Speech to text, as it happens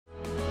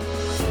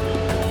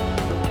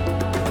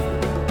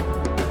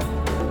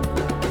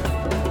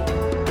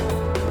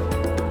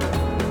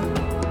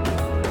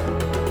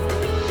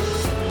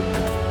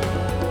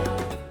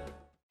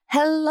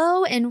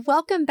Hello and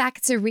welcome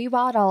back to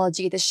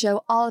Rewildology, the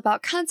show all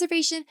about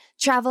conservation,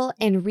 travel,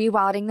 and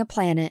rewilding the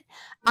planet.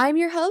 I'm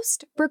your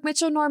host, Brooke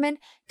Mitchell-Norman,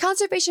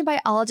 conservation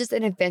biologist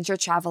and adventure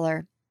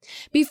traveler.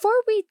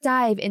 Before we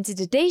dive into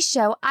today's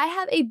show, I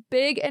have a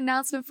big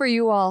announcement for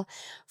you all.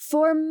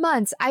 For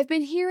months, I've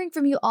been hearing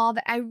from you all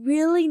that I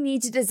really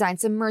need to design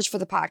some merch for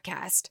the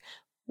podcast.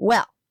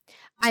 Well,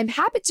 I'm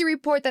happy to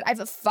report that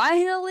I've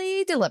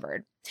finally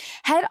delivered.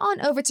 Head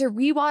on over to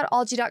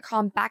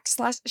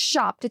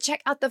rewildology.com/shop to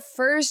check out the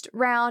first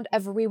round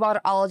of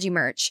Rewildology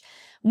merch.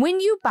 When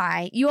you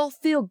buy, you'll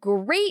feel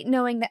great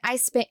knowing that I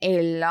spent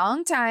a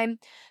long time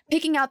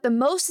picking out the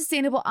most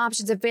sustainable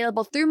options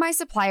available through my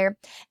supplier,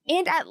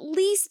 and at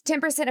least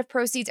 10% of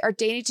proceeds are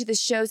donated to the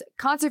show's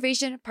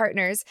conservation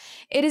partners.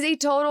 It is a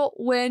total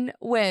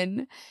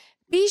win-win.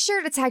 Be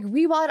sure to tag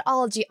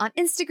Rewildology on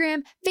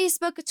Instagram,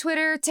 Facebook,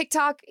 Twitter,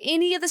 TikTok,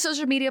 any of the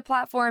social media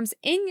platforms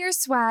in your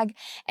swag,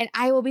 and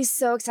I will be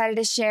so excited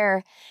to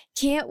share.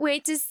 Can't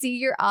wait to see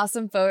your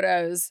awesome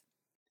photos.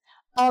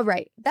 All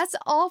right, that's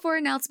all for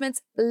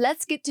announcements.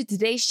 Let's get to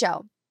today's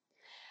show.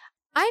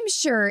 I'm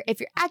sure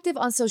if you're active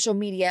on social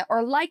media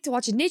or like to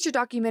watch nature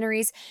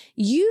documentaries,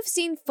 you've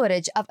seen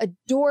footage of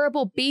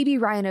adorable baby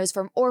rhinos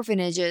from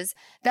orphanages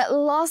that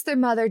lost their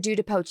mother due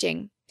to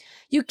poaching.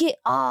 You get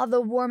all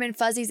the warm and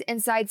fuzzies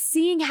inside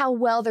seeing how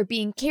well they're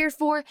being cared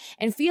for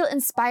and feel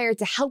inspired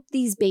to help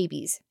these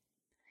babies.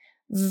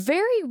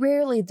 Very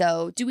rarely,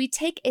 though, do we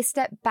take a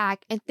step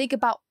back and think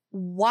about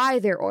why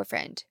they're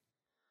orphaned.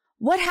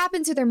 What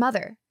happened to their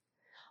mother?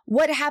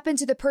 What happened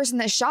to the person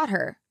that shot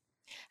her?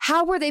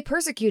 How were they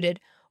persecuted?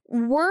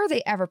 Were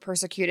they ever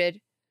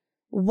persecuted?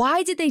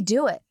 Why did they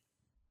do it?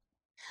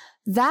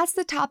 That's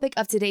the topic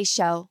of today's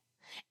show.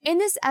 In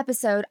this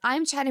episode,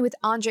 I'm chatting with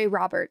Andre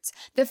Roberts,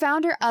 the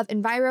founder of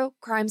Enviro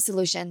Crime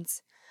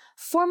Solutions.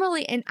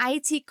 Formerly an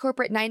IT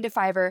corporate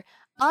 9-to-5er,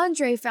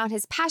 Andre found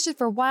his passion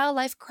for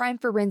wildlife crime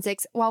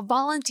forensics while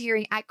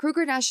volunteering at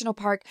Kruger National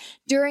Park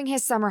during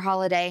his summer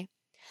holiday.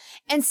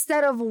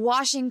 Instead of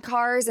washing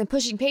cars and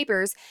pushing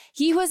papers,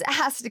 he was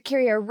asked to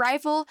carry a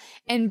rifle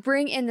and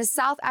bring in the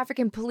South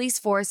African police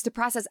force to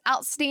process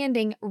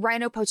outstanding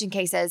rhino poaching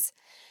cases.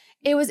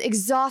 It was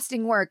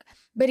exhausting work,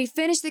 but he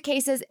finished the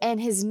cases and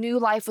his new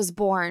life was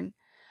born.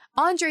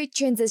 Andre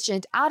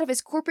transitioned out of his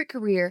corporate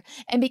career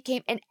and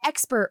became an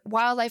expert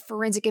wildlife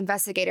forensic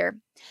investigator.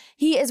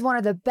 He is one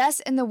of the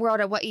best in the world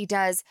at what he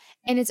does,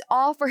 and it's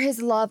all for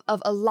his love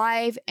of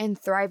alive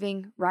and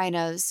thriving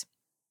rhinos.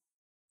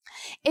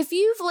 If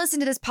you've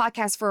listened to this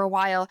podcast for a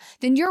while,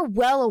 then you're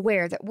well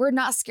aware that we're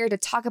not scared to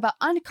talk about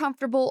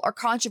uncomfortable or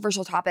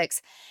controversial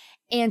topics,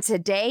 and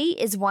today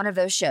is one of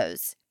those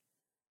shows.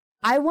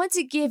 I want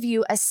to give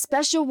you a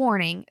special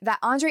warning that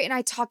Andre and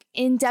I talk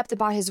in depth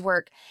about his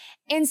work,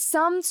 and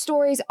some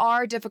stories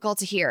are difficult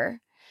to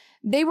hear.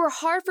 They were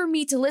hard for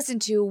me to listen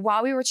to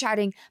while we were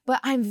chatting,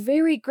 but I'm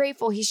very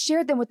grateful he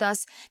shared them with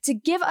us to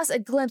give us a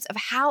glimpse of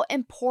how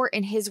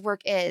important his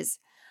work is.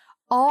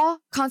 All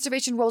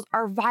conservation roles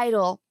are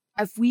vital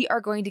if we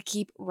are going to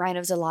keep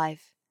rhinos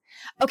alive.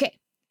 Okay,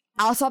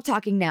 I'll stop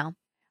talking now.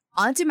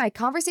 On to my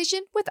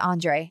conversation with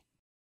Andre.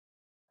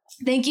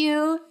 Thank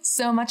you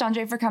so much,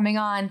 Andre, for coming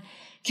on.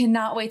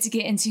 Cannot wait to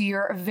get into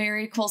your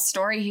very cool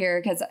story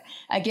here because,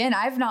 again,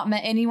 I've not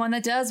met anyone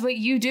that does what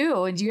you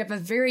do, and you have a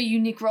very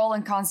unique role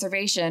in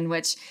conservation,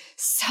 which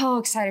so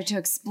excited to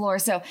explore.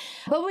 But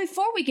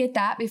before we get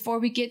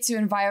to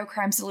Enviro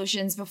Crime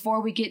Solutions,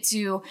 before we get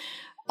to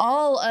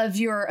all of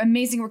your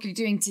amazing work you're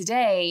doing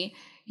today,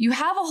 you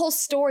have a whole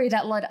story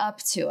that led up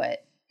to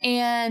it.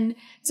 And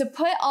to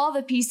put all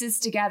the pieces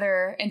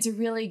together and to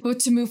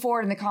move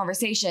forward in the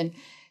conversation,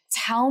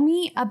 tell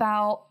me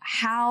about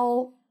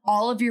how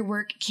all of your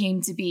work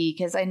came to be,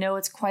 because I know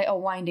it's quite a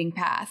winding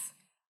path.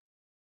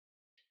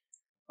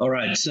 All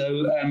right.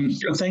 So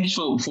thanks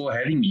for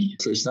having me,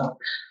 first up.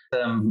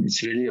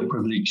 It's really a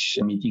privilege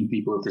meeting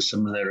people with a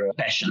similar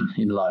passion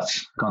in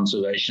life,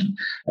 conservation.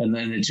 And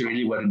then it's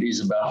really what it is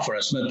about for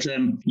us. But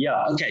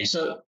okay.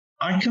 So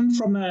I come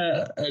from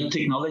a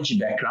technology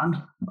background.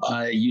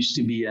 I used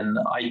to be an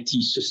IT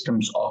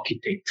systems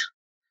architect.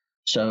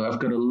 So I've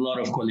got a lot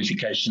of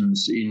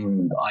qualifications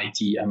in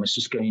IT. I'm a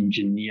Cisco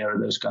engineer,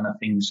 those kind of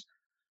things.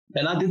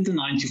 And I did the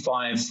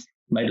 9-to-5,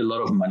 made a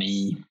lot of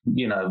money,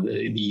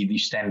 the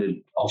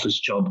standard office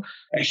job.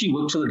 Actually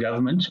worked for the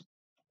government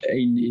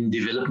in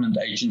development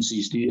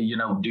agencies,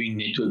 doing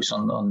networks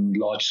on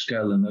large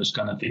scale and those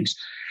kind of things.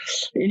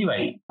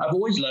 Anyway, I've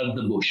always loved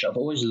the bush. I've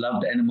always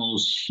loved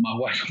animals. My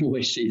wife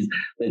always says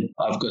that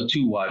I've got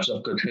two wives.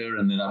 I've got her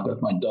and then I've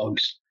got my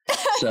dogs.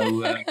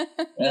 So, that's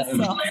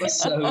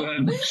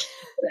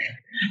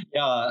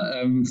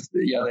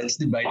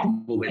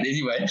debatable. But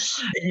anyway,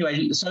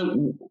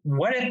 so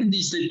what happened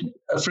is that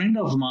a friend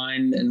of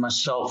mine and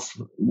myself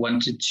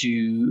wanted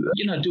to,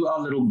 do our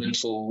little bit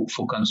for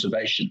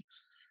conservation.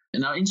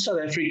 Now, in South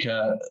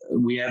Africa,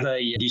 we have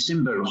a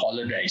December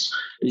holidays.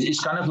 It's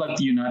kind of like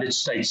the United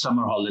States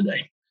summer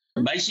holiday.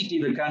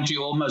 Basically, the country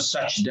almost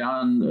shuts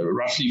down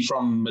roughly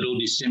from middle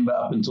December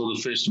up until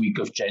the first week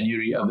of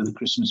January over the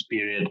Christmas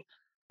period.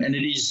 And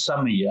it is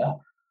summer here.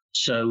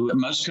 So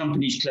most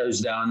companies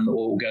close down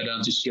or go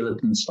down to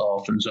skeleton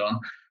staff and so on.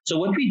 So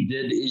what we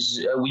did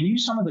is we knew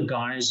some of the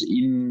guys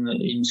in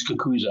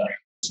Skukuza,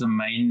 it's the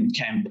main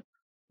camp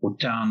or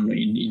town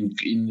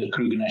in the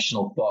Kruger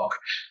National Park.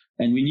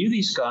 And we knew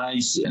these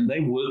guys, and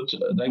they work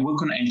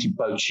on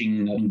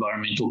anti-poaching,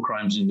 environmental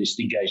crimes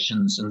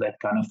investigations, and that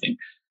kind of thing.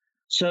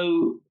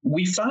 So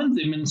we phoned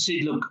them and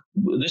said, look,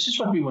 this is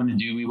what we want to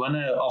do. We want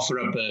to offer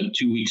up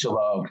 2 weeks of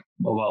our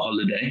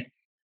holiday,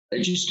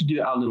 just to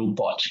do our little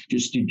part,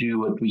 just to do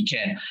what we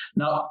can.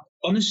 Now,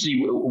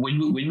 honestly,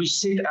 when we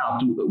set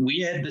out, we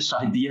had this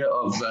idea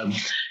of,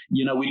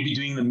 we'd be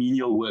doing the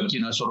menial work,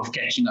 sort of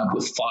catching up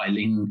with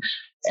filing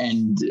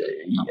and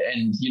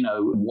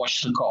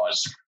wash the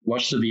cars,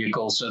 wash the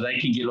vehicles, so they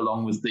can get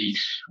along with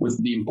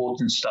the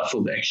important stuff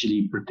of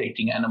actually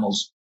protecting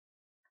animals.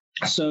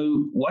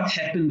 So what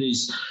happened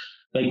is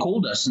they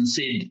called us and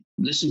said,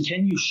 listen,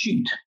 can you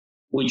shoot?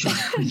 Which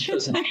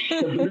was a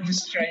bit of a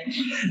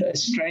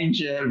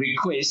strange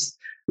request.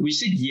 We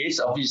said yes,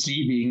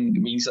 obviously,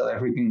 being South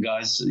African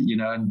guys,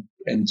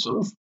 and sort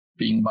of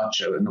being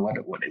macho and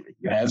whatever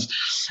you have.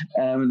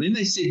 Then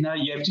they said, no,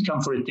 you have to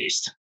come for a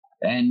test.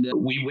 And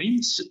we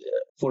went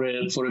for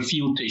a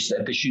field test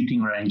at the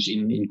shooting range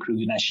in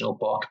Kruger National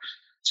Park.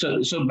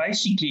 So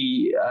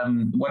basically,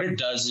 what it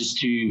does is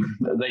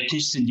they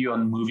tested you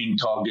on moving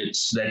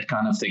targets, that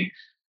kind of thing.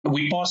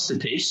 We passed the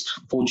test,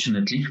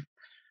 fortunately.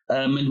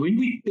 And when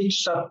we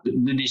pitched up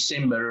the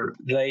December,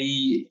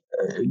 they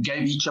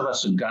gave each of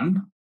us a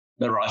gun,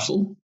 a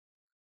rifle,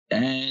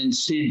 and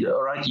said,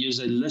 all right, here's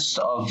a list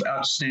of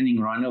outstanding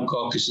rhino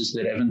carcasses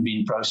that haven't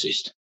been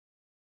processed.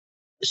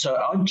 So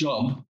our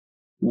job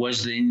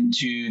was then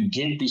to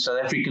get the South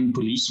African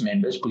police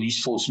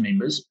force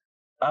members,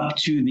 up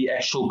to the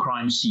actual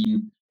crime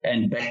scene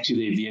and back to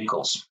their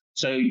vehicles.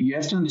 So you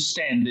have to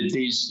understand that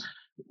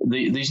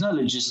there's no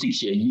logistics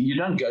here. You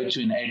don't go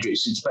to an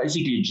address. It's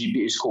basically a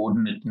GPS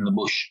coordinate in the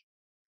bush.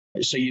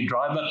 So you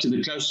drive up to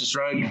the closest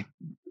road,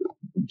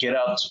 get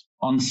out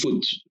on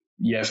foot.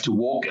 You have to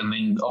walk and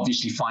then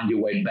obviously find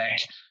your way back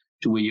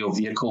to where your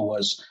vehicle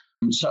was.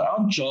 So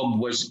our job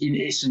was, in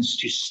essence,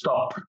 to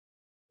stop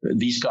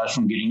these guys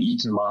from getting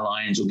eaten by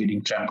lions or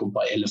getting trampled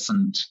by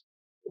elephant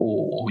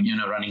or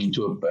running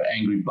into an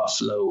angry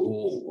buffalo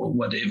or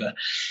whatever.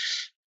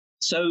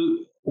 So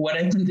what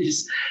happened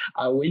is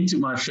I went to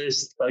my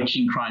first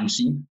poaching crime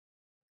scene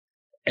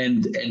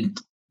and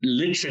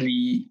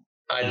literally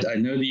I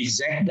know the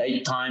exact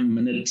date, time,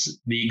 minute,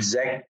 the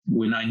exact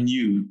when I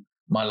knew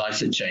my life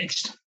had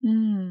changed.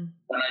 When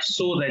I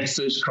saw that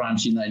first crime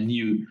scene, I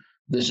knew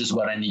this is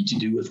what I need to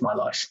do with my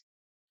life.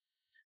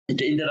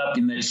 It ended up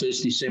in that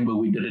first December,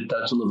 we did a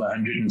total of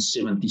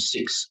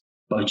 176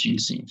 poaching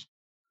scenes.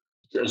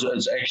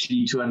 It's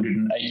actually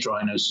 208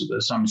 rhinos.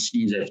 Some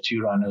scenes have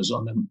 2 rhinos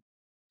on them,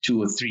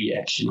 2 or 3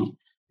 actually,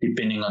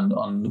 depending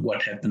on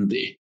what happened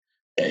there.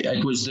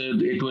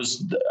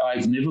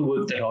 I've never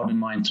worked that hard in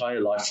my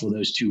entire life for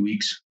those 2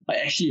 weeks. I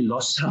actually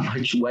lost so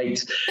much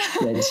weight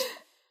that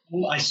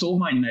I saw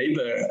my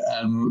neighbor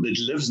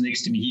that lives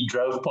next to me. He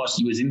drove past.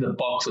 He was in the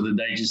park for the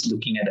day just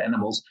looking at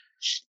animals.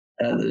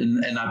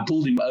 And I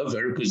pulled him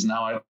over because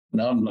now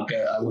I'm like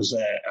I was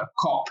a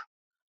cop.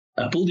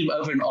 I pulled him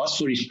over and asked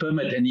for his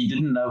permit, and he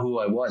didn't know who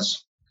I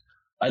was.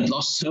 I'd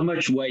lost so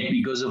much weight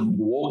because of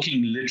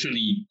walking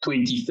literally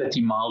 20,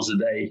 30 miles a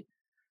day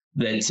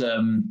that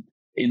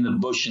in the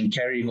bush and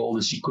carrying all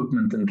this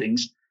equipment and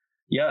things.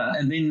 Yeah,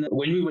 and then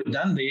when we were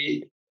done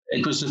there,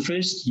 it was the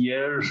first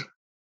year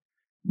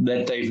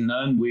that they've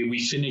known where we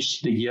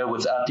finished the year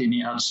without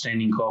any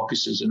outstanding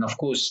carcasses. And of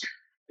course,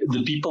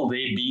 the people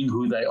there being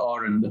who they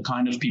are and the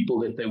kind of people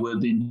that they were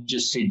then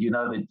just said,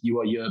 that you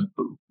are here,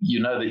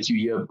 that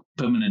you're here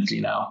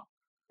permanently now.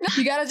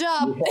 You got a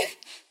job.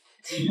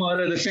 You're part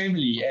of the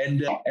family.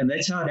 And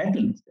that's how it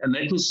happened. And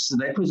that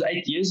was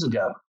 8 years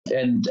ago.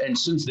 And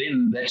since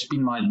then, that's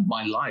been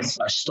my life.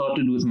 I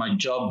started with my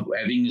job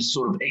having a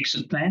sort of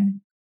exit plan.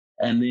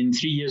 And then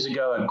 3 years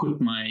ago, I quit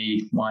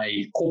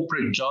my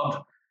corporate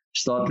job,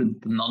 started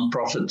the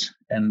nonprofit,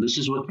 and this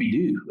is what we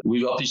do.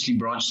 We've obviously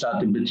branched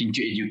out a bit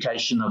into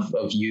education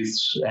of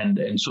youths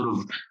and sort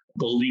of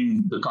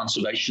building the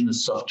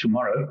conservationists of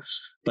tomorrow.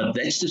 But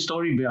that's the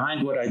story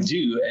behind what I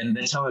do, and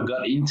that's how I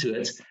got into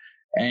it.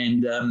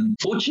 And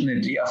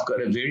fortunately, I've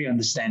got a very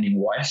understanding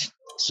wife.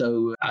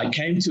 So I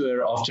came to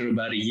her after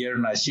about a year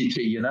and I said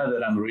to her,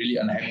 that I'm really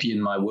unhappy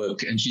in my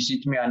work. And she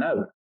said to me, I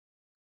know.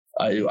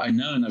 I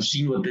know, and I've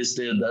seen what this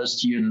does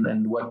to you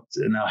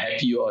and how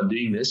happy you are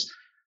doing this.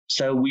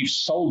 So we've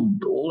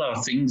sold all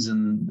our things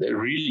and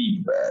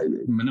really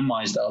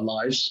minimized our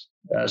lives,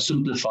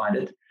 simplified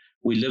it.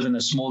 We live in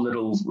a small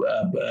little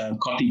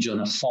cottage on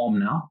a farm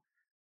now,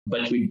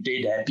 but we're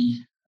dead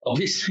happy.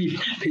 Obviously,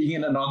 being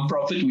in a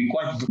nonprofit, we're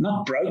quite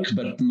not broke,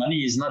 but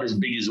money is not as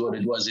big as what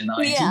it was in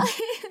IT. Yeah.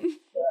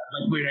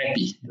 But we're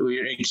happy.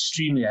 We're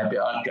extremely happy.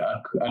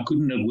 I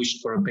couldn't have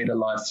wished for a better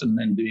life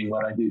than doing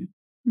what I do.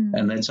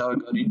 And that's how I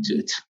got into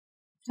it.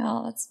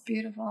 Oh, that's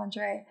beautiful,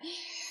 Andre.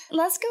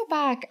 Let's go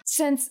back.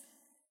 Since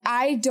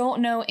I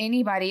don't know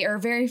anybody or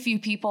very few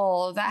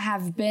people that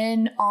have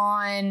been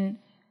on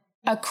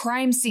a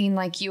crime scene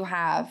like you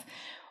have.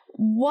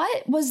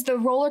 What was the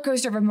roller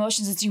coaster of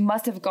emotions that you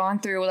must have gone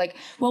through? Like,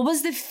 what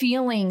was the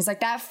feelings?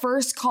 Like that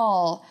first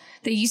call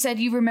that you said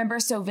you remember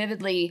so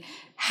vividly.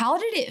 How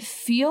did it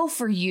feel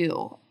for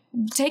you?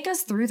 Take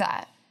us through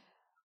that.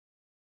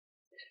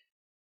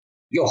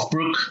 Yo,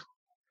 Brooke,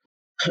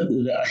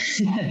 you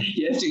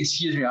have to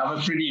excuse me. I'm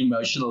a pretty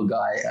emotional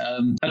guy.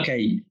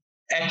 Okay,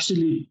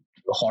 absolute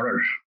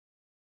horror.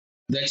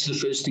 That's the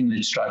first thing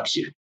that strikes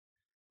you,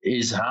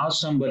 is how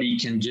somebody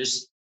can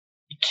just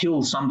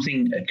kill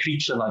something, a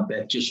creature like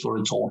that, just for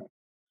a toy.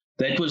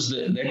 That was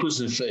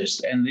the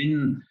first, and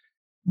then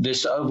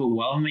this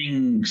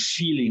overwhelming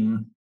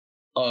feeling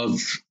of,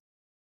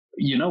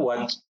 you know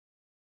what,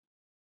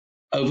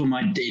 over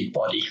my dead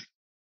body.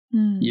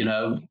 You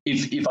know,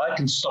 if I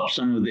can stop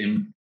some of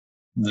them,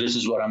 this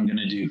is what I'm going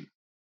to do.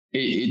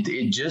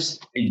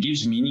 It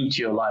gives meaning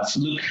to your life.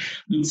 Look,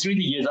 through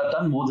the years, I've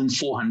done more than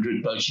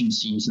 400 poaching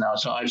scenes now,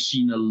 so I've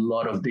seen a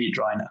lot of dead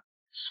rhino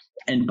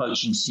and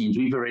poaching scenes.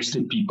 We've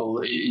arrested people.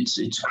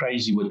 It's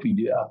crazy what we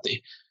do out there.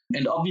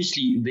 And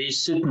obviously,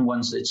 there's certain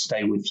ones that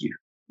stay with you.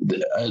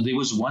 There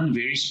was one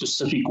very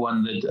specific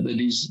one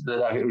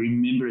that I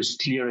remember as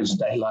clear as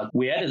daylight.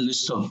 We had a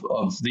list of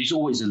there's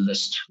always a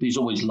list. There's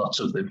always lots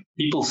of them.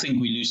 People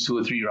think we lose 2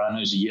 or 3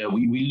 rhinos a year.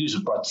 We lose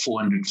about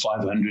 400,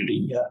 500 a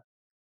year.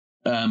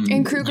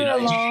 In Kruger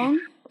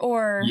alone?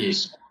 Or?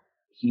 Yes,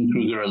 in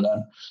Kruger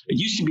alone. It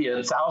used to be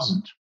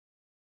 1,000.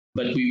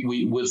 But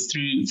we were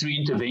through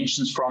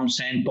interventions from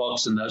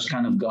Sandbox and those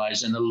kind of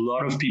guys, and a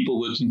lot of people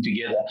working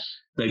together,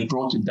 they've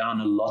brought it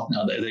down a lot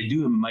now. They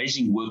do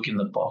amazing work in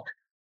the park.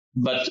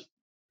 But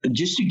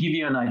just to give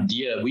you an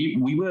idea, we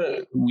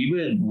were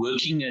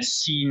working a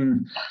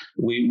scene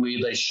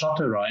where they shot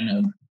a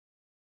rhino,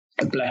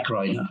 a black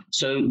rhino.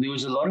 So there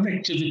was a lot of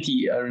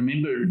activity. I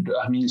remember,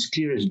 it's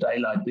clear as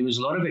daylight. There was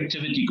a lot of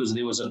activity because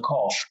there was a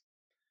calf,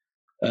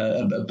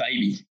 a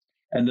baby,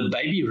 and the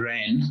baby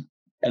ran.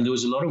 And there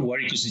was a lot of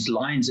worry because there's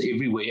lions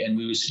everywhere, and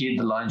we were scared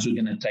the lions were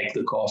going to take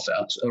the calf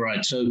out. All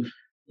right, so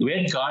we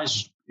had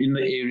guys in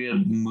the area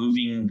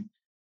moving.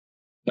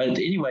 But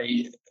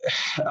anyway,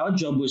 our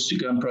job was to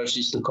go and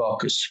process the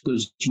carcass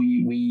because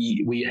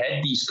we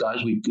had these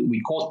guys,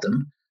 we caught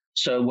them.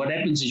 So what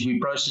happens is we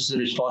process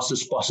it as fast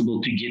as possible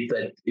to get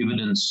that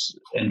evidence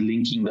and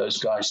linking those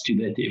guys to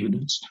that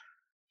evidence.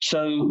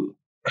 So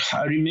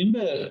I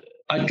remember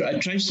I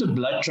traced a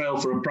blood trail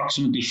for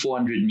approximately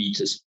 400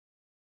 meters.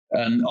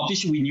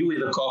 Obviously, we knew where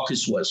the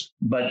carcass was,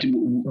 but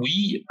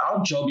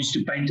our job is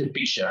to paint a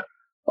picture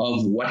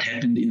of what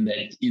happened in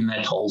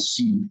that whole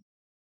scene.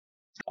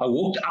 I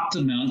walked up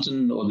the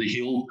mountain or the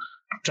hill,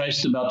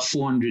 traced about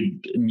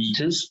 400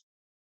 meters.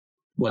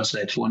 What's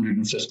that?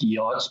 450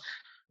 yards,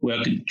 where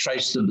I could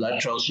trace the blood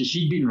trail. So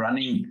she'd been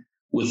running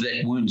with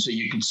that wound, so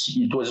you could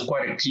see it was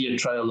quite a clear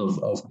trail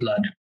of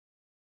blood.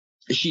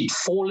 She'd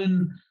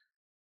fallen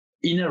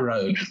in a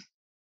road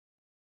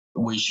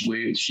where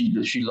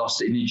she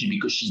lost energy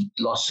because she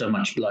lost so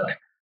much blood.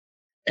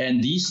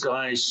 And these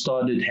guys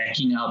started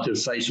hacking out her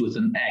face with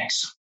an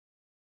axe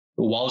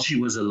while she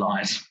was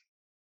alive.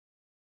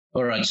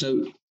 All right,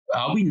 so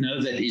how we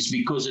know that is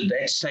because at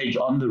that stage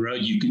on the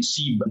road, you could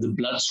see the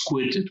blood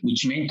squirted,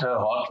 which meant her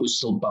heart was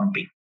still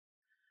pumping.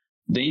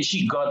 Then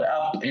she got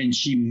up and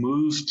she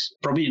moved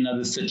probably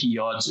another 30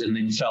 yards and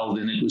then fell.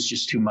 Then it was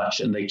just too much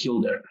and they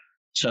killed her.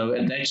 So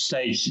at that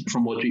stage,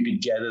 from what we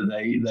could gather,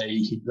 they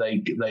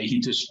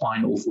hit her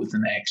spine off with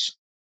an axe.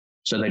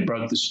 So they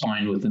broke the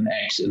spine with an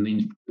axe and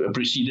then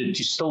proceeded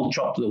to still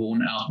chop the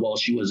horn out while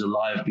she was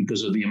alive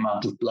because of the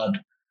amount of blood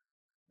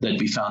that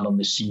we found on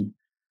the scene.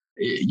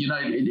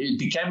 It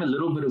became a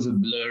little bit of a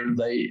blur.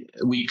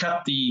 We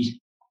cut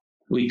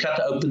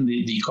open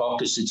the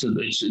carcass. It's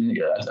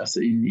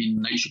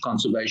in nature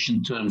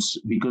conservation terms,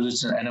 because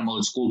it's an animal,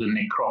 it's called a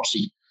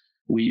necropsy.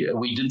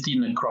 We did the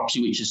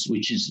necropsy,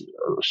 which is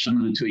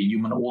similar to a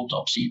human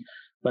autopsy.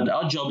 But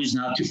our job is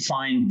now to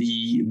find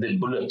the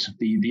bullet,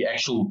 the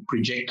actual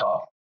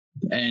projectile.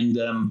 And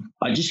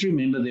I just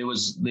remember there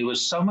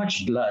was so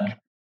much blood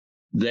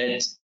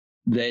that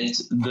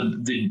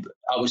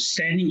I was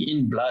standing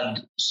in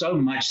blood so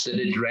much that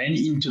it ran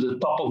into the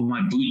top of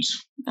my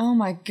boots. Oh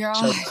my God.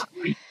 So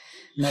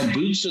my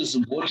boots was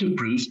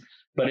waterproof,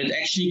 but it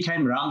actually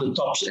came around the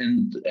tops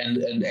and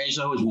as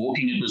I was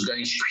walking, it was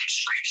going,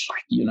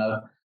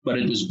 but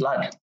it was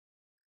blood.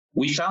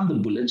 We found the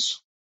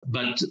bullets,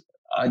 but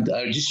I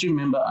just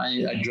remember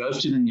I drove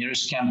to the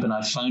nearest camp and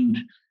I phoned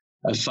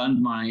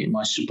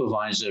my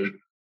supervisor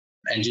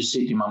and just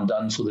said to him, I'm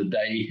done for the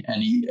day.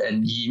 And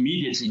he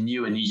immediately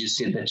knew, and he just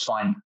said, that's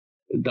fine.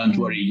 Don't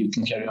worry, you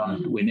can carry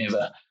on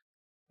whenever.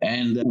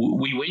 And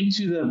we went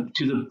to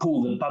the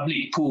pool, the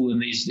public pool, and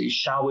there's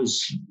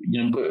showers,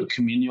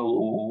 communal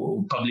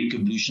or public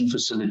ablution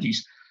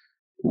facilities.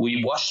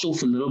 We washed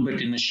off a little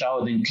bit in the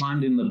shower, then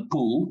climbed in the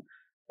pool,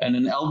 and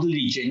an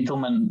elderly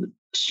gentleman,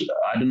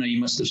 I don't know, you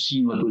must have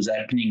seen what was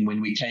happening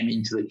when we came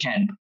into the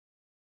camp.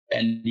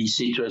 And he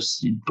said to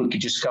us, "You could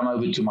just come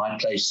over to my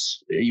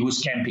place." He was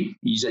camping.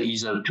 He's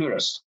a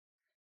tourist.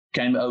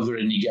 Came over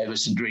and he gave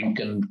us a drink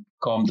and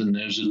calmed the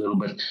nerves a little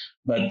bit.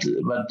 But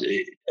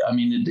I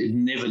mean, it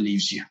never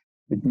leaves you.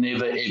 It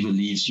never ever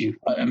leaves you.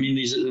 I mean,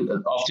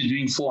 after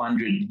doing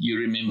 400, you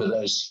remember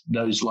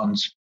those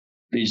ones.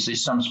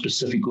 There's some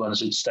specific ones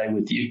that stay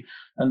with you.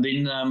 And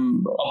then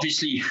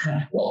obviously,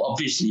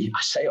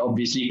 I say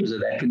obviously because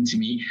it happened to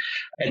me.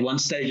 At one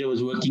stage, I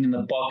was working in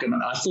the park and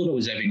I thought I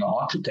was having a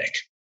heart attack.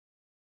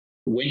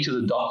 Went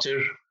to the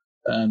doctor.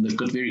 They've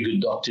got very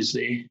good doctors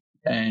there.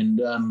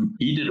 And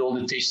he did all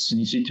the tests and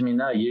he said to me,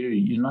 "No,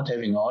 you're not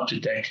having a heart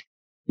attack.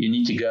 You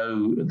need to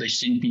go." They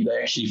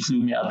actually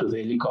flew me out with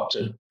a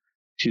helicopter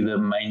to the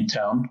main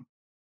town.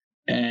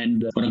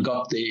 And when I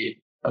got there,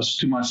 I was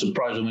too much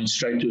surprised. I went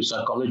straight to a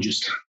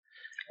psychologist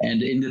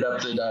and ended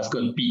up that I've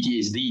got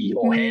PTSD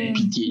or had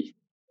PTSD.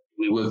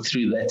 We worked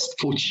through that,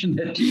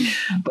 fortunately.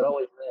 But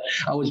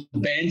I was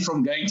banned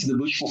from going to the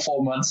bush for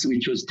 4 months,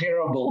 which was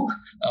terrible.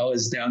 I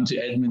was down to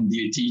admin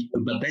duty.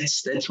 But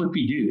that's what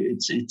we do.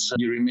 It's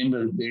you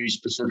remember very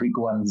specific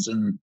ones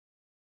and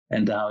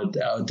how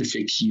it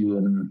affects you.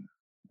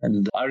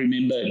 And I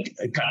remember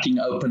cutting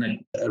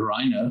open a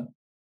rhino.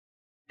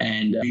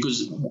 And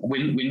because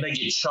when they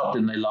get shot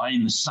and they lie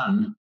in the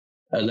sun,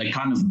 they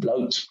kind of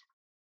bloat.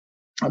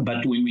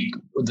 But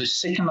the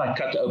second I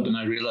cut open,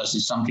 I realized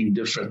there's something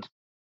different.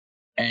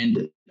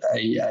 And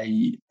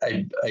a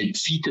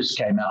fetus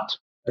came out,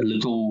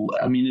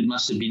 it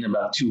must have been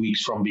about 2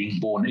 weeks from being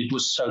born. It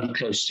was so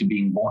close to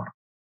being born.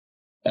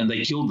 And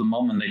they killed the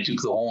mom and they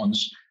took the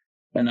horns.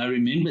 And I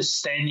remember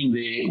standing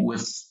there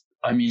with,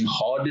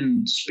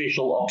 hardened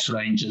special ops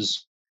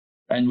rangers.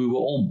 And we were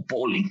all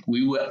bawling.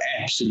 We were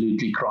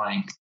absolutely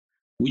crying,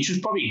 which was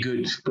probably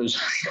good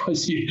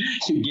because you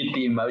get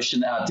the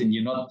emotion out and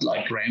you're not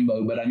like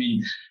Rambo. But I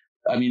mean,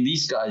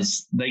 these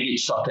guys, they get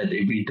shot at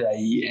every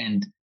day,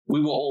 and we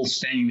were all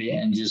standing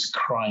there and just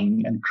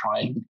crying and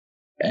crying.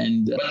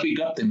 But we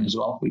got them as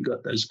well. We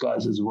got those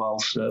guys as well.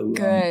 So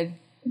good.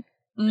 At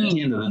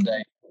the end of the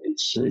day,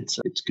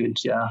 it's good.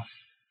 Yeah.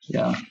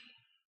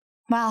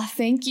 Wow,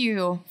 thank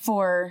you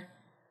for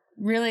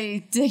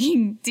really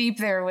digging deep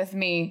there with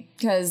me,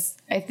 because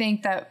I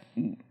think that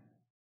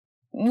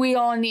we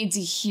all need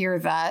to hear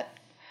that.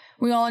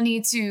 We all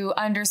need to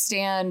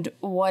understand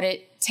what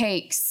it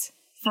takes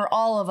for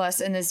all of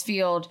us in this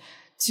field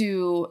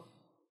to,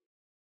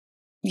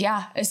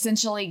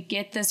 essentially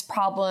get this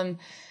problem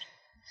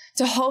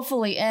to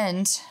hopefully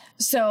end.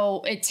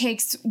 So it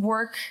takes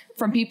work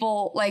from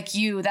people like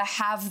you that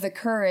have the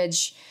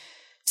courage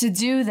to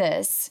do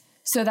this,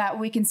 so that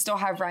we can still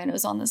have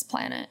rhinos on this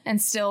planet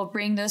and still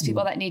bring those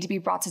people that need to be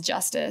brought to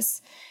justice.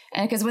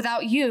 And because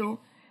without you,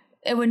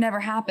 it would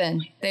never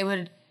happen. It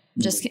would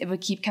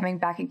keep coming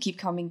back and keep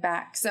coming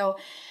back. So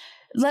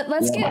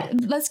let's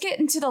get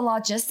into the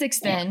logistics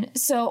then.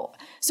 So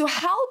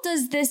how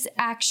does this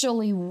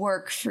actually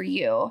work for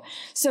you?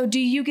 So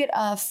do you get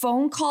a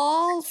phone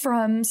call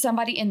from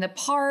somebody in the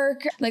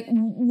park? Like,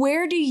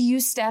 where do you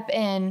step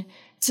in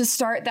to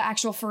start the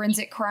actual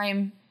forensic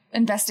crime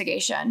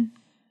investigation?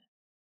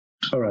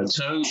 All right.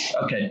 So,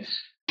 okay.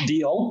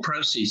 The whole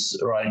process,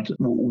 right?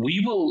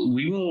 We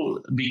will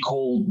be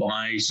called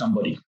by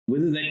somebody,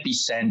 whether that be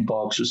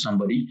SANParks or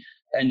somebody.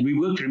 And we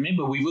work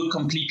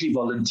completely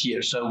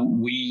volunteer. So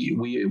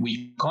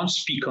we can't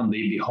speak on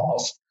their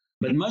behalf,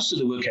 but most of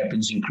the work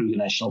happens in Kruger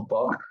National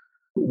Park.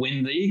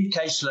 When their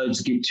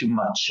caseloads get too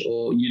much,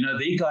 or,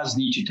 their guys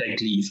need to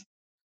take leave,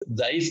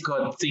 they've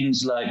got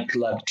things like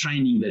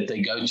training that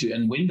they go to.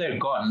 And when they're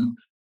gone,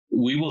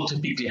 we will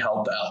typically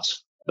help out.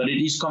 But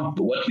it is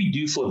what we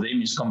do for them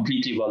is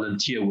completely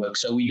volunteer work.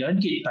 So we don't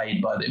get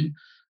paid by them.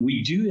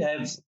 We do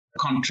have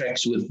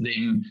contracts with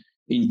them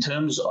in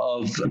terms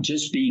of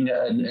just being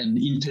an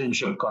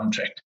internship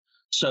contract.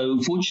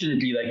 So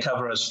fortunately, they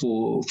cover us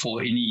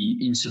for any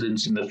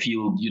incidents in the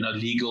field,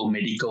 legal,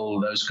 medical,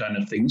 those kind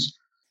of things.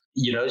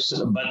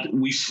 But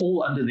we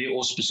fall under their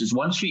auspices.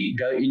 Once we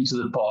go into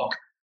the park,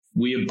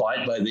 we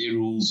abide by their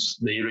rules,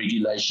 their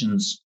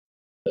regulations,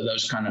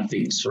 those kind of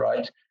things,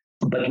 right?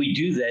 But we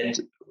do that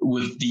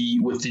with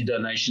the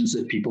donations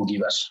that people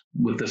give us,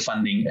 with the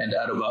funding, and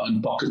out of our own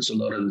pockets a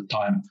lot of the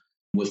time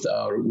with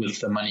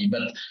the money.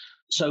 But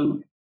so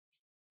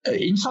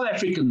in South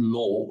African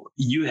law,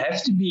 they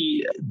have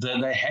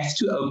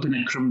to open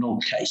a criminal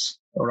case.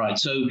 All right.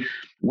 So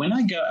when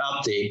I go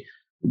out there,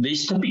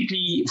 there's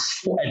typically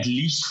at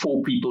least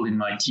 4 people in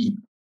my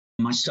team.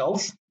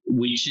 Myself,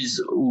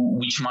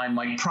 which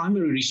my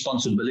primary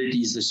responsibility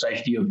is the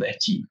safety of that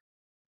team.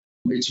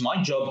 It's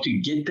my job to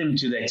get them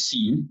to that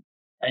scene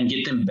and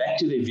get them back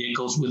to their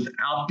vehicles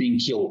without being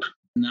killed.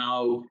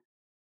 Now,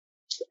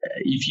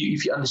 if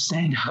you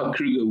understand how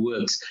Kruger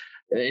works,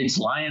 it's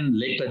lion,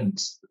 leopard,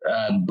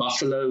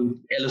 buffalo,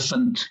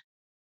 elephant,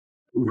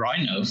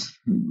 rhino,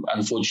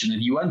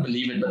 unfortunately, you won't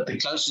believe it, but the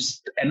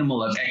closest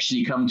animal I've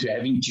actually come to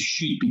having to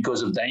shoot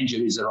because of danger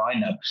is a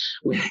rhino,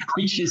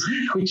 which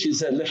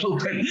is a little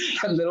bit.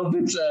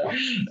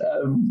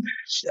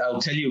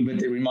 I'll tell you,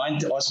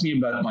 but ask me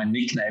about my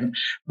nickname,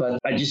 but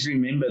I just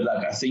remember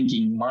I'm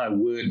thinking, my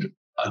word,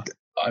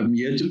 I'm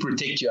here to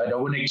protect you. I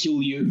don't want to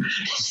kill you.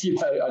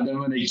 I don't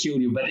want to kill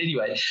you. But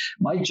anyway,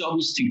 my job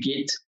is to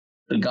get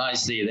the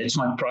guys there. That's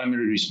my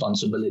primary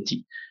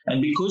responsibility.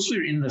 And because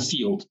we're in the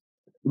field,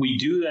 we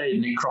do a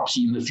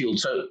necropsy in the field.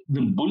 So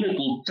the bullet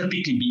will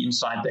typically be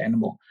inside the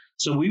animal.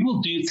 So we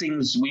will do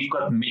things. We've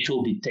got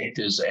metal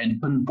detectors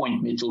and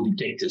pinpoint metal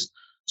detectors.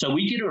 So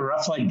we get a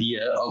rough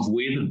idea of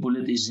where the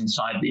bullet is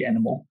inside the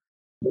animal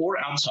or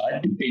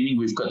outside, depending.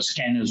 We've got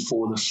scanners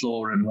for the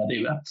floor and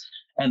whatever.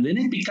 And then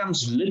it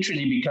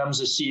literally becomes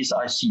a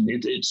CSI scene.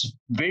 It's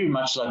very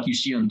much like you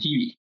see on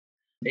TV,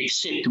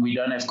 except we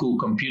don't have cool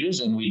computers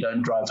and we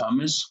don't drive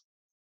Hummers.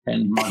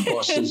 And my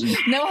boss doesn't.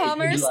 No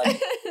Hummers?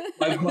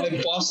 My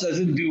boss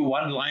doesn't do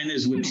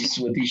one-liners with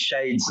his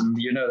shades and,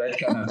 that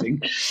kind of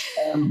thing.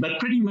 But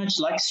pretty much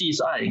like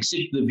CSI,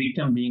 except the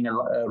victim being a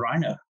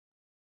rhino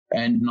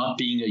and not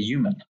being a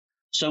human.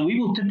 So we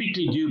will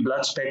typically do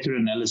blood spatter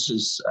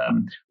analysis.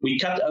 We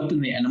cut open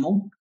the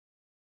animal.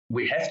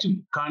 We have to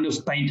kind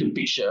of paint a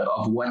picture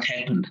of what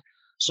happened.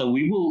 So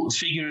we will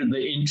figure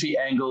the entry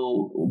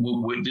angle.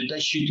 Did they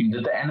shoot him?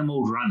 Did the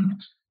animal run?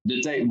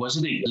 Was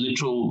it a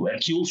literal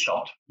kill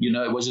shot?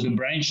 Was it a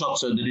brain shot?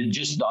 So did it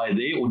just die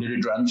there, or did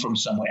it run from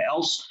somewhere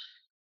else?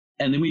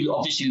 And then we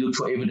obviously look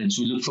for evidence.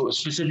 We look for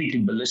specifically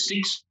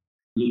ballistics,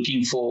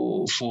 looking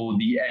for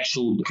the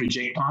actual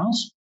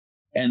projectiles,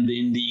 and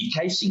then the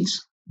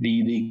casings.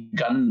 The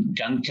gun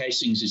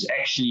casings is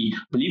actually,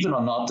 believe it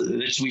or not,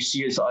 that's where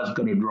CSI's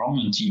got it wrong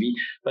on TV,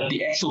 but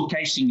the actual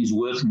casing is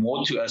worth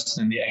more to us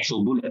than the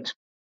actual bullet.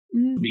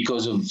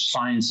 Because of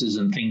sciences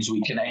and things,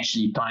 we can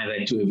actually tie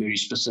that to a very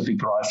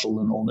specific rifle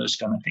and all those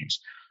kind of things.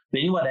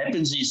 Then what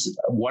happens is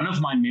one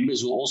of my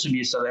members will also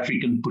be a South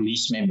African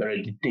police member,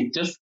 a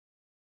detective,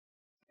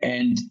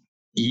 and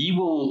he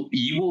will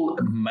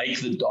make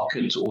the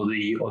docket or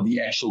the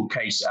actual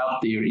case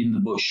out there in the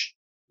bush.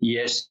 He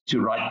has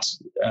to write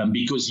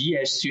because he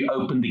has to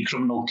open the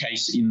criminal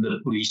case in the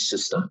police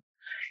system.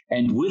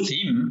 And with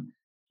him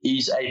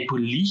is a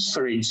police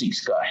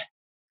forensics guy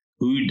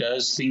who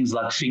does things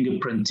like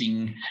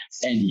fingerprinting,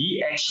 and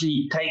he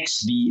actually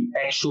takes the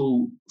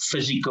actual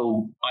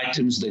physical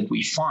items that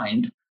we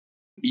find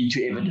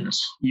into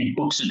evidence. He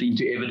books it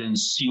into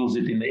evidence, seals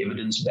it in the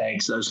evidence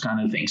bags, those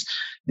kind of things.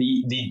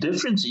 The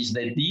difference is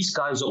that these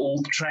guys are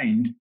all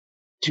trained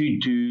to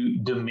do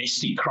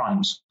domestic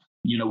crimes,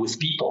 with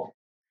people.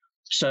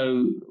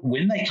 So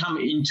when they come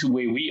into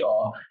where we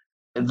are,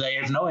 they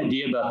have no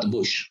idea about the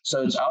bush.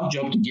 So it's our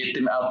job to get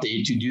them out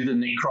there to do the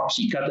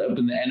necropsy, cut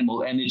open the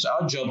animal. And it's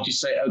our job to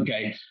say,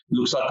 okay,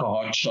 looks like a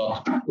heart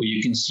shot, or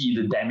you can see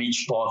the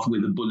damage path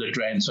where the bullet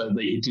ran. So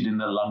they hit it in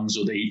the lungs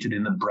or they hit it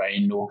in the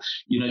brain, or,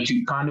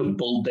 to kind of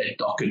build that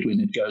docket when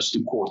it goes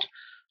to court.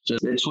 So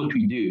that's what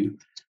we do.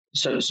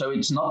 So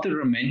it's not the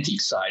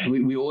romantic side.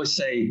 We always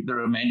say the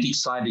romantic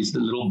side is the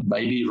little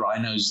baby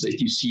rhinos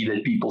that you see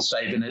that people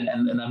save. And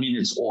I mean,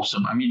 it's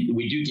awesome. I mean,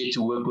 we do get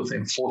to work with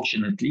them,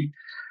 fortunately.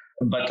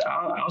 But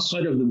our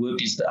side of the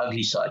work is the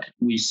ugly side.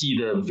 We see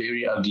the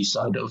very ugly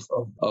side of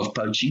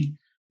poaching,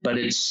 but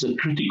it's a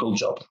critical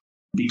job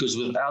because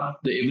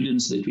without the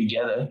evidence that we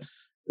gather,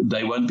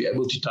 they won't be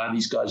able to tie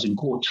these guys in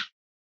court.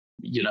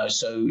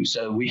 So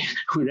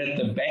we're at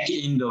the back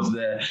end of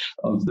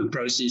the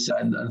process,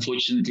 and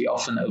unfortunately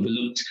often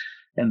overlooked.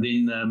 And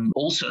then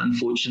also,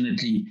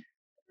 unfortunately,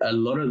 a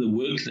lot of the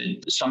work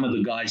that some of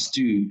the guys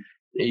do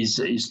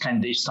is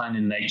clandestine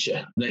in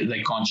nature.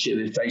 They can't share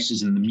their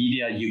faces in the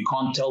media. You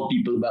can't tell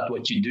people about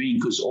what you're doing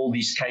because all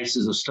these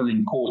cases are still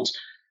in court.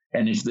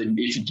 And if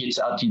it gets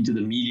out into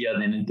the media,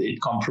 then it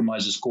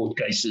compromises court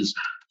cases.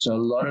 So a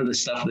lot of the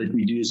stuff that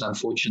we do is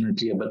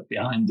unfortunately a bit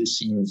behind the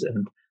scenes,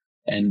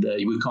 and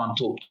we can't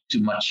talk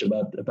too much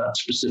about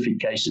specific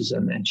cases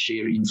and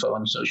share info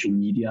on social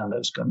media and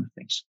those kind of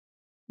things.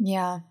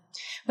 Yeah,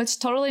 which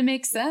totally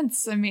makes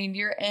sense. I mean,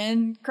 you're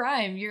in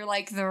crime. You're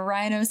like the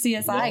Rhino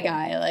CSI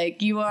guy.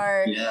 Like you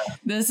are,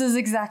 This is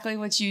exactly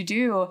what you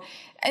do.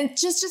 And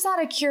just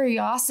out of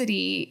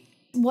curiosity,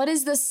 what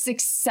is the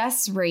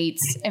success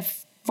rates,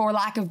 if for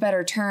lack of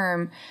better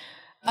term,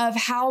 of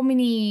how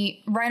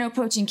many rhino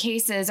poaching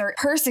cases are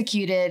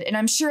persecuted? And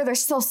I'm sure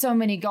there's still so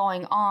many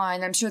going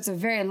on. I'm sure it's a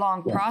very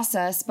long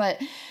process, but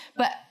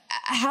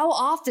how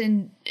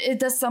often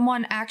does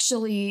someone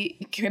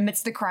actually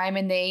commits the crime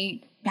and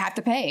they have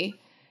to pay?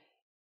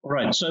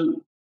 Right.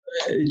 So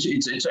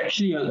it's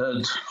actually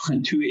a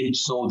two-edged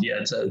sword here.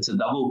 It's a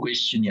double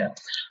question here.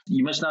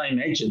 You must now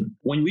imagine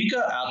when we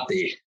go out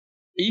there,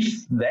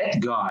 if that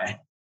guy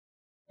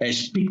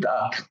has picked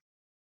up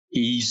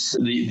is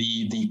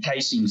the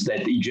casings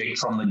that eject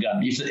from the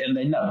gun. And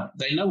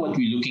they know what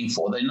we're looking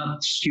for. They're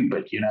not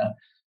stupid,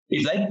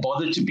 If they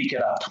bother to pick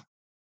it up,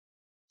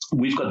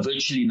 we've got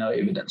virtually no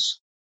evidence.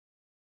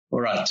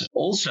 All right.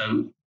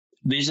 Also,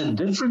 there's a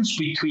difference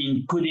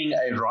between putting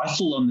a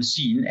rifle on the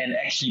scene and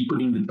actually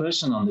putting the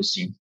person on the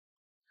scene.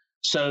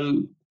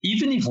 So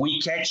even if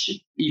we catch,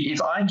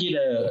 if I get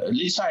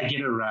let's say I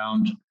get a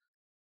round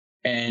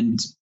and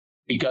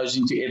it goes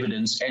into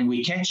evidence and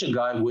we catch a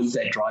guy with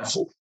that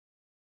rifle,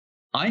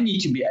 I need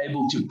to be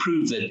able to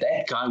prove that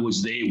that guy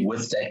was there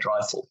with that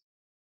rifle.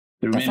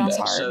 Remember,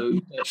 so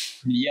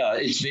yeah,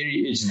 it's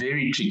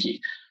very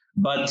tricky.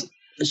 But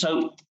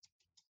so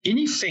in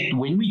effect,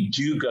 when we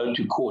do go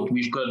to court,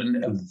 we've got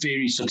a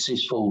very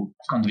successful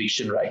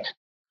conviction rate.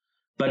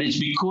 But it's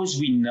because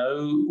we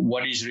know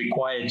what is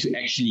required to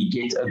actually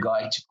get a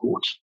guy to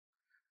court.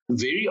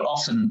 Very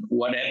often,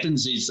 what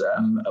happens is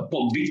a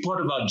big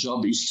part of our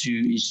job is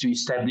to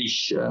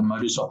establish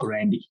modus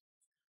operandi.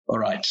 All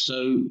right,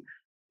 so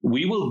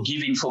we will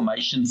give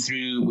information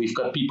through. We've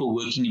got people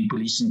working in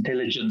police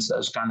intelligence,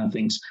 those kind of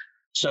things.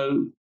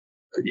 So,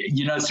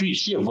 through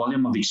sheer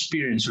volume of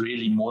experience,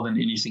 really more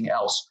than anything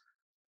else,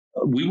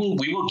 we will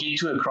get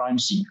to a crime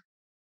scene,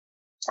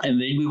 and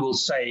then we will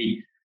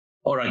say,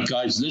 all right,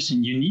 guys,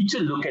 listen, you need to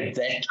look at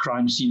that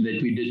crime scene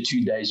that we did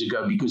 2 days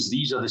ago because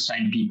these are the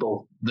same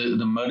people. The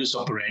modus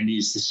operandi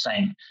is the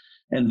same.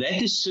 And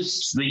that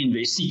assists the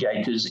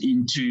investigators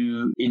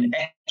in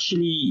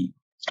actually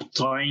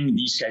tying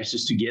these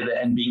cases together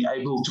and being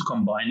able to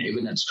combine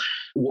evidence.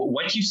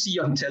 What you see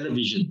on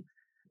television,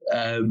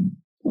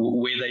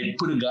 where they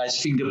put a guy's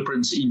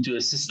fingerprints into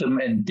a system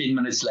and 10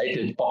 minutes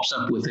later it pops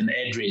up with an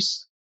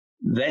address,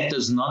 that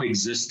does not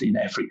exist in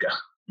Africa.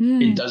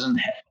 It doesn't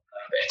happen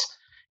like that.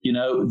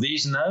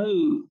 There's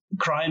no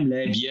crime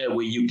lab here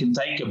where you can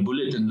take a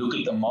bullet and look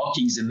at the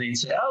markings and then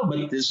say, oh,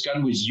 but this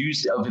gun was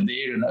used over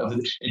there and over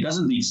there. It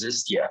doesn't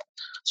exist here.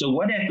 So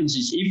what happens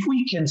is if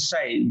we can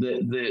say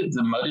the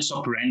modus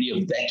operandi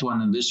of that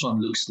one and this one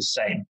looks the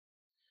same,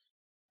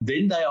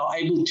 then they are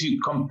able to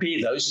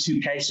compare those two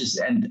cases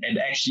and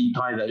actually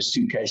tie those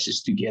two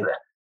cases together.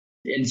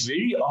 And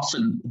very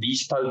often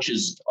these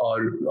poachers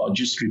are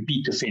just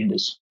repeat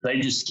offenders. They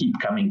just keep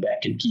coming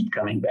back and keep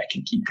coming back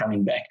and keep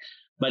coming back.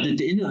 But at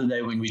the end of the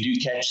day, when we do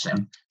catch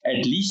them,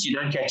 at least you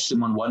don't catch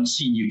them on one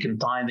scene. You can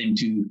tie them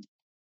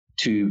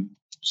to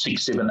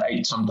 6, 7,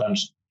 8,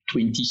 sometimes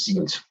 20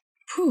 scenes.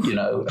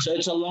 So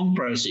it's a long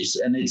process,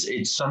 and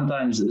it's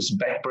sometimes this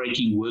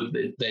backbreaking work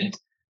that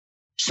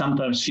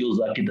sometimes feels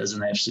like it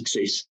doesn't have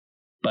success,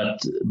 but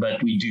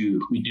we do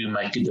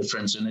make a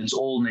difference, and it's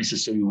all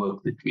necessary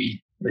work that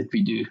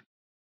we do.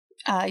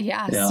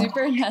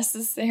 Super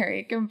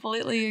necessary.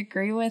 Completely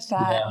agree with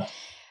that. Yeah.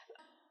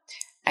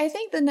 I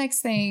think the next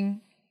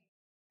thing,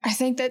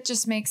 that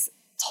just makes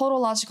total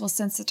logical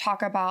sense to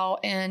talk about,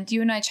 and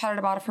you and I chatted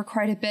about it for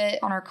quite a bit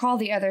on our call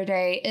the other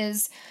day,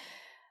 is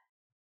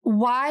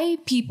why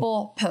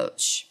people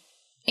poach.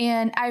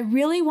 And I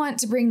really want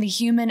to bring the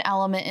human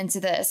element into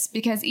this,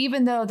 because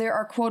even though there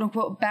are quote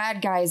unquote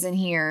bad guys in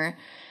here,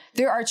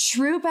 there are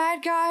true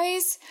bad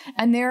guys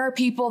and there are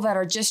people that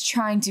are just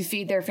trying to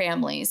feed their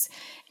families.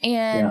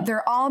 And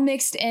they're all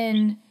mixed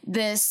in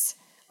this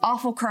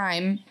awful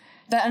crime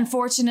that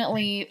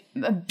unfortunately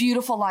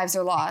beautiful lives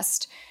are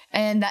lost.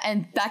 And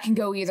that can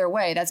go either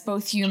way. That's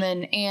both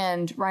human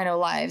and rhino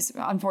lives.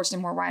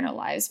 Unfortunately, more rhino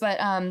lives. But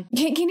can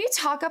you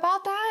talk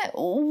about that?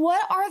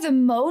 What are the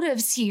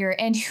motives here,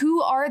 and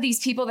who are these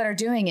people that are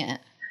doing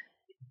it?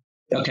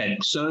 Okay,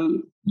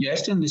 so you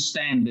have to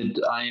understand that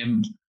I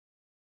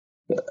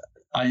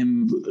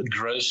am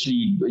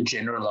grossly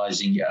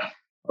generalizing here.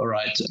 All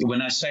right,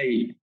 when I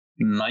say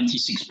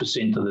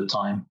 96% of the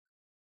time,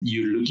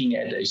 you're looking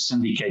at a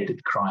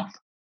syndicated crime.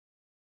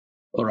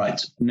 All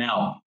right,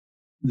 now,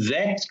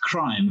 that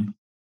crime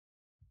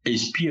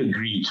is pure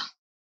greed.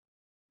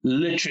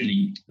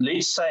 Literally,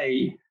 let's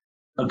say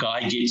a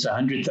guy gets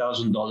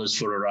 $100,000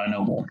 for a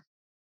rhino horn.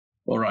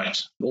 All right,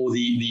 or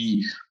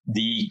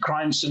the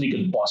crime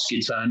syndicate boss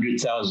gets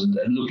 $100,000,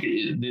 and look,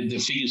 the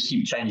figures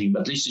keep changing,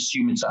 but let's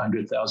assume it's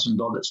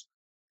 $100,000.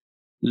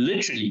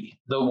 Literally,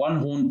 the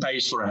one horn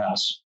pays for a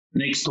house.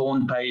 Next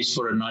horn pays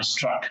for a nice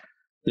truck.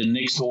 The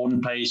next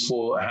horn pays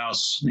for a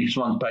house. Next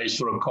one pays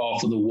for a car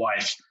for the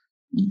wife.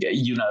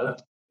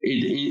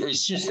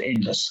 It's just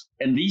endless.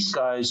 And these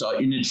guys are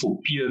in it for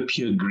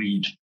pure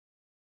greed.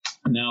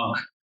 Now,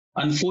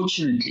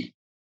 unfortunately,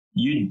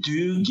 you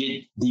do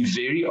get the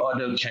very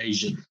odd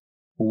occasion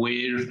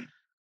where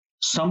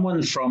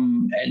someone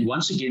from, and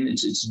once again,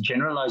 it's a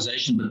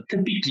generalization, but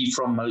typically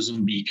from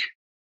Mozambique,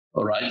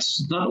 all right?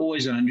 It's not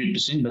always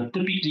 100%, but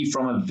typically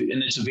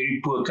and it's a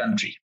very poor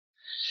country.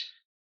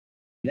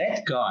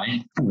 That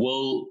guy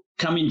will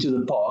come into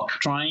the park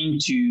trying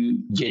to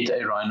get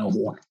a rhino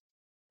horn.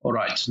 All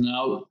right.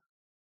 Now,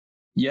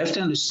 you have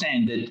to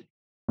understand that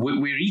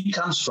where he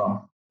comes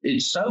from,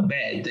 it's so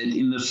bad that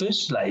in the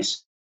first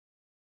place,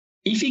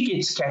 if he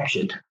gets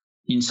captured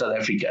in South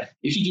Africa,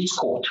 if he gets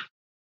caught,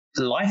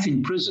 life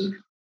in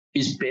prison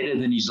is better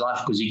than his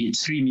life because he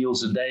gets 3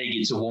 meals a day,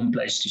 gets a warm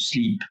place to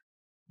sleep.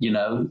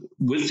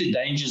 With the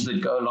dangers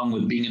that go along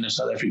with being in a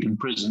South African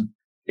prison,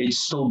 it's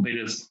still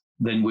better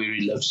than where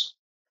he lives.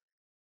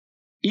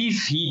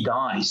 If he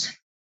dies,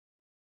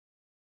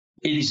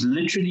 it is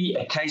literally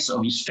a case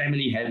of his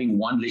family having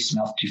one less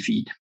mouth to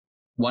feed,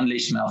 one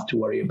less mouth to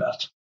worry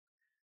about.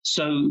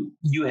 So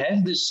you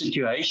have this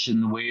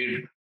situation where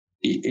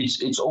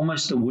it's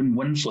almost a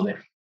win-win for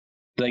them.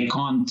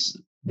 There's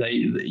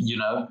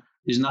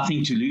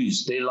nothing to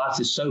lose. Their life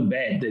is so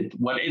bad that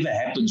whatever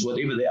happens,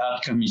 whatever the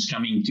outcome is,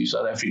 coming to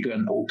South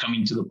Africa or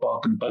coming to the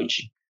park and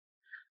poaching.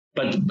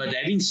 But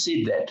having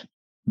said that,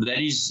 that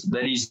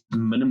is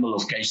minimal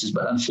of cases,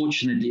 but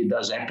unfortunately it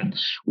does happen.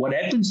 What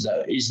happens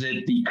though is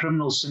that the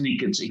criminal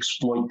syndicates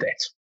exploit that.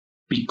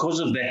 Because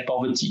of that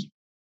poverty,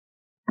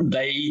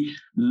 they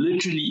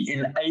literally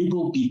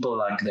enable people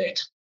like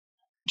that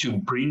to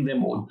bring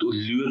them or to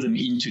lure them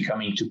into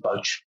coming to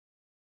poach.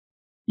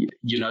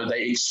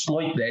 They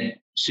exploit that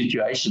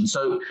situation.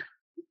 So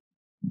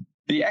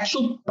the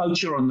actual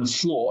poacher on the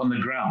floor, on the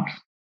ground,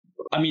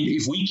 I mean,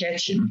 if we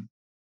catch him,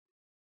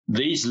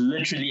 there's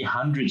literally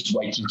hundreds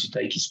waiting to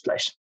take his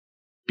place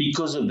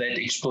because of that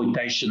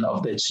exploitation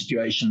of that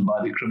situation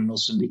by the criminal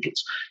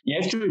syndicates.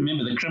 You have to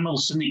remember the criminal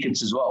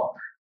syndicates as well.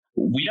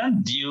 We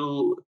don't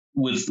deal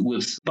with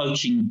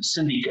poaching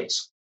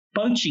syndicates.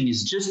 Poaching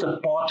is just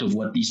a part of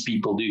what these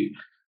people do.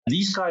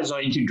 These guys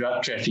are into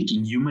drug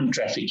trafficking, human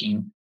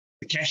trafficking,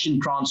 cash in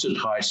transit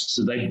heists.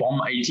 So they bomb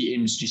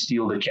ATMs to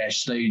steal the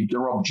cash. They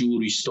rob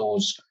jewelry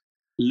stores.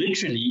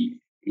 Literally,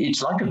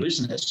 it's like a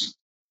business.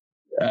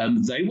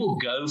 They will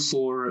go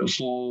for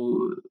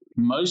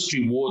most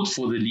reward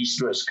for the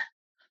least risk.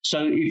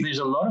 So if there's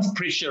a lot of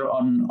pressure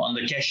on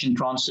the cash in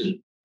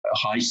transit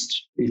heist,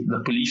 if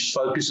the police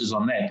focuses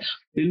on that,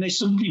 then they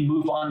simply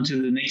move on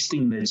to the next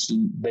thing that's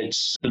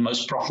the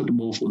most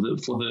profitable for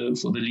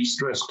the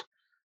least risk.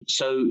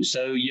 So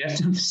you have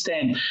to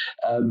understand.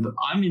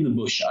 I'm in the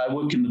bush. I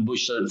work in the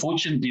bush. So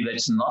fortunately,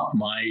 that's not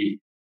my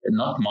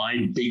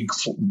big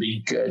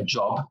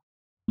job.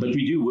 But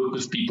we do work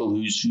with people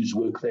whose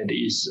work that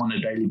is on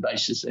a daily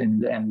basis,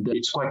 and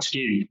it's quite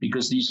scary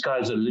because these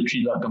guys are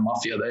literally like a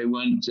mafia. They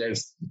won't have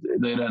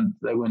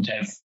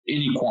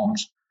any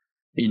qualms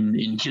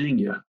in killing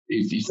you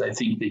if they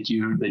think that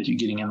you're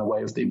getting in the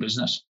way of their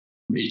business.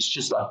 It's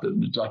just like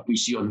we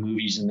see on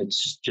movies, and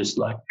it's just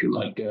like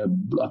a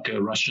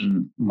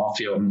Russian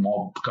mafia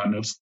mob kind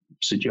of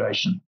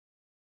situation.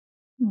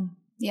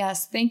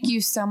 Yes, thank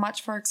you so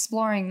much for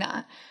exploring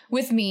that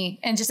with me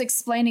and just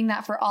explaining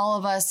that for all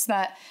of us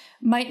that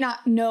might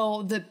not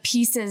know the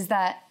pieces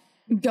that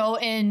go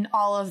in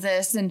all of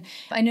this. And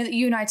I know that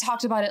you and I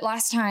talked about it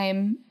last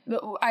time.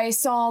 I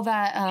saw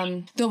that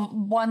the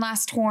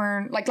Last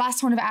Horn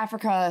of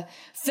Africa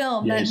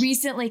film that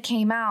recently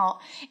came out,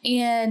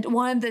 and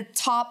one of the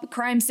top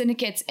crime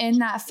syndicates in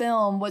that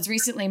film was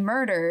recently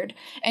murdered,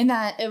 and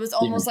that it was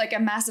almost like a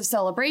massive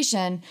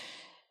celebration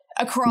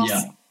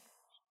across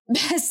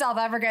South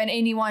Africa and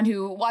anyone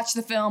who watched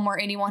the film or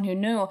anyone who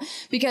knew,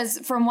 because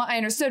from what I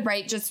understood,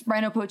 right, just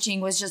rhino poaching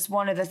was just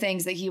one of the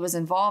things that he was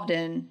involved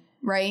in.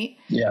 Right.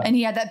 Yeah. And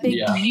he had that big,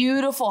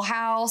 beautiful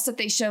house that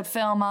they showed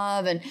film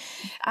of. And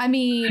I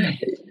mean,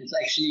 it's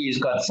actually, he's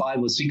got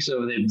 5 or 6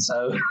 of them.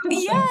 So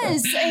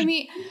yes, I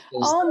mean,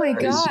 oh my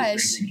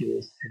gosh.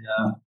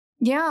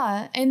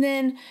 Yeah. And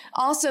then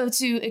also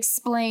to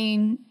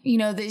explain,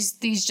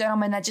 these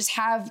gentlemen that just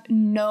have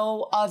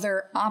no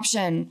other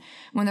option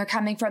when they're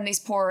coming from these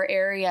poorer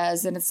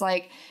areas. And it's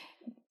like,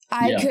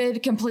 I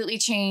could completely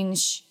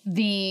change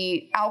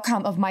the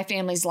outcome of my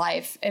family's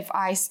life if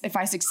I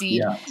succeed.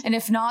 Yeah. And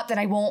if not, then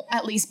I won't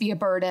at least be a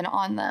burden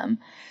on them.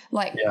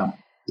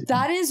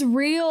 That is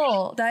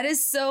real. That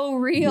is so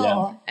real.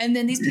 Yeah. And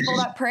then these people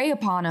that prey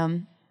upon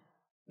them.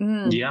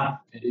 Yeah,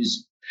 it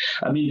is.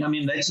 I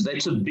mean,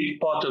 that's a big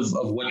part of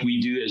what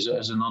we do as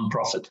a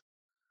nonprofit.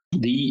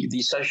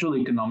 The social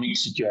economic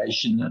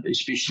situation,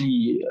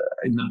 especially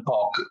in the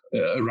park,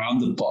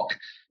 around the park,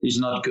 is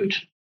not good.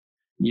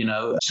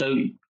 So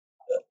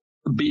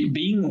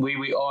being where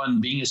we are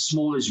and being as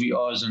small as we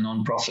are as a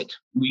nonprofit,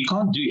 we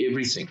can't do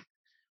everything.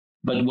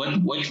 But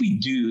what we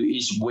do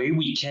is where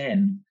we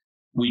can,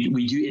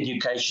 we do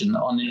education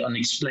on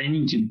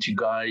explaining to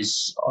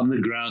guys on the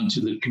ground,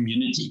 to the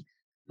community,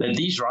 that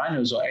these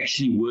rhinos are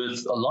actually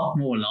worth a lot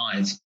more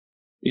alive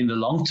in the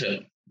long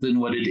term than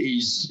what it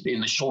is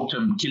in the short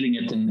term, killing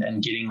it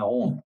and getting the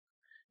horn.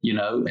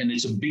 And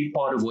it's a big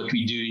part of what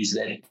we do is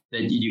that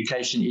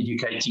educating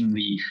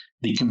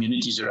the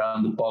communities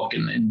around the park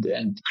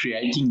and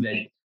creating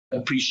that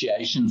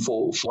appreciation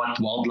for what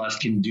wildlife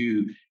can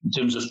do in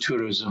terms of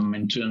tourism,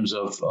 in terms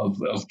of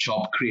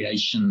job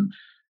creation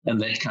and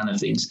that kind of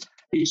things.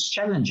 It's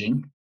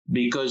challenging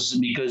because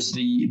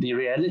the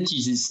reality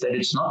is that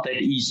it's not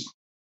that easy.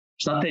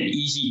 It's not that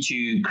easy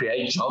to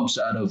create jobs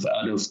out of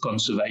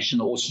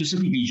conservation, or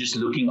specifically just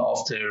looking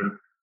after.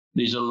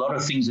 There's a lot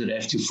of things that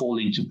have to fall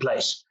into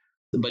place.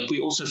 But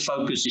we also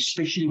focus,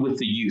 especially with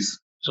the youth,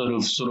 sort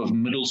of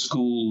middle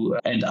school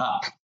and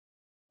up.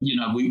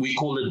 We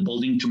call it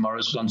building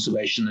tomorrow's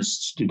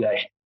conservationists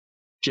today.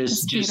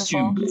 Just to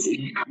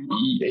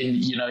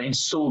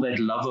instill that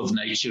love of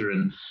nature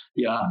and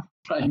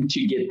trying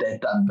to get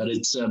that done. But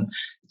it's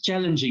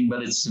challenging,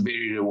 but it's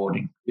very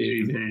rewarding.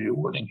 Very, very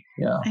rewarding.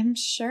 Yeah. I'm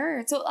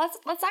sure. So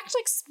let's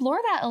actually explore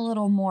that a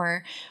little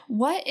more.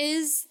 What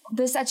is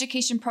this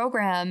education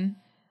program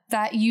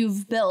that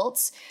you've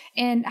built,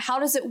 and how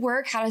does it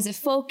work? How does it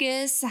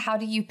focus? How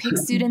do you pick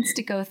students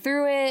to go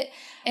through it?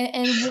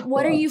 And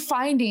what are you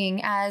finding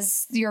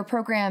as your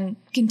program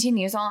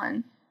continues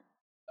on?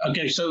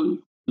 Okay, so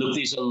look,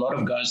 there's a lot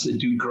of guys that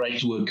do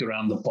great work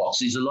around the parks.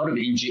 There's a lot of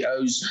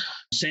NGOs.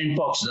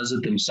 Sandparks does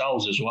it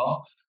themselves as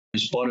well,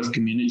 as part of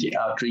community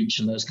outreach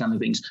and those kind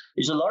of things.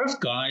 There's a lot of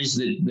guys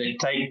that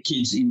take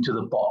kids into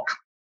the park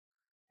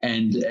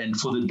and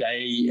for the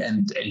day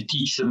and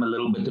teach them a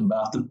little bit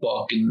about the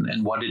park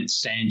and what it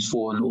stands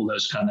for and all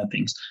those kind of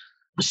things.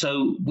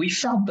 So we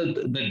felt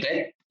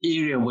that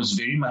area was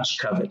very much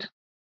covered.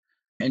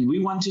 And we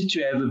wanted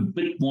to have a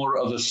bit more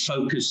of a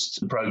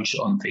focused approach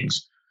on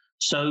things.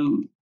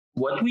 So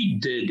what we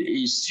did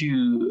is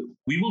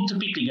we will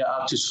typically go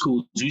out to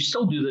schools. We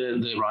still do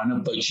the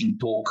rhino poaching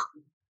talk.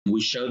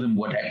 We show them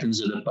what happens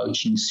at a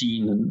poaching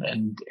scene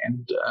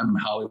and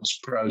how it's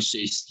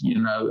processed,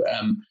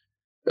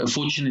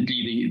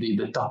 Fortunately,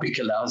 the topic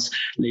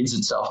lends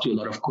itself to a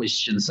lot of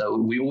questions. So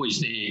we're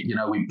always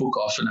there, we book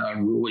half an hour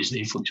and we're always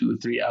there for 2 or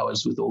 3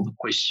 hours with all the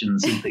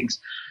questions and things.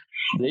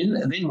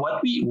 Then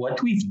what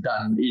we've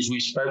done is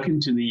we've spoken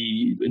to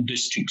the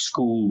district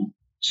school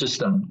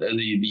system,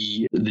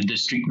 the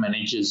district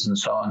managers and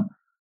so on,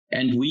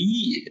 and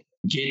we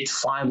get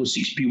 5 or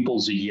 6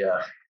 pupils a year.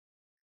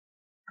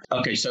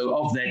 Okay, so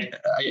of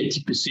that,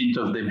 80%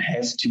 of them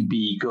have to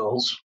be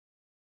girls.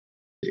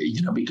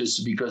 Because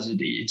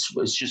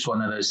it's just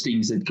one of those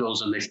things that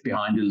girls are left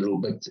behind a little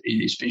bit,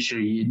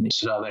 especially in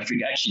South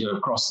Africa. Actually,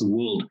 across the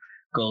world,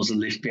 girls are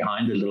left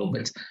behind a little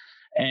bit.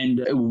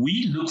 And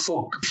we look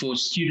for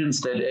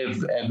students that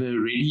have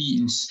already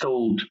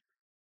instilled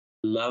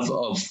love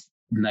of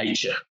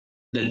nature,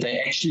 that they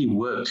actually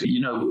work,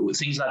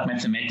 things like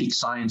mathematics,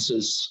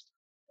 sciences,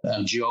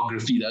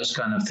 geography, those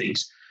kind of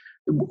things.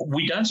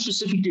 We don't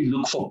specifically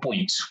look for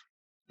points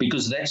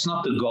because that's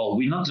not the goal.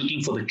 We're not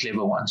looking for the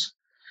clever ones.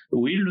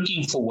 We're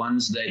looking for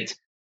ones that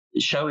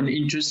show an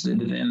interest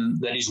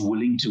and that is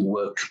willing to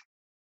work.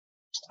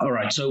 All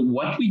right. So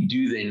what we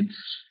do then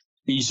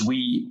is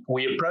we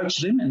approach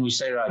them and we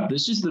say, right,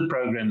 this is the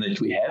program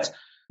that we have.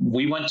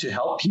 We want to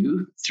help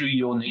you through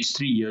your next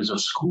 3 years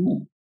of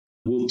school.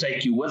 We'll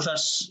take you with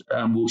us.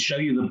 We'll show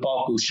you the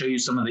park. We'll show you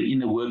some of the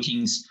inner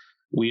workings.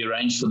 We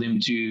arrange for them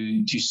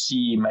to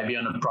see maybe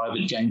on a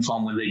private game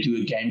farm when they do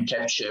a game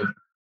capture,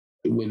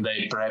 when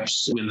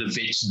the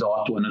vets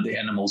dart one of the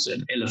animals,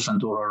 an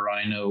elephant or a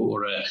rhino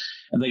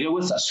and they go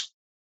with us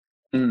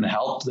and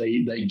help.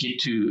 They get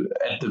to,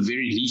 at the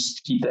very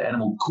least, keep the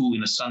animal cool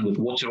in the sun with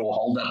water or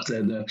hold up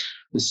the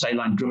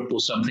saline drip or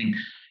something,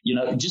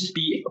 just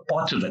be a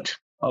part of it,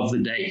 of the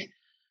day.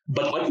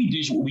 But what we do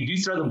is we do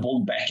throw the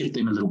ball back at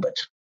them a little bit,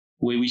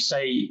 where we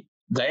say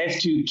they have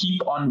to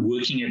keep on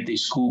working at their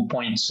school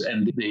points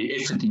and their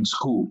effort in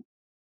school.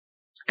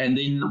 And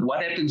then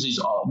what happens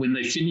is when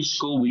they finish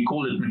school, we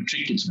call it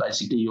matric. It's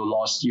basically your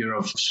last year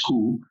of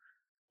school.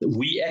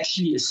 We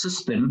actually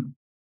assist them,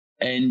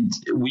 and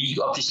we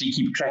obviously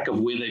keep track of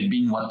where they've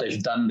been, what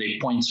they've done, their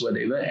points,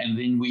 whatever. And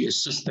then we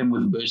assist them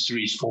with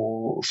bursaries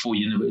for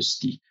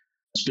university,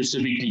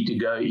 specifically to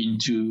go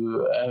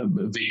into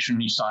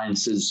veterinary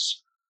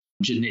sciences,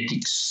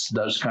 genetics,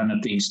 those kind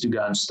of things, to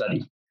go and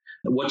study.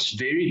 What's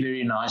very,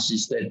 very nice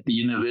is that the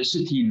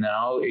university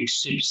now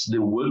accepts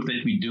the work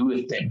that we do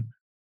with them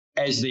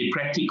as their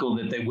practical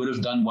that they would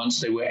have done once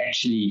they were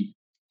actually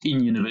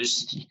in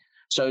university.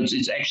 So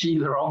it's actually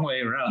the wrong way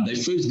around. They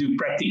first do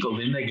practical,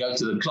 then they go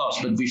to the class.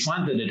 But we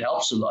find that it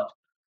helps a lot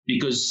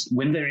because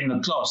when they're in the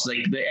class,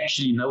 they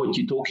actually know what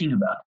you're talking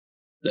about.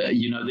 The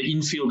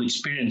in-field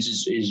experience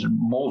is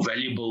more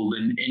valuable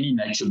than any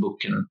nature book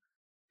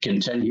can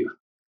tell you.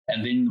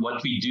 And then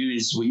what we do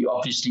is we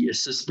obviously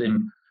assist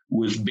them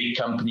with big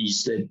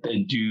companies that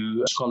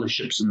do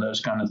scholarships and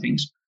those kind of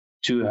things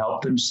to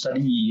help them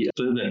study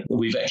further.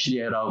 We've actually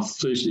had our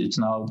first, it's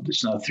now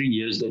 3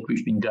 years that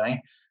we've been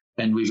going,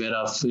 and we've had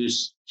our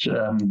first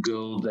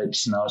girl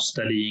that's now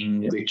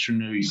studying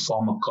veterinary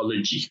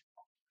pharmacology.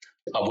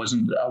 I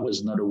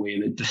was not aware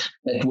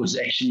that was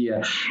actually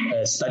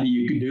a study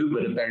you could do,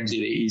 but apparently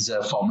there is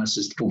a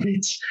pharmacist for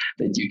vets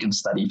that you can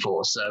study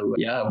for. So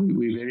yeah,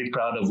 we're very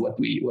proud of what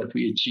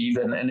we achieve,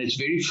 and it's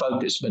very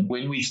focused. But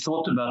when we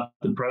thought about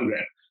the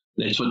program,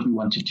 that's what we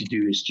wanted to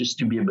do, is just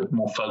to be a bit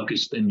more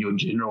focused than your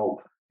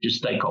general,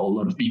 just take a whole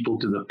lot of people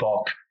to the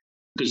park.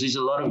 Because there's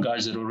a lot of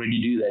guys that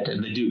already do that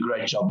and they do a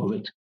great job of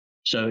it.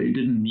 So it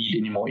didn't need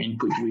any more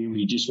input.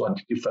 We just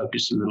wanted to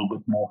focus a little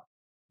bit more.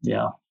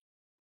 Yeah.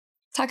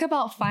 Talk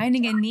about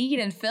finding a need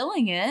and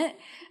filling it,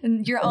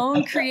 and your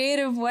own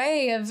creative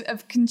way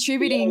of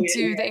contributing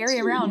to the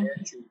area around.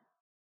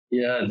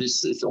 Yeah,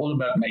 this is all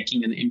about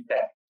making an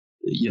impact.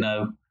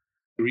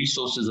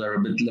 Resources are a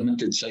bit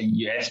limited, so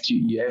you have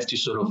to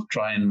sort of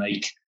try and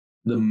make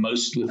the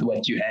most with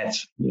what you have.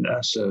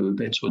 So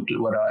that's what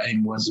our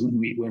aim was when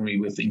we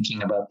were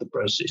thinking about the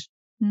process.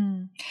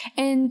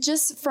 And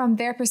just from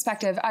their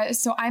perspective,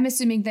 so I'm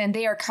assuming then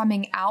they are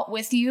coming out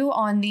with you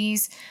on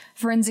these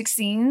forensic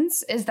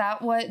scenes. Is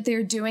that what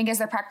they're doing as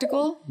their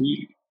practical?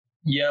 We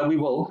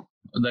will.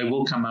 They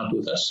will come out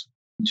with us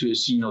to a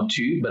scene or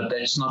two, but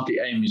that's not the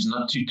aim, is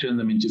not to turn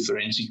them into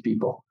forensic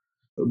people.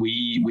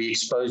 We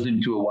expose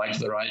them to a wide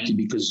variety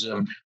because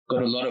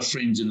got a lot of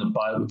friends in the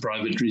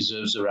private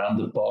reserves around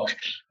the park.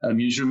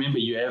 You should remember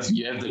you have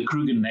the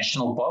Kruger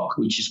National Park,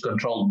 which is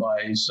controlled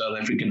by South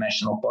African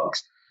National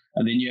Parks.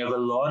 And then you have a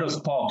lot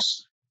of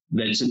parks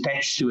that's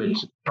attached to it,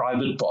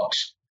 private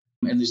parks.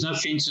 And there's no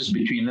fences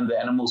between them. The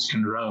animals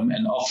can roam.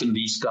 And often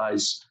these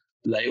guys,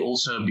 they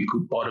also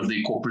become part of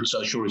their corporate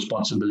social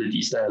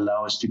responsibilities. They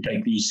allow us to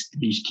take these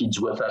kids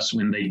with us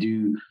when they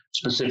do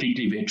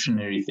specifically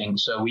veterinary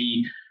things. So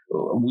we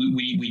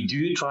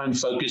do try and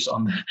focus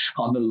on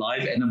the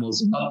live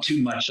animals, not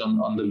too much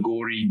on the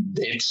gory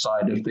death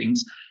side of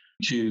things,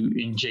 to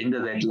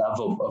engender that love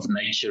of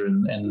nature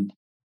and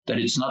that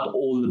it's not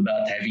all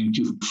about having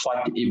to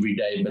fight every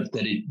day, but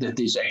that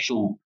there's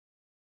actual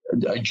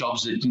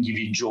jobs that can give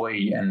you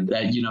joy, and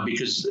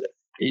because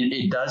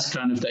it does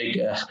kind of take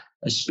a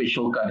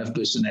special kind of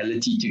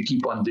personality to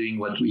keep on doing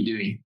what we're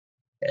doing,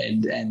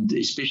 and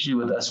especially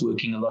with us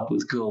working a lot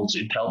with girls,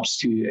 it helps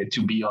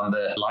to be on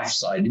the life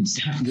side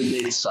instead of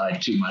the death side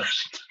too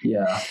much.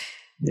 Yeah.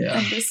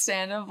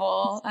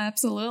 Understandable.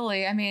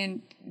 Absolutely. I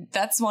mean,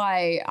 that's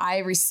why I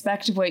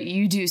respect what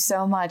you do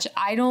so much.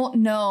 I don't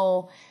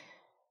know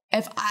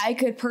if I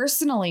could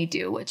personally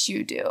do what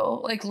you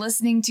do, like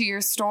listening to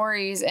your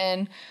stories,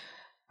 and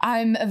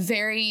I'm a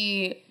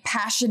very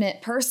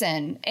passionate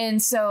person. And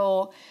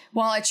so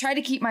while I try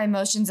to keep my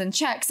emotions in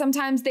check,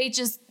 sometimes they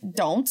just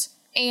don't.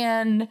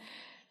 And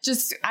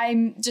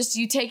I'm just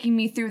you taking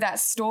me through that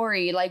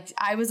story. Like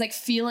I was like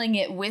feeling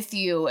it with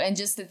you, and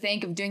just to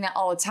think of doing that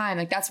all the time.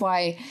 Like that's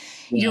why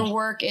your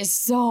work is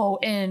so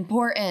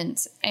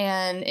important,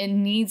 and it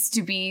needs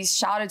to be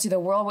shouted to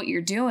the world what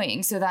you're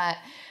doing so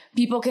that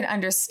people can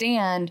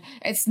understand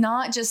it's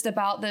not just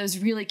about those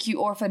really cute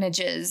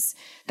orphanages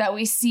that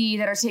we see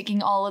that are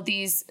taking all of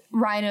these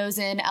rhinos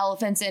and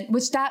elephants in,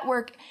 which that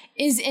work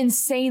is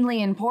insanely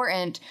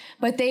important,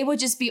 but they would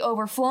just be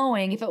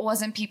overflowing if it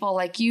wasn't people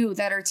like you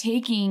that are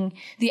taking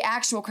the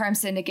actual crime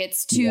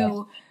syndicates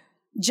to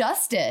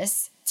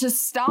justice to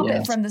stop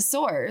it from the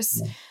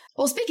source.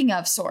 Well, speaking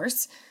of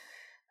source,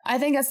 I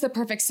think that's the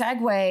perfect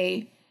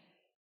segue.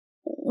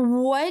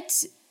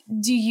 What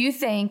do you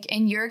think,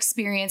 in your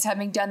experience,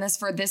 having done this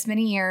for this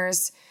many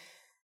years,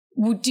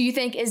 do you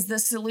think is the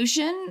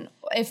solution?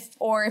 If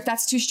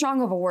that's too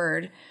strong of a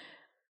word,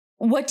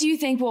 what do you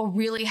think will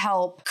really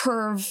help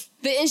curb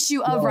the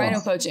issue of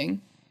rhino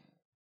poaching?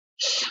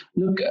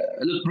 Look,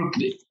 Brooke,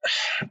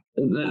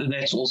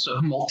 that's also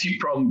a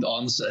multi-pronged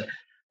answer.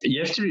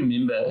 You have to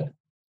remember,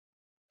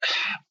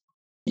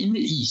 in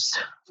the East,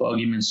 for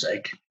argument's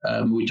sake,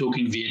 we're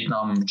talking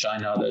Vietnam,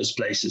 China, those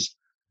places.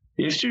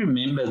 You have to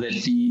remember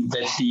that the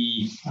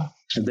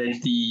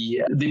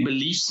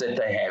beliefs that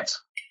they have,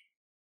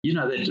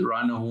 that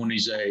rhino horn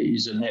is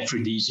an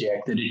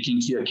aphrodisiac, that it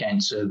can cure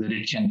cancer,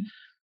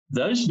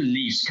 those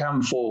beliefs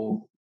come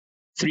for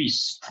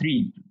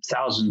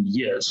 3,000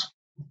 years.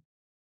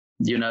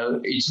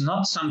 It's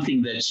not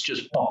something that's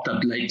just popped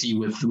up lately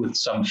with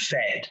some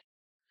fad.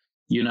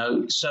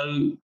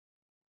 So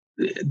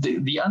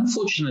the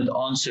unfortunate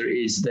answer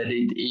is that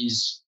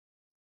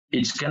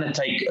it's going to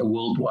take a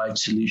worldwide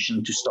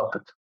solution to stop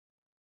it.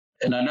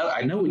 And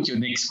I know what your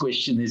next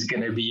question is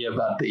going to be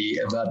about the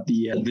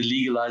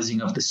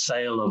legalizing of the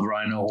sale of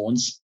rhino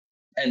horns.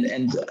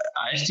 And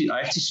I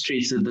have to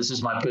stress that this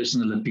is my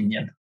personal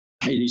opinion.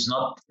 It is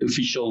not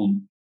official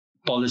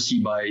policy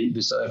by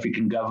the South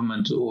African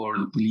government or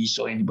the police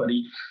or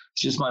anybody.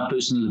 It's just my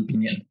personal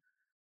opinion.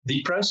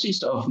 The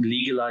process of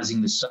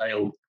legalizing the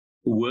sale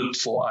worked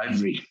for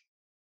ivory.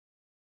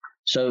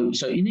 So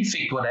in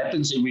effect, what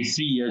happens every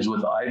 3 years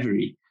with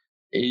ivory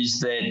is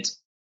that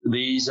there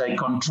is a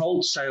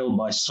controlled sale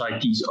by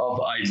CITES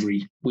of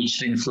ivory, which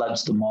then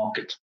floods the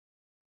market.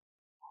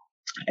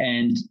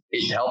 And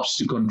it helps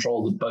to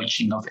control the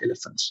poaching of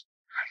elephants.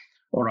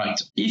 All right.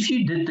 If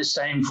you did the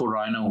same for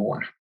rhino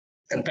horn,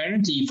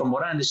 apparently, from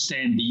what I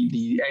understand,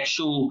 the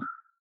actual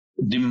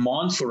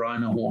demand for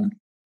rhino horn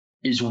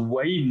is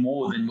way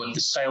more than what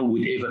the sale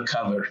would ever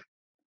cover.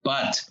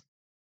 But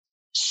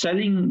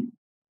selling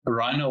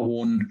rhino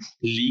horn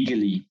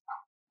legally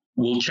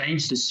will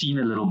change the scene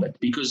a little bit,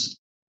 because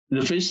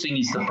the first thing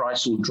is the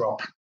price will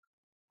drop.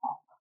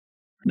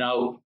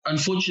 Now,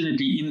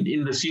 unfortunately,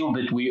 in the field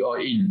that we are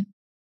in,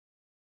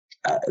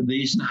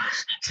 there's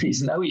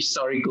no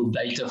historical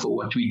data for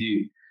what we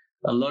do.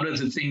 A lot of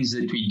the things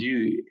that we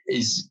do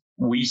is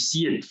we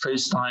see it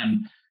first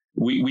time.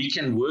 We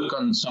can work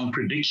on some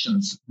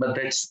predictions, but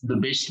that's the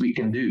best we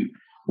can do.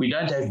 We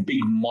don't have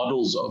big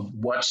models of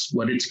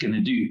what it's going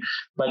to do.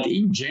 But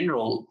in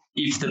general,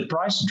 if the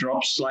price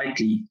drops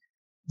slightly,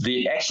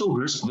 the actual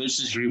risk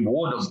versus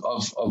reward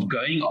of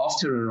going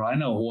after a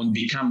rhino horn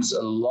becomes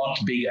a lot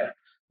bigger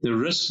the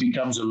risk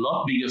becomes a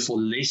lot bigger for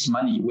less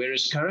money.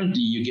 Whereas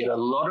currently you get a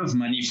lot of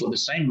money for the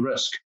same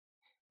risk,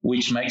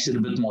 which makes it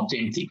a bit more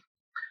tempting.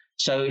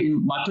 So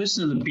in my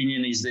personal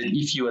opinion is that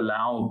if you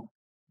allow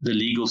the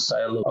legal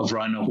sale of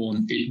rhino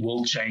horn, it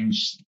will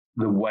change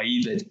the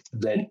way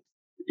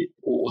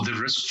or the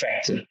risk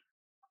factor.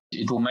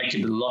 It will make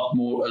it a lot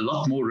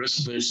more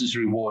risk versus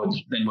reward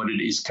than what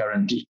it is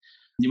currently.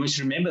 You must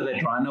remember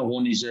that rhino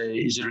horn is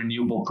a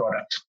renewable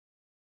product.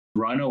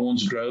 Rhino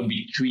horns grow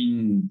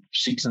between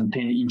 6 and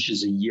 10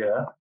 inches a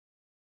year.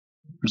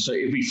 So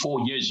every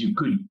 4 years, you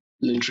could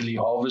literally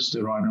harvest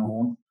a rhino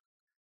horn.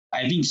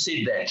 Having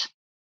said that,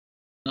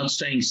 not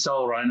saying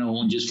sell rhino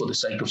horn just for the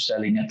sake of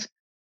selling it,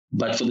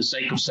 but for the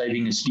sake of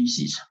saving a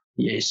species,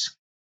 yes.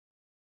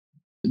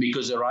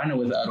 Because a rhino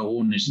without a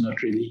horn is not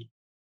fair.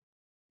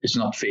 It's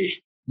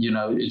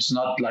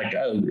not like,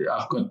 oh,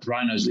 I've got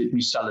rhinos, let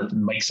me sell it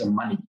and make some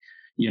money.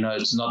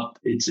 It's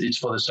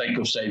for the sake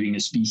of saving a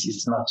species.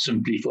 It's not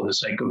simply for the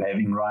sake of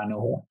having rhino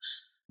horn.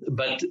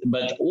 But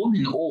all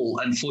in all,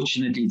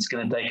 unfortunately, it's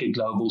going to take a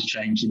global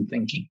change in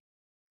thinking.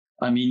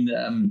 I mean,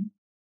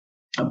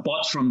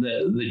 apart from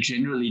the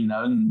generally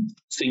known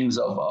things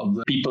of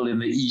the people in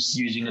the East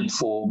using it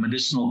for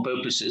medicinal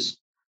purposes,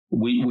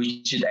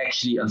 which it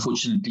actually,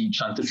 unfortunately,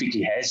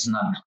 scientifically has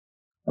none.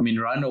 I mean,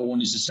 rhino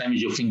horn is the same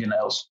as your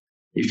fingernails.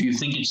 If you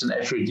think it's an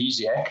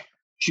aphrodisiac,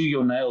 chew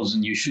your nails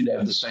and you should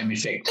have the same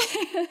effect.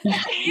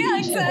 Yeah,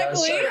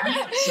 exactly.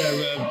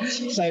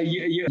 So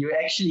you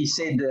actually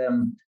said,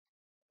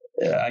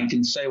 I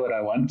can say what I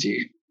want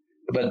to,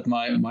 but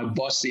my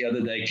boss the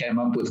other day came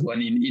up with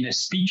one in a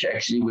speech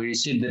actually, where he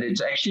said that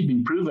it's actually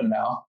been proven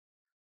now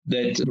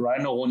that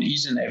rhino horn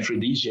is an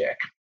aphrodisiac.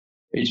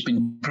 It's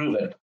been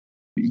proven.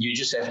 You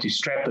just have to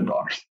strap it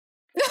on.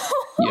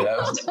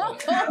 Oh, that's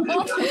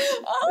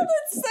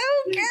so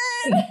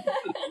good.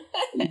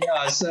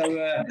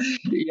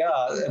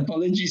 Yeah,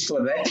 apologies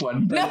for that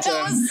one. But, no,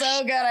 that was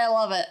so good. I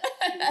love it.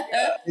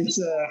 It's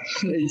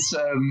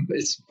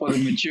for the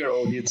mature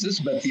audiences,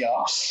 but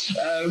yeah.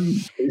 So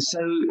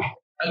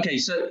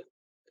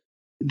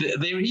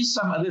there is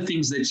some other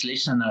things that's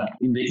less known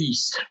in the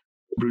East,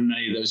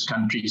 Brunei, those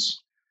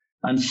countries.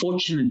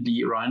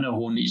 Unfortunately, rhino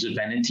horn is a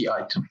vanity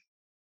item.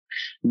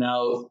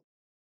 Now,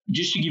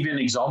 just to give you an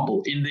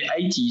example, in the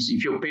 80s,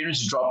 if your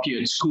parents dropped you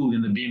at school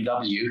in the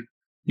BMW,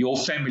 your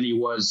family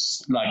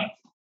was like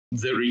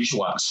the rich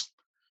ones,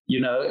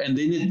 and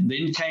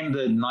then came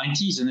the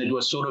 90s and it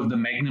was sort of the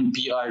Magnum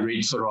PI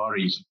red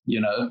Ferrari,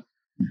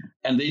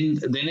 and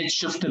then it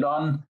shifted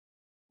on,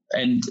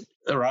 and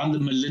around the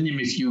millennium,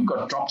 if you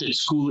got dropped at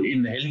school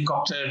in the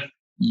helicopter,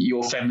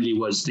 your family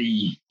was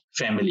the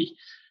family.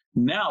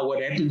 Now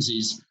what happens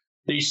is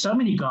there's so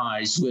many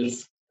guys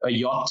with a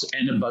yacht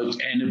and a boat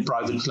and a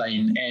private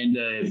plane and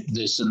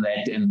this and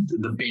that and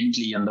the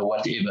Bentley and the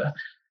whatever,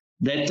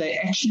 that they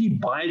actually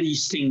buy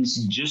these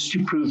things just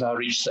to prove how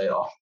rich they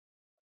are.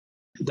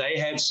 They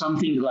have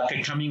something like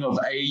a coming of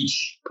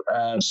age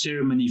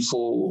ceremony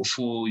for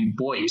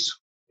boys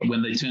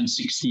when they turn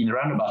 16,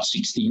 around about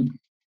 16,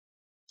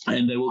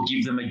 and they will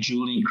give them a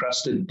jewel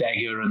encrusted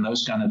dagger and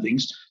those kind of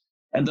things.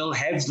 And they'll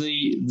have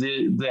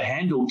the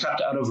handle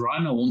cut out of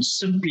rhino horn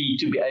simply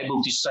to be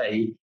able to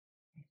say,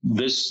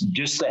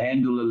 just the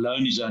handle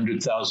alone is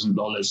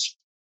 $100,000.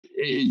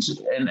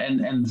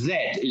 And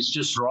that is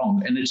just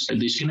wrong. And there's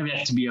going to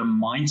have to be a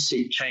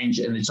mindset change.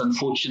 And it's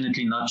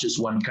unfortunately not just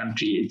one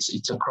country.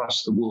 It's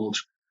across the world.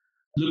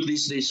 Look,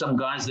 there's some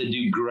guys that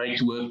do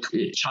great work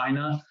in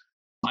China.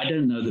 I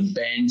don't know the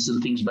bands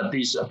and things, but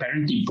there's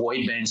apparently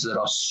boy bands that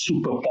are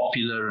super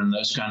popular and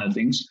those kind of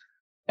things.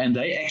 And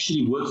they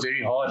actually work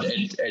very hard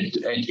at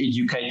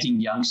educating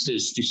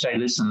youngsters to say,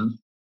 listen,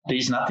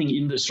 there's nothing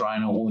in this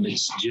rhino horn.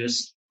 It's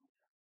just,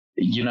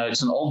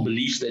 it's an old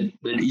belief that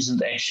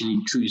isn't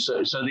actually true.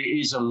 So there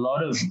is a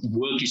lot of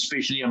work,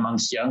 especially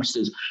amongst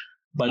youngsters.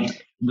 But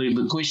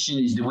the question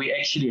is, do we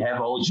actually have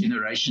a whole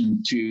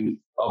generation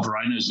of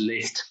rhinos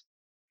left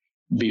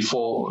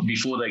before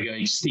they go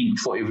extinct,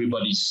 for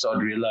everybody to start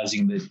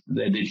realizing that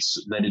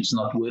it's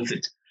not worth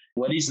it?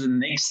 What is the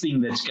next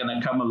thing that's going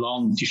to come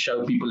along to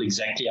show people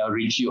exactly how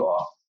rich you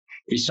are?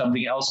 Is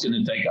something else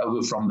going to take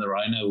over from the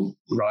rhino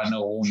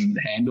horn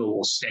handle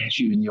or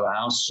statue in your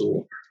house?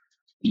 Or,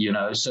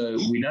 so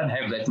we don't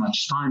have that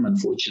much time,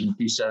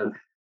 unfortunately. So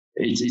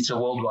it's a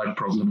worldwide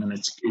problem, and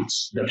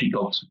it's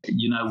difficult.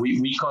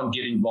 We can't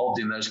get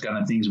involved in those kind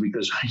of things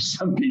because we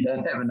simply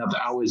don't have enough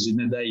hours in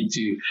a day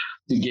to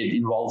get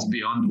involved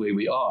beyond where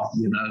we are.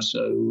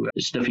 So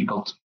it's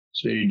difficult.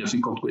 It's a very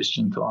difficult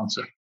question to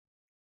answer.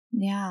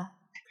 Yeah.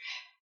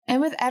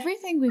 And with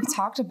everything we've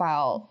talked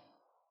about,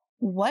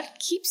 what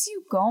keeps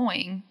you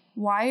going?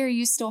 Why are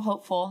you still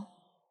hopeful?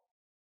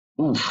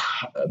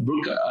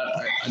 Brooke,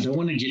 I don't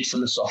want to get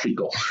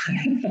philosophical.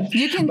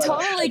 You can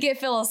totally get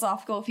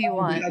philosophical if you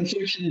want.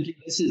 Unfortunately,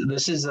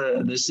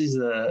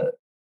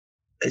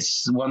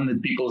 it's one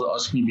that people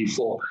asked me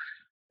before.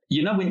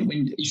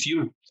 If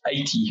you're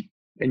 80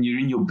 and you're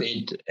in your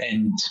bed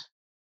and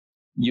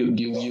you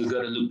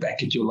got to look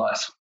back at your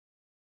life.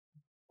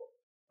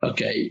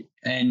 Okay,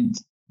 and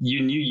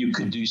you knew you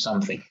could do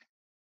something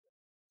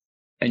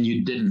and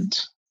you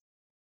didn't,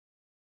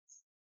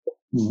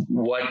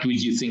 what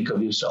would you think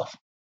of yourself?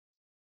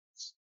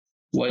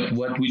 What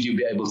would you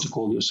be able to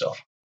call yourself?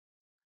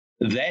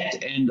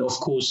 That, and of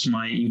course,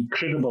 my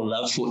incredible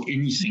love for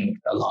anything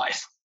alive.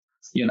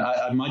 You know,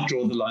 I might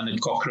draw the line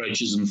at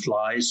cockroaches and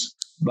flies,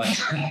 but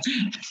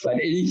but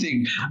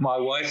anything. My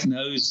wife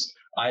knows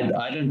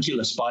I don't kill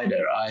a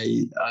spider.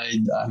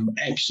 I'm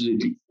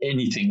absolutely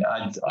anything.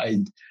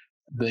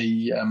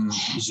 The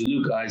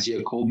Zulu guys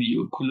here call me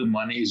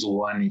Ukulumani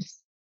Izowani.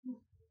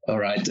 All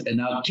right,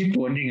 and I kept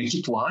wondering,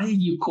 why are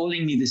you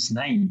calling me this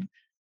name?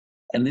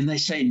 And then they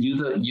say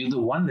you're the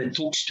one that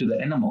talks to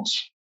the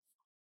animals.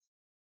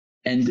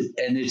 And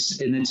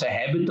it's a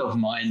habit of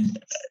mine,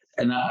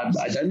 and I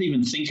don't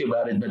even think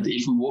about it. But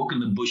if we walk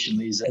in the bush and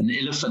there's an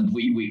elephant,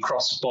 we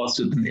cross paths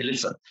with an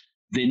elephant,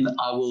 then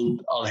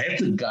I'll have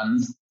the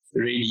gun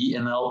ready,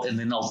 and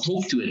then I'll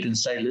talk to it and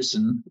say,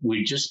 listen,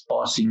 we're just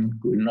passing.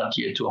 We're not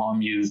here to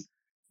harm you.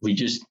 We're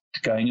just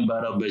going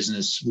about our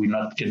business. We're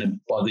not going to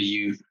bother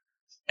you.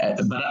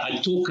 But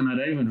I talk and I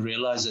don't even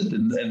realize it,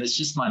 and it's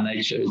just my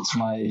nature. It's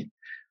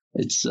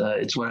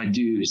what I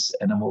do. It's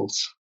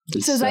animals.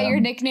 So is that your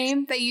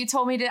nickname that you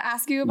told me to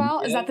ask you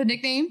about? Yeah. Is that the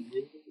nickname?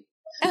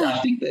 I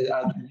think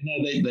that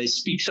they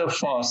speak so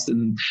fast,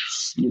 and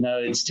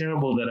it's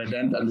terrible that I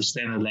don't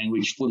understand the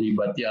language fully.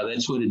 But yeah,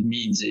 that's what it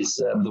means. Is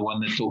the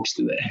one that talks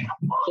to the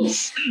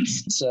animals.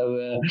 So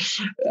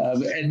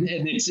and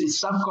it's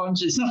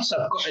subconscious. It's not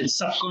subconscious. It's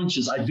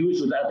subconscious. I do it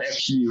without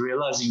actually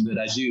realizing that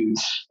I do.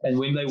 And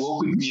when they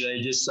walk with me, they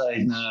just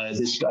say, "No,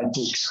 this guy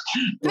talks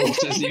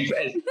as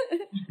if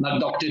like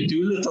Dr.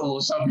 Doolittle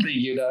or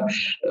something."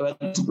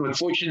 But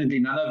fortunately,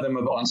 none of them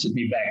have answered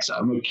me back, so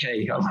I'm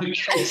okay. I'm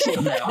okay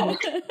for now.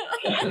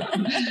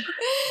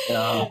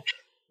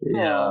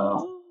 Yeah.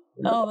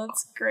 Oh,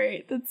 that's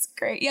great. That's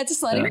great. Yeah,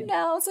 just letting him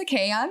know it's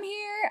okay. I'm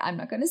here. I'm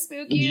not going to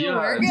spook you. Yeah,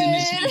 we're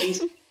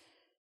good.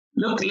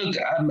 Look,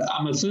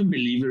 I'm a firm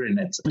believer in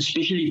it,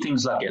 especially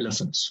things like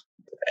elephants.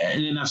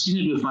 And then I've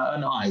seen it with my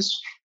own eyes.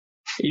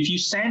 If you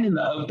stand in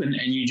the open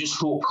and you just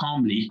talk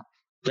calmly,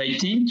 they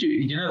tend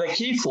to, they're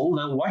careful,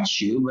 they'll watch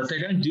you, but they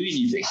don't do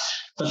anything.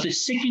 But the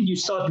second you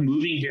start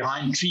moving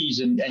behind trees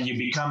and you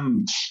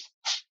become,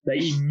 they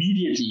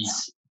immediately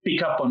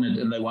pick up on it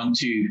and they want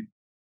to.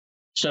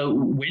 So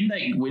when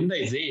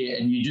they're there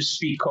and you just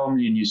speak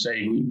calmly and you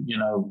say,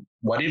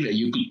 whatever,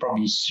 you could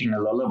probably sing a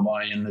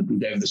lullaby and it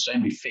would have the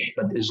same effect.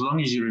 But as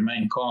long as you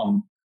remain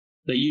calm,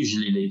 they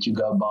usually let you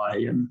go by.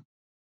 And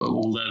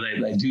although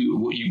they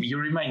do, you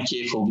remain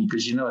careful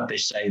because you know what they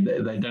say,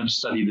 they don't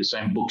study the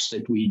same books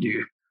that we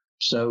do.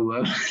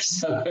 So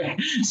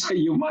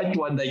you might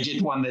one day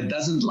get one that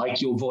doesn't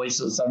like your voice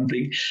or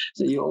something.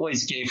 So you're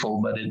always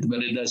careful, but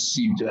it does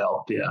seem to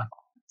help. Yeah.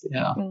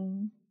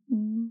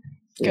 Mm-hmm.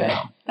 Good.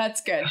 Yeah.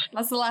 That's good.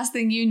 That's the last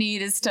thing you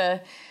need is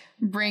to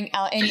bring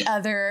out any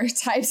other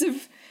types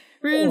of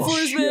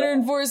reinforcement or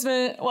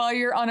enforcement while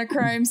you're on a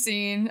crime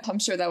scene. I'm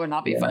sure that would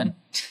not be fun.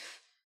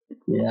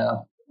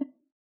 Yeah.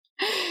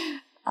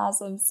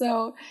 Awesome.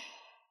 So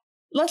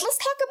let's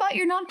talk about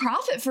your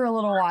nonprofit for a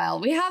little while.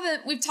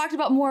 We've talked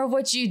about more of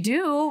what you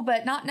do,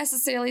 but not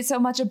necessarily so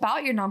much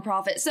about your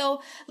nonprofit.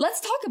 So let's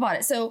talk about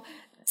it. So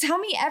tell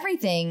me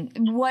everything.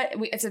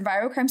 It's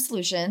EnviroCrime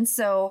Solutions.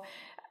 So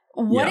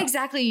what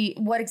exactly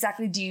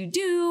do you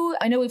do?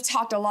 I know we've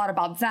talked a lot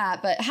about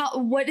that, but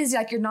what is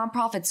like your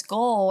nonprofit's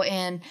goal,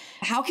 and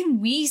how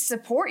can we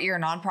support your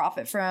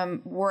nonprofit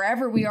from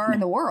wherever we are in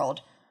the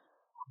world?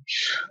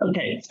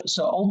 Okay,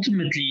 so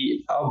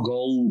ultimately our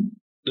goal,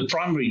 the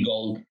primary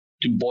goal,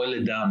 to boil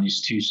it down,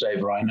 is to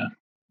save rhino.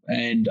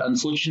 And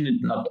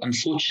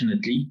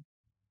unfortunately,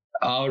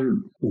 our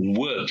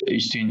work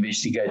is to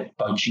investigate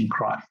poaching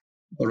crime.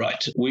 All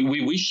right.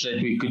 We wish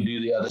that we could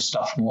do the other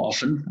stuff more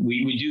often.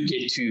 We do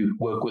get to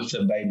work with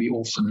the baby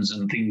orphans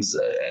and things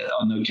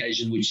on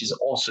occasion, which is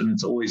awesome.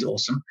 It's always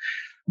awesome.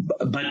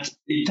 But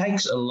it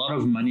takes a lot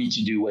of money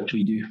to do what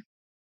we do.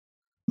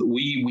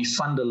 We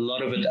fund a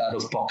lot of it out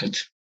of pocket.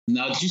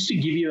 Now, just to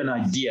give you an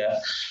idea,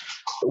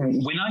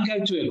 when I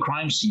go to a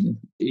crime scene,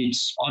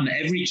 it's on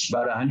average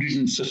about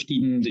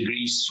 115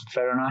 degrees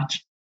Fahrenheit.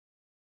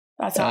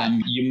 That's hot.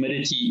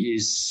 Humidity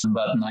is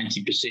about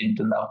 90%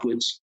 and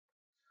upwards.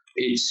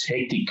 It's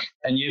hectic.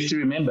 And you have to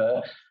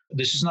remember,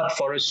 this is not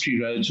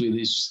forestry roads where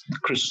there's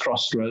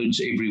crisscrossed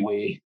roads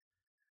everywhere.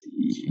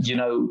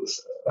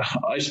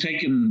 I've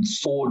taken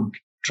Ford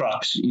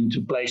trucks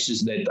into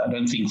places that I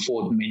don't think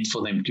Ford meant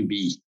for them to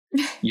be,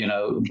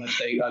 but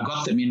I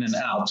got them in and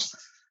out.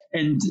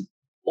 And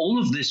all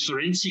of this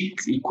forensic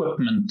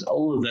equipment,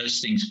 all of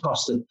those things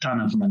cost a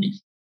ton of money,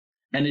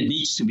 and it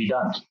needs to be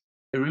done.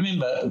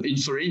 Remember, in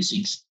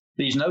forensics,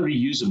 there's no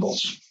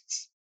reusables.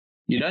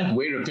 You don't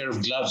wear a pair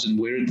of gloves and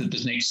wear it at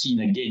the next scene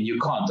again. You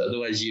can't.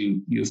 Otherwise,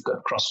 you've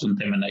got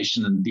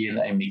cross-contamination and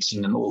DNA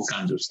mixing and all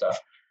kinds of stuff.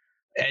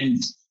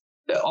 And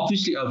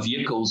obviously, our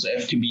vehicles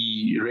have to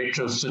be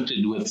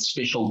retrofitted with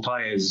special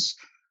tires,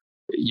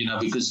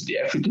 because the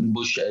African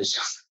bush has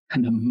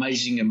an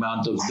amazing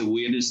amount of the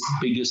weirdest,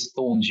 biggest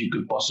thorns you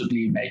could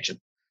possibly imagine.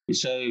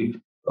 So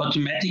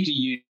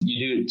automatically you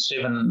do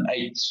 7,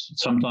 8,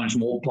 sometimes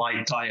more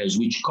ply tires,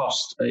 which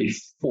cost a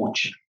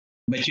fortune.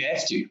 But you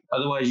have to,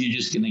 otherwise you're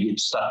just going to get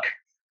stuck.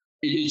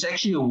 It's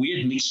actually a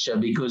weird mixture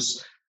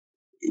because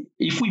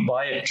if we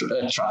buy a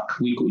truck,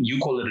 you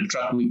call it a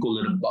truck, we call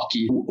it a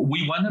bakkie,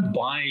 we want to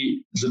buy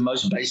the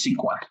most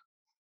basic one.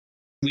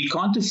 We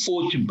can't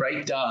afford to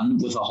break down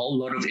with a whole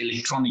lot of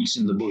electronics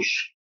in the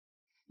bush.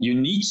 You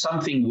need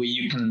something where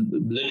you can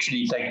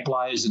literally take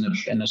pliers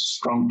and a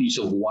strong piece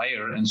of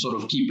wire and sort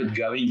of keep it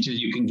going till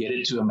you can get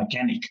it to a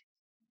mechanic.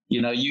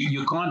 You know,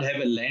 you can't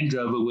have a Land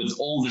Rover with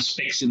all the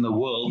specs in the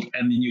world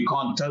and then you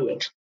can't tow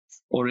it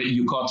or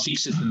you can't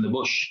fix it in the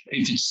bush.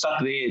 If it's stuck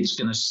there, it's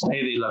going to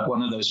stay there like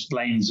one of those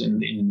planes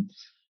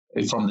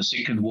from the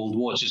Second World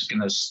War. It's just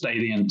going to stay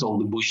there until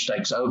the bush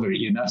takes over,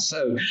 you know.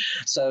 So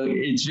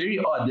it's very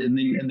odd. And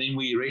then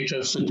we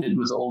retrofitted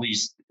with all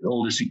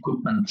this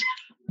equipment.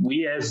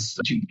 We have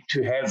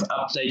to have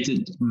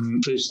updated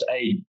first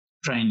aid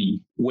training,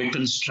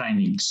 weapons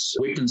trainings,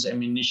 weapons,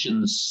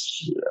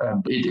 ammunitions.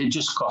 It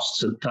just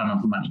costs a ton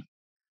of money.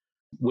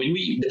 When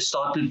we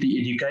started the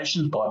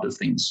education part of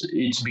things,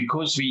 it's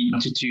because we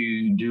wanted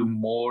to do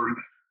more.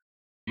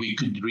 We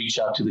could reach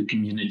out to the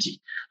community.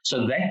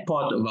 So that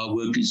part of our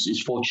work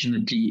is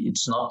fortunately,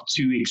 it's not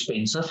too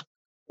expensive,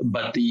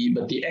 but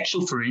the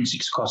actual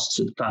forensics costs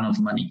a ton of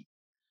money.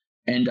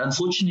 And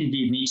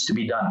unfortunately, it needs to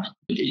be done.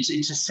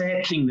 It's a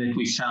sad thing that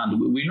we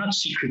found. We're not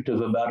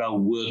secretive about our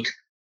work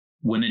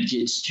when it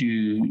gets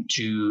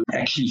to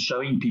actually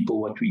showing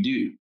people what we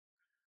do.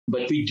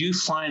 But we do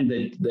find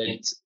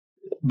that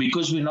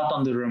because we're not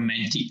on the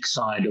romantic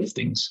side of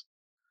things,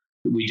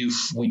 we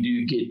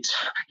do get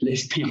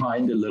left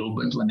behind a little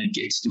bit when it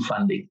gets to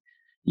funding.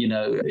 You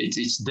know,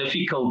 it's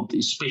difficult,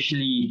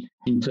 especially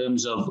in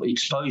terms of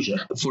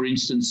exposure. For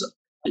instance,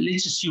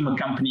 let's assume a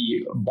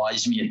company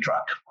buys me a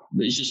truck.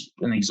 There's just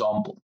an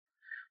example.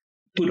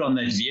 Put on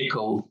that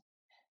vehicle,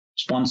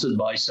 sponsored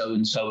by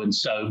so-and-so and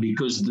so,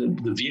 because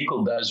the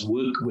vehicle does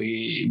work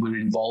where we're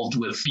involved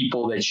with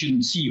people that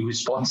shouldn't see who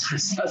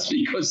sponsors us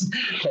because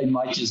they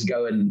might just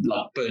go and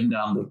like burn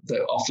down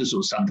the office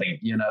or something,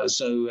 you know.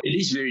 So it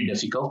is very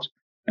difficult.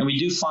 And we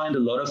do find a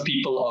lot of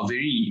people are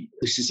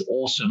this is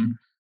awesome.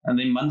 And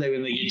then Monday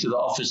when they get to the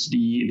office,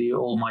 the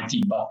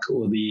almighty buck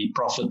or the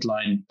profit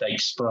line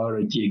takes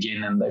priority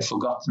again, and they've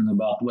forgotten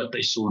about what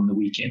they saw on the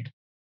weekend.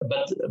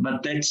 But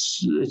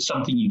it's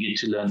something you get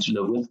to learn to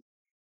live with.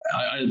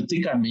 I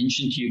think I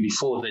mentioned to you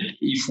before that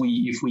if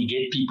we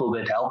get people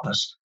that help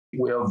us,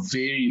 we are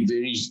very,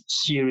 very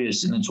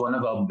serious. And it's one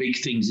of our big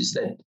things is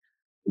that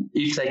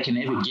if they can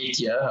ever get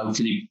here,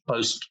 hopefully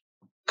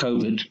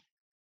post-COVID,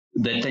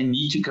 that they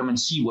need to come and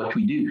see what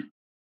we do,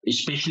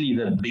 especially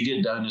the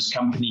bigger donors,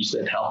 companies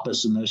that help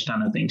us and those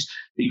kind of things.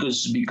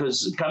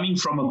 Because coming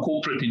from a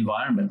corporate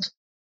environment,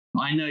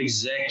 I know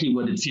exactly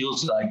what it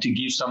feels like to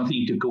give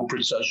something to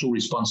corporate social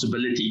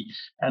responsibility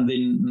and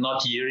then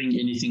not hearing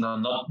anything or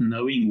not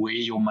knowing where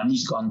your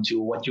money's gone to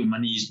or what your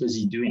money is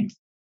busy doing.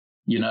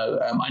 You know,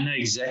 I know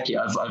exactly.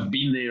 I've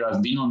been there.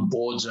 I've been on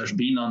boards. I've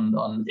been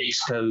on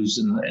excos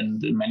and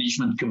the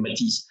management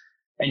committees,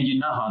 and you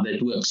know how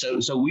that works.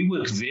 So we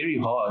work very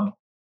hard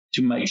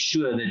to make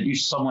sure that if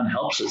someone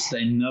helps us,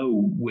 they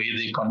know where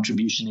their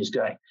contribution is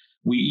going.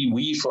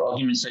 We for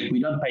argument's sake,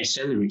 we don't pay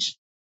salaries.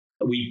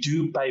 We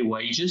do pay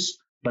wages,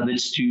 but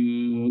it's to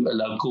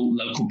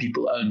local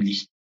people only,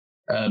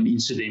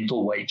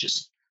 incidental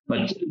wages.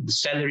 But the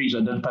salaries, I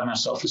don't pay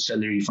myself a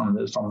salary from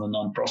the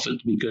nonprofit,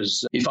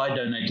 because if I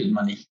donated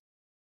money,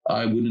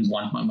 I wouldn't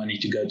want my money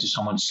to go to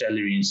someone's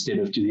salary instead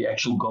of to the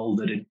actual goal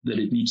that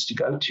it needs to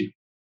go to.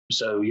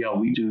 So yeah,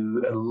 we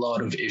do a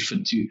lot of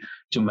effort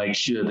to make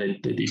sure that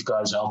if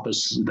guys help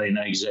us, they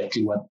know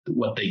exactly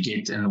what they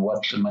get and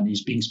what the money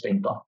is being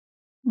spent on.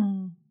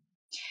 Mm.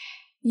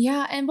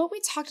 Yeah. And what we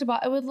talked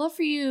about, I would love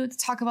for you to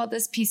talk about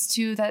this piece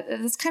too,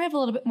 that's kind of a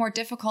little bit more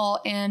difficult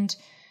and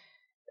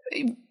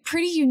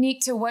pretty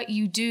unique to what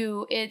you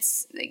do.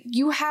 It's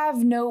you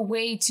have no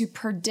way to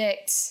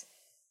predict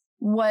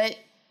what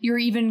you're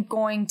even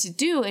going to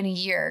do in a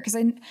year. Because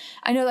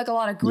I know like a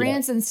lot of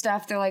grants and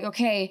stuff, they're like,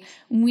 okay,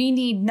 we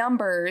need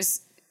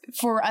numbers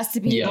for us to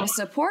be able to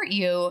support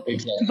you.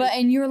 Exactly. But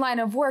in your line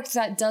of work,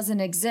 that doesn't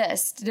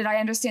exist. Did I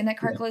understand that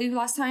correctly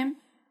last time?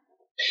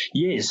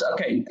 Yes.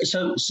 Okay.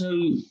 So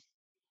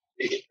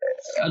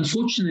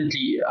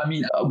unfortunately, I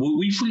mean,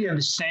 we fully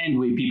understand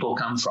where people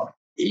come from.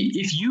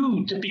 If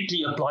you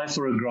typically apply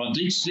for a grant,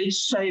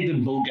 let's say the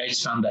Bill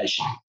Gates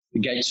Foundation, the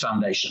Gates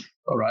Foundation,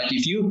 all right?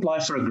 If you apply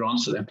for a grant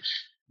for them,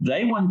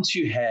 they want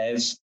to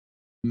have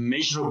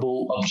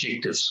measurable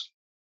objectives.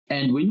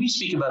 And when we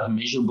speak about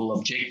measurable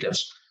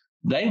objectives,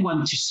 they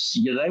want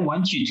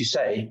you to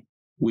say,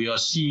 we are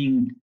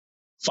seeing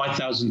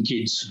 5,000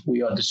 kids.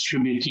 We are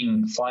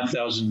distributing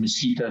 5,000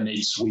 mosquito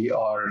nets. We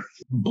are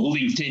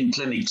building 10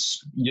 clinics,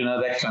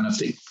 that kind of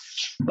thing.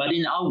 But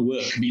in our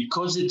work,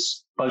 because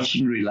it's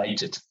poaching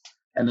related,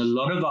 and a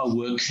lot of our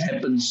work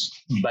happens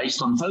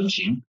based on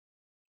poaching,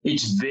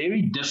 it's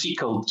very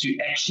difficult to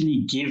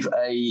actually give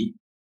a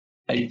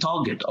a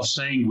target of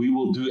saying we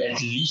will do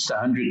at least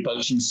 100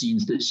 poaching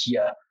scenes this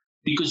year,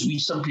 because we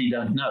simply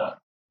don't know.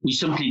 We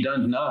simply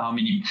don't know how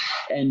many.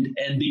 And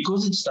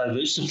because it's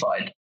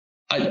diversified,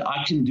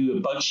 I can do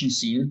a poaching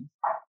scene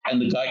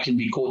and the guy can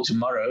be caught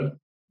tomorrow,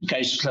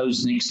 case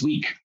closed next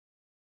week.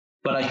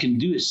 But I can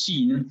do a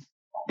scene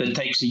that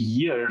takes a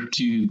year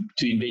to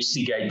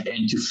investigate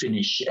and to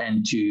finish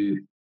and to,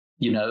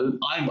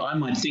 I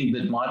might think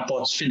that my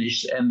part's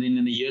finished, and then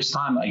in a year's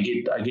time I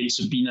get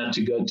subpoenaed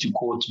to go to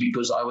court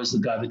because I was the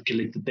guy that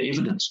collected the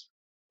evidence.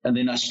 And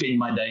then I spend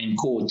my day in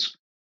court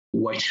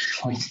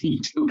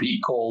waiting to be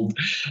called.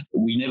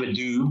 We never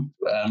do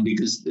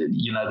because,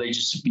 they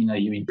just subpoena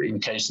you in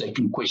case they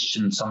can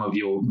question some of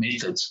your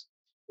methods.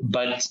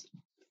 But,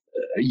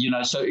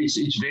 so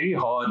it's very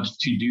hard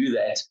to do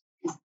that,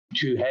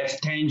 to have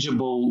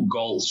tangible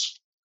goals.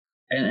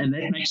 And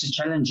that makes it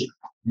challenging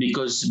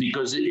because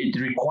it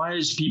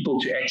requires people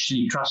to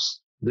actually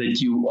trust that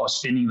you are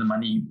spending the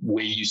money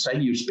where you say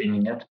you're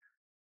spending it.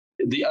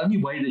 The only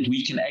way that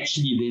we can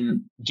actually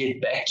then get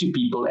back to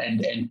people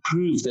and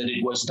prove that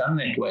it was done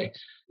that way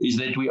is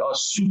that we are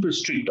super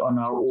strict on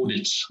our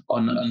audits,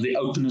 on the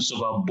openness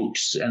of our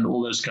books and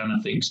all those kind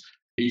of things.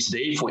 It's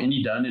there for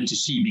any donor to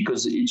see,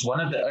 because it's one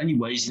of the only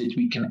ways that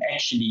we can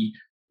actually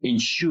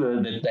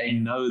ensure that they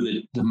know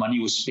that the money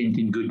was spent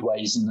in good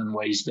ways and in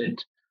ways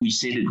that we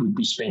said it would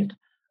be spent.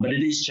 But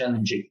it is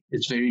challenging.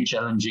 It's very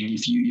challenging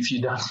if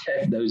you don't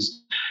have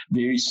those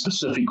very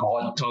specific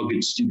hard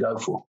targets to go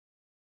for.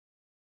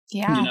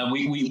 Yeah.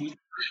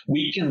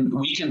 We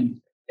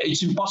can.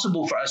 It's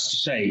impossible for us to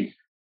say,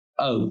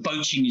 oh,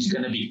 poaching is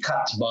going to be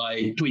cut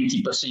by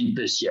 20%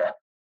 this year.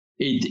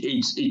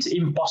 It's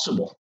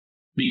impossible,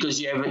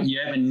 because you have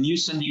a new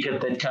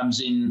syndicate that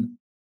comes in,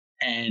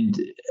 and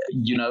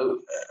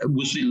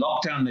with the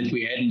lockdown that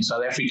we had in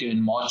South Africa in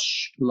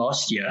March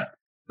last year,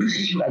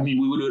 I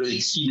mean, we would have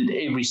exceeded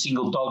every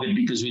single target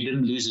because we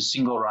didn't lose a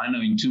single rhino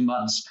in 2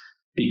 months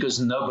because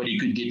nobody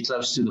could get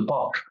close to the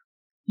park.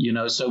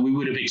 So we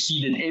would have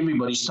exceeded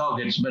everybody's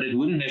targets, but it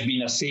wouldn't have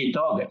been a fair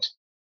target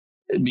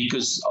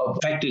because of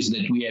factors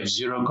that we have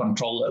zero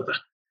control over.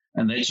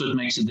 And that's what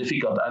makes it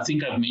difficult. I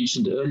think I've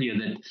mentioned earlier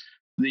that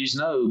there's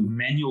no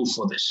manual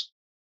for this.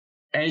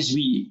 As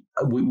we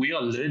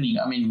are learning,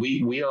 I mean,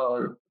 we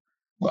are,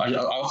 I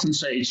often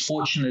say it's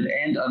fortunate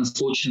and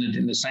unfortunate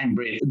in the same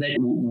breath that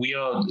we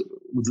are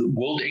the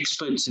world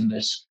experts in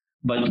this,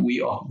 but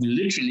we are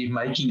literally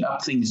making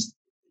up things,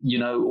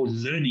 or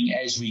learning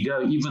as we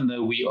go, even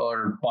though we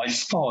are by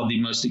far the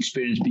most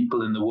experienced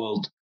people in the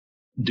world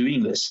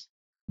doing this,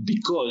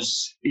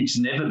 because it's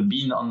never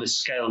been on the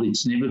scale.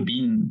 It's never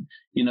been,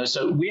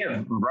 so we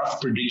have rough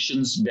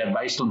predictions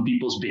based on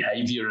people's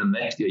behavior and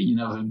that,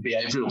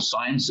 behavioral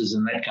sciences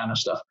and that kind of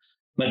stuff.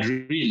 But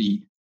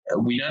really,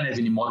 we don't have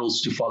any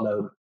models to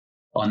follow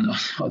on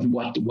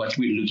what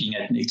we're looking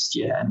at next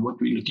year and what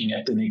we're looking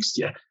at the next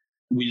year.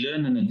 We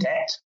learn and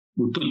adapt.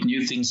 We put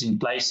new things in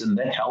place, and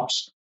that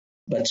helps.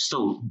 But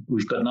still,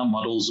 we've got no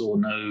models or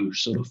no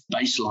sort of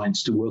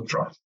baselines to work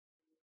from.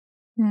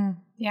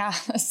 Yeah,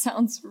 that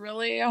sounds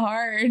really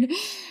hard.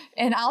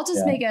 And I'll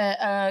just make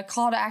a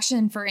call to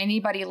action for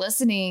anybody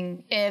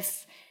listening.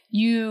 If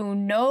you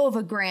know of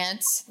a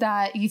grant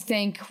that you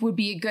think would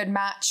be a good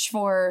match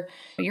for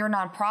your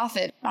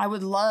nonprofit, I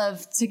would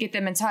love to get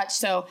them in touch.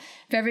 So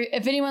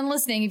if anyone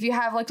listening, if you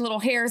have like little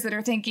hairs that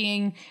are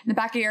thinking in the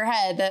back of your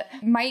head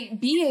that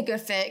might be a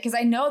good fit, because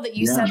I know that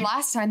you said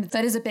last time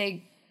that is a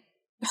big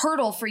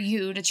hurdle for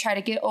you to try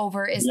to get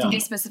over is to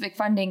get specific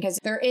funding, because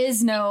there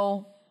is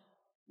no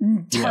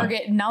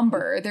target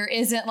number. There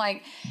isn't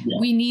like,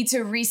 we need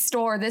to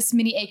restore this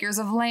many acres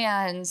of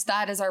land.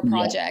 That is our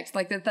project.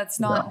 Like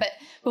that's not,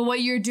 but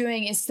what you're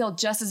doing is still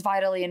just as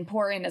vitally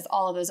important as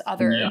all of those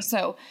other.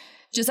 So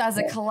just as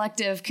a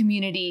collective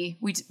community,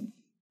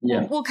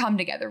 we'll come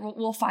together.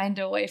 We'll find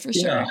a way for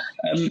sure.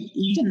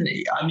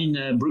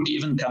 Brooke,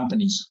 even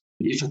companies,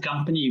 if a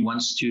company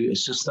wants to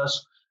assist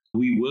us,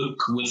 we work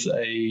with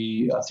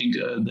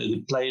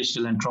the Players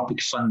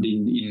Philanthropic Fund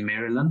in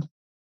Maryland.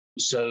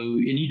 So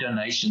any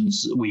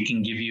donations, we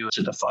can give you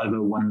sort of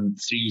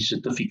 501(c)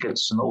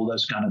 certificates and all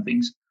those kind of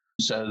things.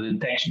 So the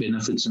tax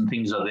benefits and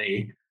things are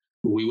there.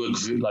 We work,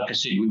 like I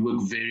said, we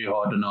work very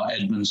hard on our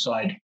admin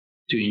side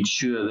to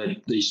ensure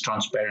that there's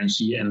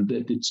transparency and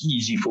that it's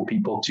easy for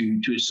people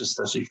to assist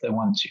us if they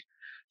want to.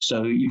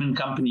 So even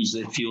companies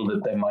that feel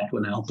that they might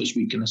want to help us,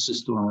 we can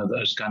assist them with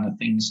those kind of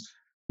things.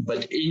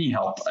 But any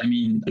help, I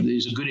mean,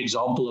 there's a good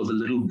example of a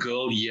little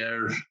girl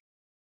here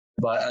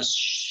by us.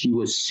 She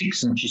was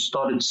 6 and she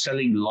started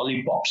selling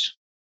lollipops,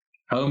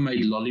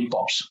 homemade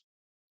lollipops.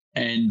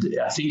 And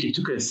I think it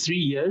took her 3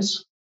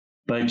 years,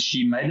 but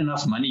she made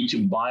enough money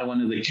to buy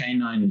one of the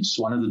canines,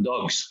 one of the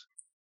dogs.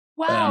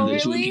 Wow,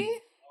 really?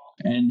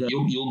 And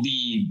you'll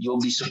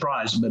be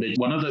surprised, but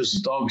one of those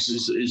dogs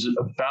is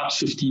about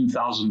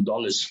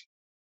 $15,000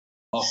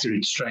 after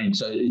it's trained.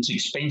 So it's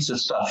expensive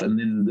stuff. And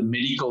then the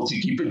medical to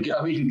keep it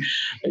going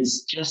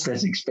is just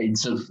as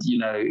expensive.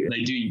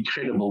 They do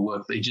incredible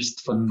work. They're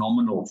just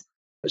phenomenal.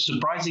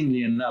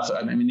 Surprisingly enough,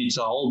 I mean, it's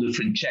a whole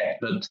different chat,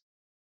 but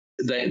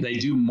they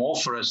do more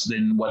for us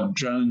than what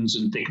drones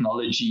and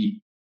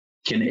technology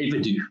can ever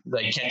do.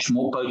 They catch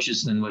more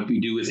poachers than what we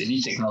do with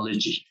any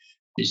technology.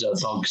 These are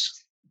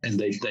dogs, and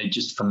they're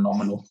just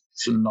phenomenal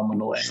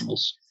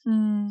animals.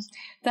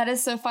 That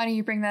is so funny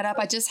you bring that up.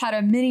 I just had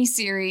a mini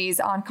series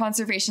on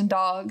conservation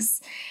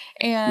dogs,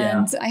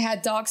 and I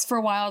had Dogs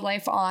for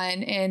Wildlife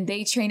on, and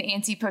they train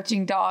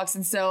anti-poaching dogs.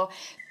 And so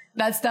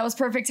that was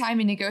perfect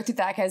timing to go through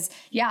that, because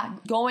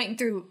going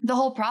through the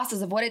whole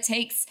process of what it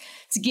takes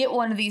to get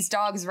one of these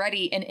dogs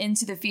ready and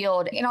into the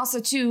field. And also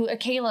too,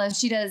 Kayla,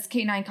 she does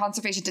canine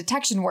conservation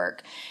detection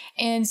work,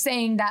 and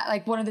saying that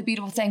like one of the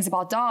beautiful things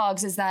about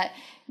dogs is that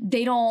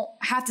they don't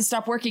have to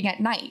stop working at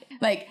night.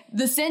 Like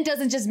the scent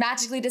doesn't just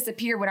magically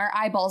disappear when our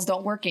eyeballs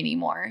don't work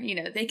anymore. You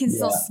know, they can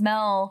still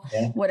smell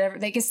whatever.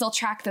 They can still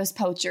track those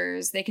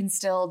poachers. They can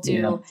still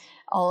do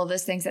all of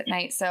those things at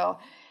night. So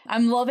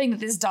I'm loving that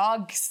this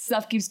dog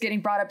stuff keeps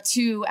getting brought up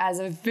too as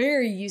a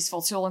very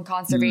useful tool in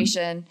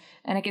conservation.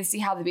 And I can see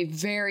how they'd be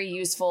very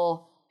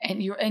useful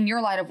in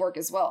your line of work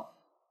as well.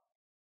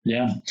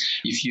 Yeah.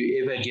 If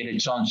you ever get a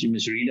chance, you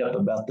must read up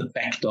about the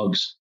pack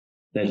dogs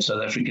that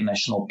South African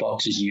National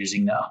Parks is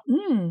using now.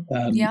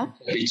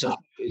 It's a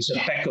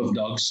pack of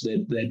dogs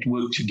that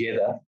work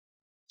together.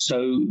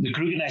 So the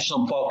Kruger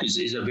National Park is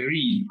a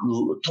very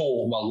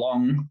tall,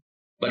 long,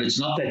 but it's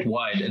not that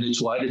wide. And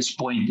its widest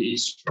point,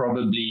 it's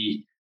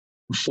probably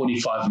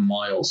 45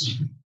 miles,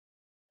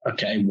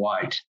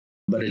 wide.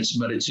 But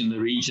it's in the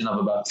region of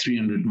about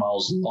 300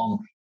 miles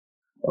long.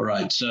 All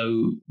right.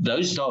 So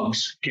those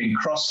dogs can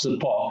cross the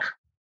park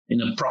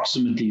in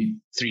approximately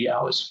 3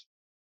 hours.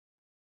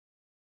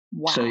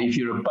 Wow. So if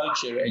you're a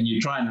poacher and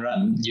you try and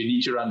run, you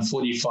need to run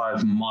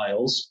 45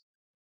 miles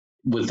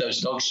with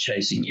those dogs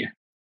chasing you.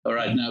 All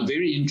right. Now,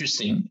 very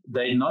interesting.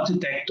 They're not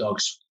attack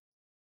dogs.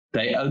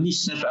 They only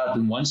sniff out,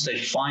 and once they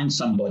find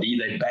somebody,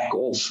 they back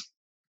off.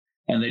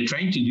 And they're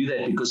trained to do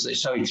that because they're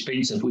so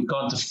expensive. We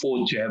can't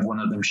afford to have one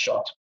of them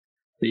shot.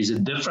 There's a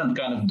different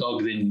kind of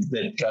dog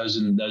that goes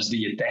and does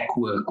the attack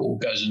work, or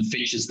goes and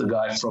fetches the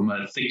guy from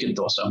a thicket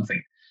or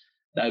something.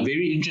 Now,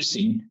 very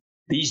interesting.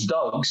 These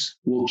dogs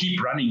will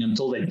keep running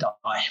until they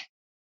die.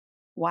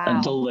 Wow.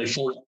 Until they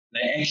fall.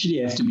 They actually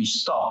have to be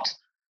stopped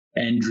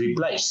and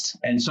replaced.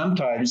 And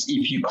sometimes,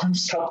 if you can't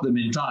stop them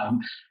in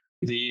time,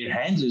 the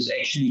handlers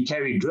actually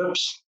carry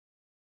drips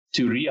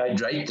to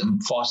rehydrate them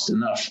fast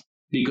enough,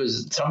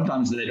 because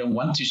sometimes they don't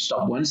want to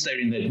stop. Once they're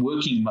in that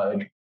working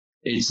mode,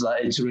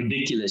 it's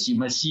ridiculous. You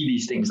must see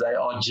these things. They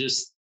are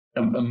just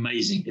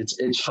amazing.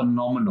 It's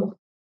phenomenal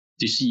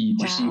to see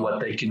what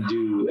they can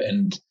do.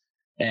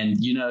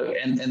 And you know,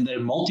 and they're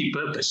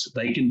multi-purpose.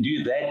 They can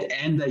do that,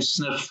 and they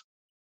sniff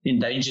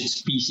endangered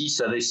species.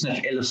 So they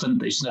sniff elephant,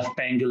 they sniff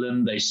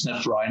pangolin, they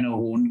sniff rhino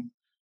horn,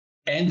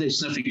 and they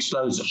sniff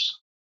explosives.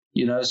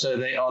 You know, so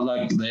they're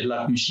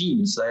like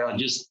machines. They are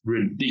just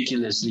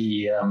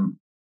ridiculously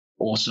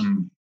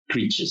awesome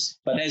creatures.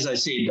 But as I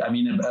said, I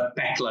mean, a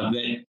pack like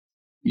that,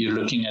 you're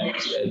looking at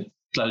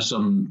close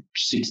on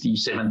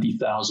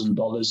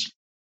 $60,000-$70,000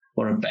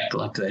 for a pack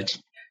like that.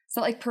 So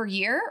like per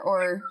year,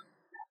 or?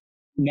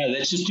 No,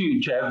 that's just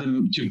to have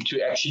them,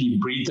 to actually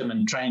breed them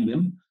and train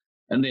them.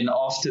 And then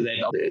after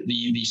that,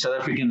 the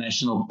South African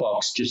National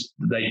Parks,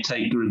 they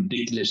take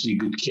ridiculously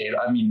good care.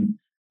 I mean,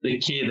 the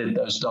care that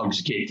those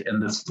dogs get,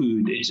 and the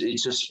food,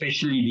 it's a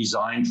specially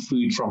designed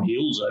food from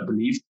Hills, I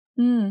believe.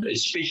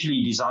 It's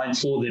specially designed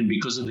for them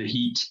because of the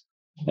heat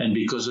and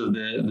because of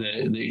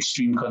the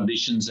extreme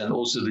conditions, and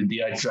also the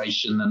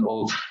dehydration and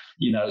all,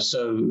 you know,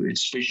 so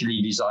it's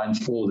specially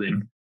designed for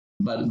them.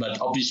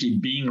 But obviously,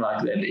 being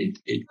like that,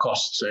 it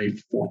costs a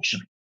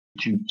fortune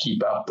to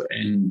keep up.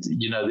 And,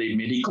 you know, the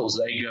medicals,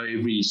 they go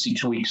every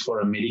 6 weeks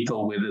for a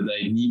medical, whether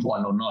they need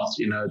one or not.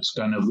 You know, it's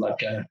kind of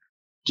like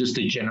just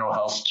a general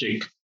health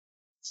check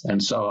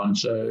and so on.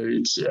 So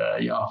it's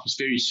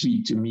very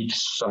sweet to meet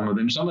some of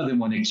them. Some of them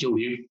want to kill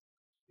you,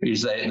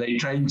 because they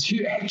train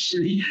to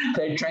actually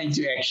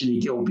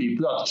kill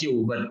people, not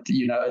kill, but,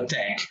 you know,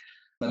 attack.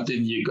 But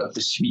then you got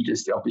the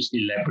sweetest,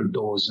 obviously,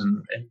 Labradors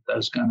and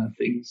those kind of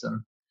things.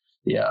 And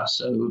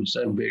so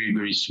very,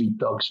 very sweet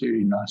dogs,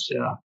 very nice.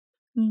 Yeah.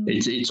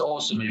 It's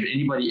awesome. If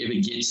anybody ever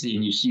gets there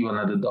and you see one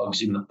of the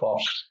dogs in the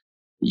park,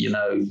 you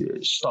know,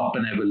 stop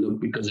and have a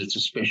look, because it's a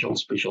special,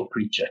 special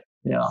creature.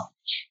 Yeah.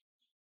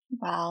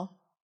 Wow.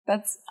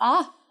 That is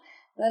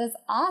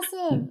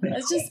awesome.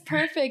 It's just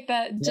perfect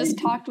that just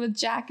talked with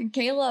Jack and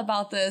Kayla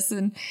about this.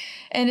 And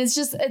it's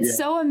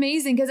so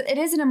amazing, because it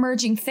is an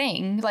emerging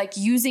thing, like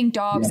using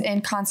dogs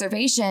in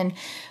conservation.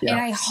 Yeah.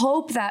 And I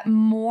hope that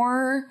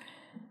more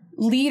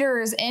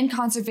leaders in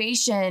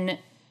conservation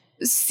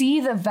see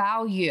the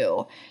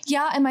value.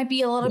 Yeah, it might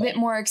be a little bit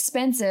more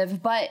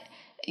expensive, but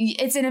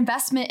it's an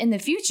investment in the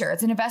future.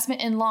 It's an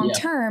investment in long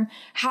term.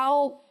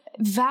 How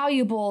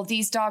valuable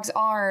these dogs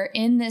are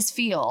in this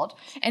field,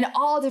 and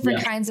all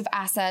different kinds of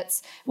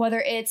assets,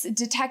 whether it's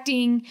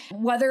detecting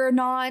whether or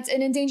not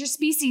an endangered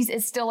species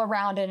is still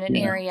around in an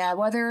area,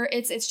 whether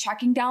it's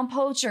tracking down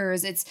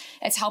poachers, it's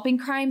helping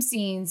crime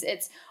scenes,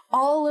 it's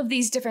all of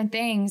these different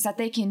things that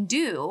they can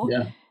do.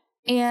 Yeah.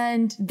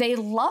 And they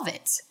love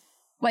it.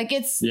 Like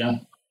Yeah.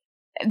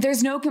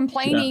 there's no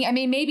complaining. Yeah. I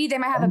mean, maybe they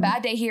might have a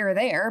bad day here or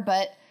there,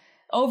 but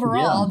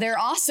overall they're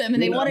awesome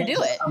and they want to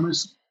do it.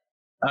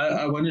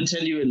 I want to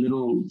tell you a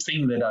little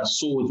thing that I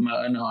saw with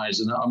my own eyes,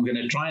 and I'm going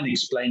to try and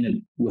explain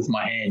it with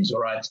my hands. All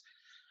right.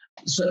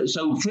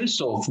 So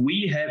first off,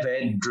 we have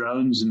had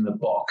drones in the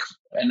park.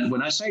 And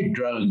when I say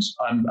drones,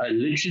 I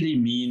literally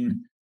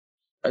mean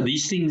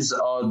these things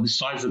are the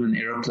size of an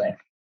airplane.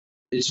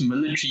 It's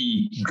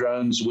military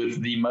drones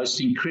with the most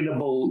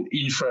incredible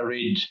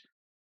infrared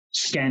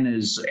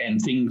scanners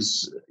and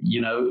things.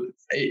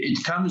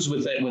 It comes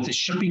with a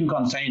shipping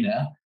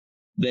container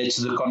that's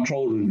the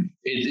control room.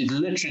 It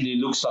literally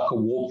looks like a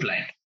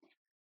warplane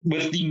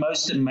with the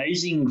most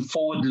amazing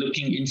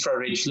forward-looking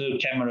infrared FLIR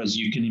cameras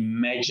you can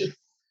imagine.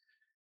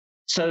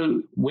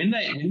 So when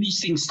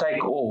these things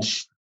take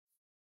off,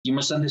 you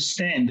must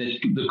understand that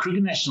the Kruger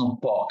National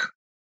Park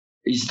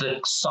is the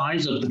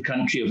size of the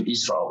country of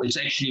Israel. It's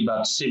actually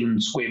about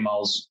 7 square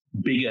miles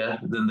bigger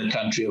than the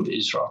country of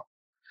Israel.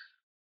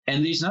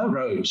 And there's no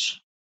roads.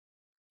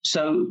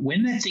 So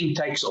when that thing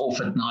takes off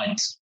at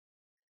night,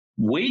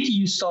 where do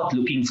you start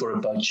looking for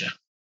a poacher?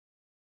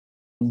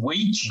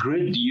 Which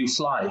grid do you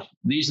fly?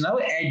 There's no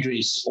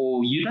address,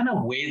 or you don't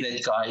know where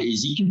that guy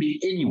is. He can be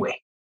anywhere,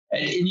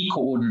 at any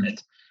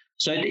coordinate.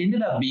 So it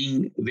ended up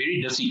being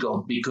very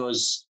difficult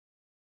because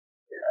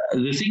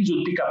the things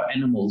would pick up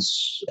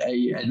animals.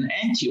 An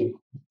anthill,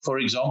 for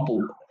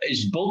example,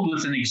 is built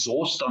with an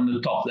exhaust on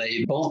the top.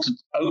 They built it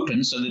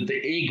open so that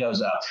the air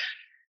goes out.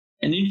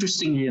 And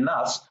interestingly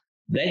enough,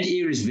 that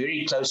air is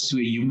very close to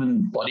a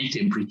human body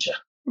temperature.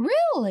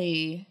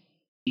 Really?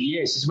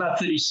 Yes, it's about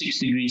 36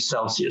 degrees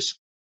Celsius.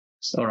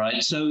 All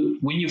right. So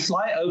when you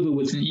fly over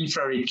with an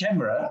infrared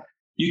camera,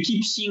 you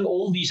keep seeing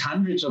all these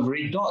hundreds of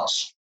red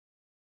dots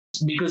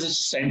because it's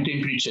the same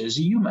temperature as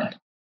a human.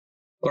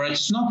 All right.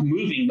 It's not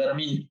moving, but I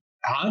mean,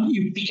 how do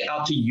you pick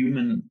out a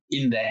human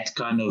in that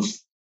kind of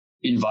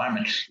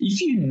environment?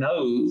 If you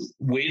know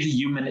where the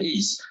human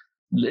is,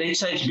 let's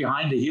say it's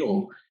behind a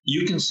hill,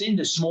 you can send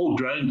a small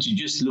drone to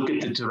just look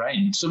at the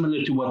terrain,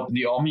 similar to what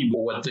the Army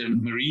or what the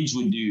Marines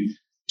would do,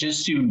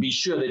 just to be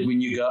sure that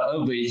when you go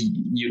over,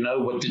 you know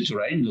what the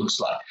terrain looks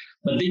like.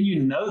 But then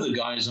you know the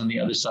guy is on the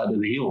other side of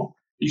the hill.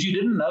 If you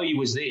didn't know he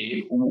was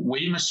there,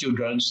 where must your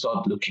drone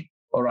start looking?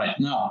 All right,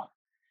 now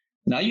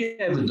you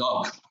have a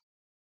dog.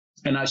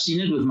 And I've seen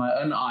it with my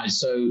own eyes.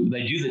 So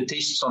they do the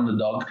tests on the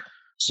dog.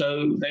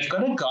 So they've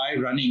got a guy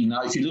running.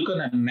 Now, if you look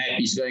on a map,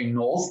 he's going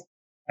north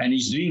and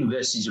he's doing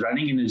this. He's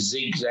running in a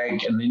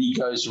zigzag and then he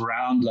goes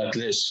round like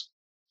this.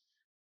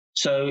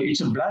 So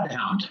it's a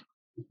bloodhound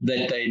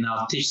that they're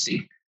now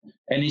testing.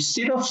 And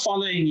instead of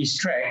following his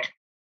track,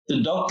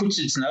 the dog puts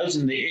its nose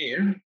in the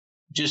air,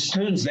 just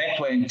turns that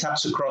way and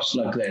tucks across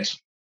like that.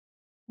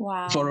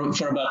 Wow. For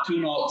about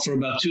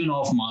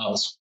 2.5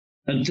 miles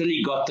until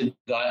he got the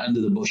guy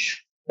under the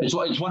bush. It's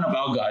one of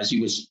our guys.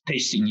 He was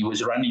testing. He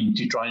was running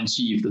to try and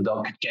see if the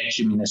dog could catch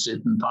him in a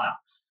certain time.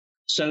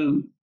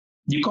 So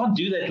you can't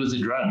do that with a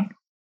drone.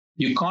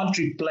 You can't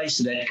replace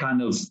that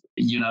kind of,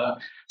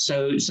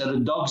 So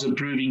the dogs are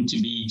proving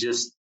to be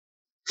just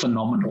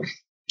phenomenal,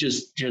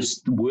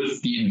 just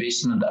worth the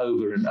investment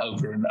over and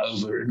over and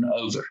over and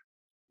over.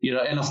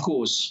 And of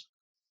course,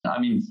 I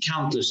mean,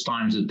 countless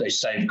times that they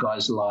save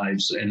guys'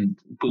 lives and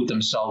put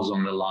themselves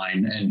on the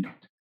line. And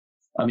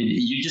I mean,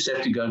 you just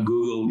have to go and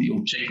Google.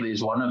 You'll check.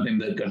 There's one of them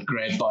that got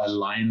grabbed by a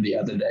lion the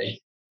other day.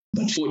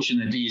 But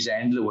fortunately, his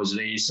handler was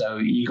there, so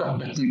he got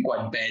bitten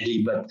quite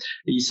badly, but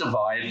he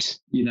survived.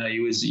 He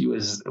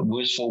was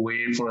worse for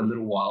wear for a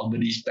little while,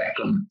 but he's back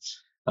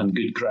on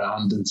good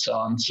ground and so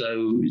on.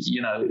 So,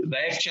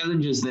 they have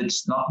challenges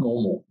that's not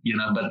normal,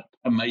 but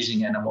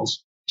amazing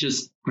animals.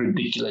 Just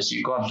ridiculous.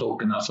 You can't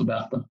talk enough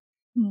about them.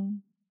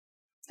 And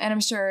I'm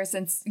sure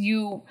since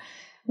you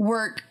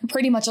work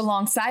pretty much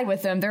alongside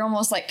with them, they're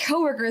almost like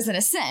coworkers in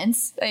a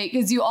sense,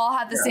 because you all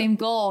have the same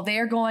goal.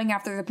 They're going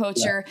after the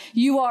poacher. Yeah.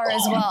 You are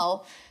as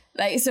well.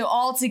 So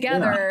all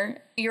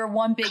together, you're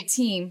one big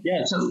team.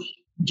 Yeah. So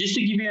just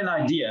to give you an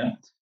idea,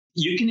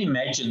 you can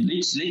imagine,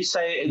 let's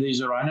say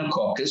there's a rhino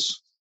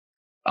carcass.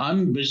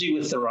 I'm busy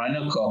with the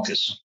rhino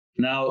carcass.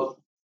 Now,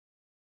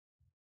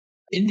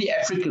 in the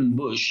African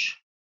bush,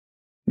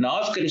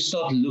 now I've got to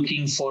start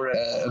looking for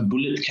a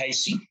bullet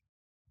casing.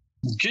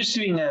 Just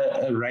doing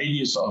a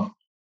radius of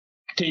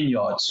 10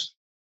 yards,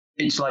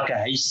 it's like a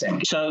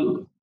haystack.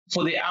 So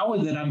for the hour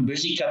that I'm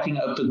busy cutting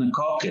open the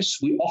carcass,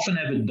 we often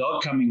have a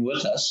dog coming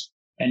with us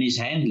and his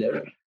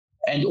handler,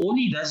 and all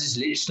he does is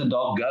lets the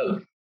dog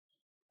go.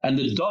 And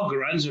the dog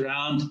runs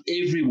around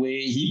everywhere.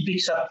 He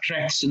picks up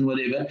tracks and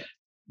whatever.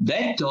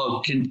 That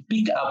dog can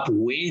pick up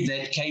where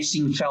that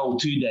casing fell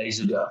 2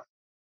 days ago.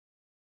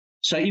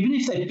 So even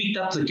if they picked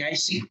up the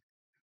casing,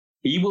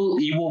 he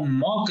will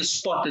mark a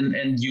spot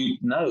and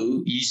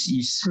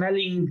he's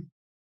smelling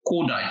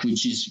cordite,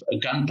 which is a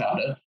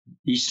gunpowder.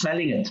 He's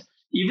smelling it.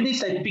 Even if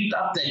they picked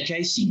up that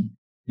casing,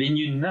 then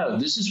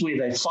this is where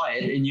they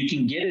fired, and you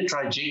can get a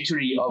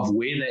trajectory of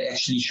where they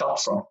actually shot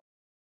from.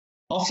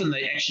 often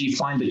they actually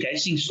find the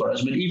casings for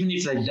us. But even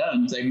if they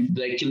don't,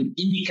 they can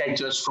indicate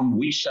to us from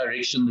which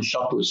direction the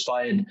shot was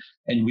fired,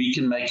 and we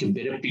can make a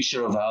better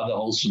picture of how the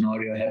whole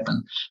scenario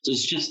happened. So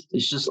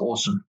it's just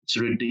awesome. It's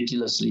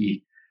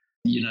ridiculously,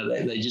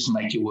 they just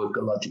make your work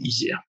a lot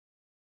easier.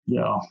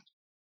 Yeah.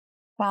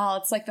 Wow,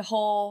 it's like the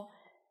whole,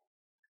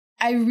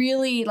 I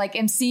really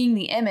am seeing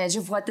the image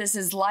of what this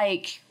is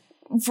like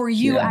for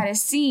you at a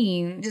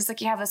scene. Just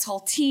like you have this whole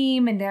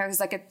team and there's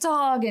like a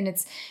dog and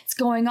it's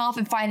going off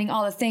and finding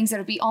all the things that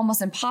would be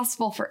almost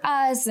impossible for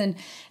us and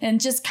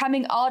just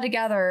coming all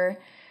together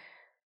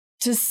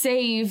to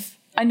save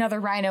another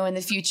rhino in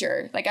the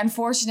future. Like,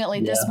 unfortunately,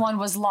 this one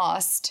was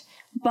lost,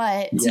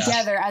 but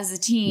together as a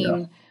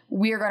team,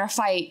 we're going to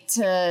fight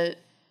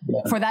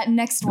for that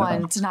next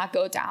one to not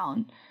go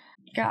down.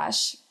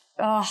 Gosh.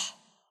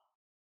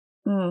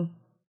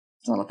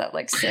 So let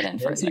that sit in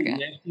for a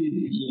second.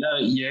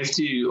 You have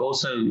to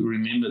also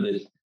remember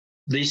that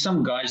there's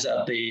some guys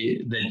out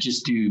there that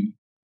just do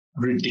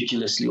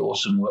ridiculously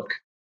awesome work.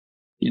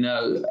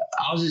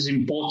 Ours is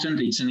important.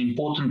 It's an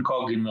important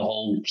cog in the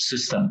whole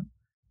system.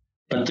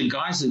 But the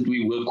guys that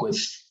we work with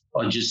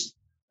are just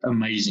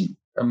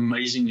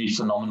amazingly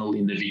phenomenal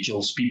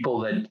individuals, people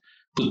that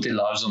put their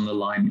lives on the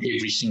line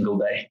every single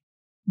day,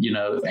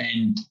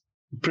 and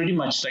pretty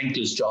much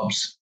thankless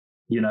jobs,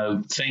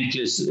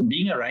 thankless.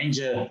 Being a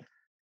ranger,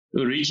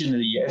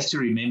 originally, you have to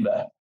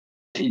remember,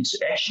 it's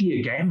actually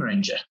a game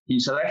ranger. In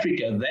South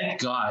Africa, that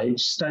guy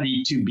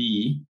studied to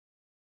be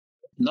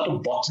not a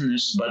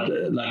botanist, but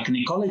like an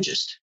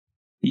ecologist.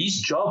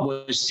 His job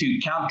was to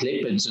count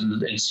leopards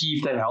and see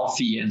if they're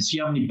healthy and see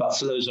how many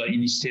buffaloes are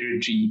in his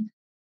territory.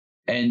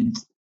 And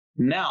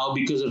now,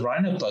 because of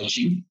rhino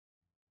poaching,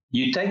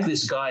 you take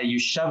this guy, you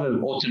shove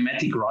an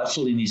automatic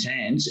rifle in his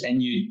hands,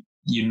 and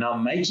you're now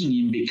making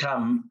him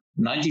become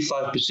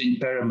 95%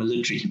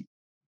 paramilitary.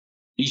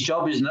 His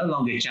job is no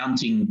longer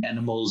counting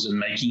animals and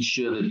making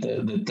sure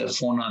that the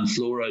fauna and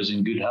flora is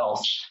in good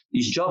health.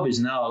 His job is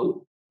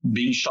now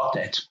being shot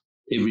at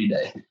every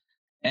day.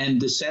 And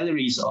the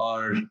salaries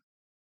are,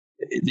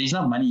 there's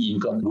not money in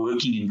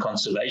working in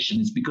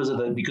conservation. It's because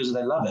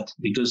they love it,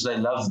 because they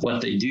love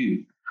what they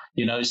do.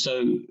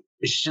 So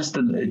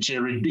it's a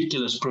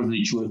ridiculous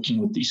privilege working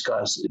with these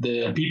guys.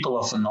 The people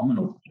are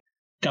phenomenal.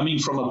 Coming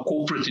from a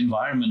corporate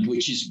environment,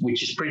 which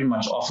is pretty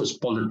much office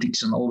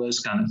politics and all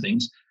those kind of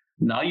things.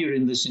 Now you're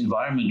in this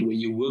environment where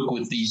you work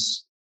with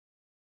these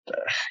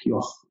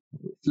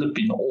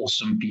flipping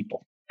awesome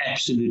people,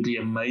 absolutely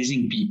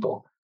amazing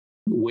people,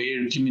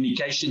 where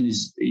communication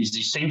is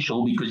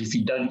essential, because if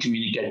you don't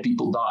communicate,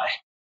 people die.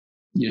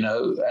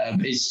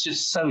 It's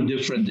just so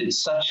different.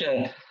 It's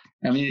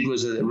it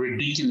was a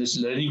ridiculous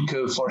learning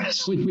curve for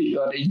us when we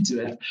got into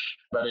it,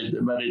 but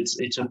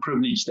it's a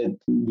privilege that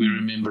we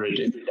remember it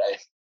every day.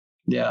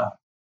 Yeah.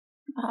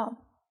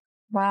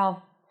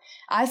 Wow.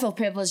 I feel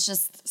privileged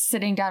just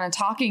sitting down and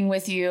talking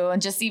with you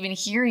and just even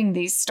hearing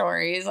these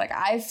stories.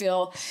 I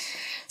feel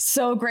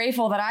so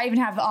grateful that I even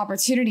have the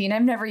opportunity, and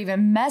I've never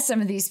even met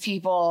some of these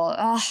people.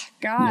 Oh,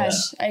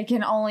 gosh. Yeah. I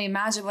can only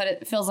imagine what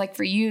it feels like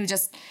for you,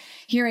 just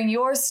hearing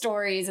your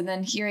stories and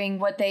then hearing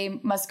what they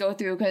must go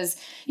through. Because,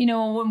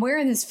 when we're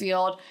in this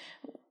field,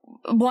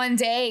 one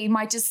day you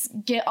might just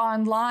get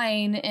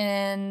online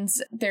and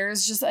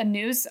there's just a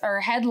news or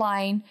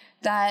headline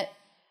that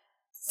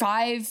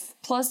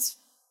 5+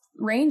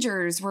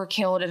 rangers were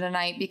killed in a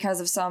night because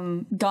of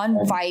some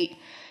gunfight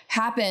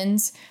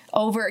happened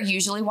over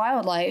usually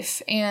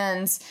wildlife.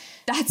 And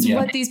that's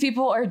what these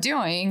people are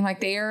doing.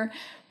 They're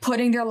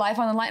putting their life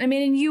on the line.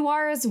 And you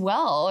are as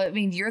well.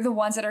 You're the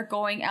ones that are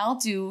going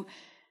out to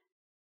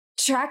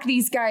track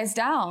these guys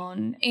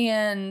down.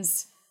 And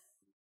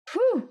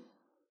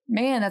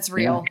man, that's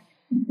real.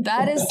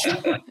 Yeah.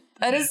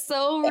 That is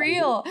so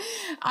real.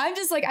 I'm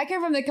just I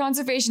come from the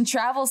conservation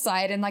travel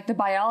side and the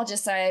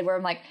biologist side, where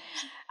I'm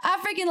I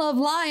freaking love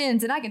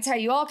lions, and I can tell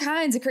you all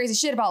kinds of crazy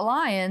shit about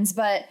lions,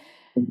 but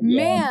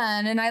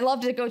man, and I love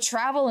to go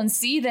travel and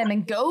see them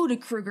and go to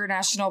Kruger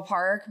National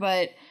Park,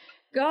 but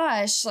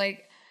gosh,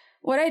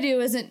 what I do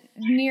isn't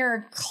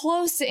near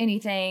close to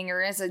anything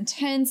or as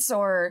intense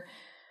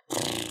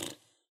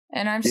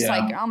and I'm just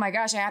oh my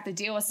gosh, I have to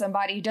deal with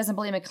somebody who doesn't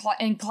believe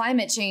in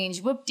climate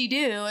change.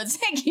 Whoop-de-doo. It's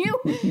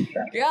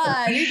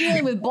God, you're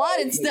dealing with blood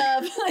and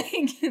stuff.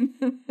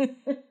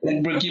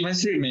 Brooke, you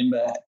must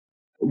remember,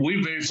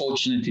 we're very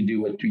fortunate to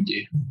do what we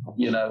do,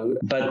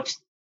 but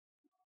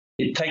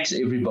it takes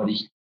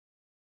everybody.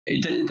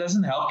 It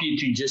doesn't help you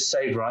to just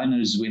save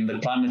rhinos when the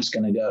climate's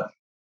going to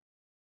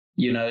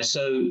go,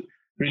 so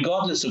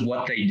regardless of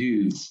what they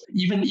do,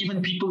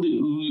 even people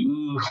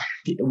who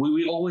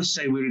we always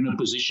say we're in a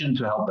position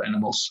to help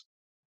animals.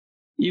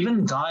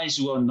 Even guys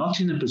who are not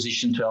in a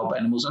position to help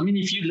animals.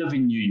 If you live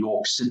in New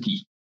York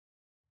City,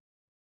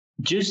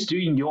 just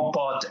doing your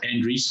part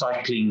and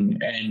recycling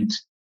and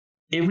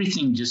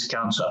everything just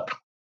counts up.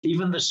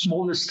 Even the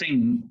smallest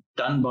thing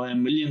done by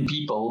 1 million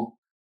people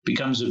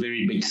becomes a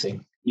very big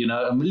thing.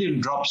 1 million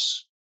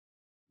drops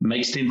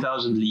makes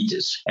 10,000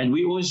 liters. And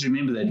we always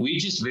remember that. We're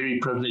just very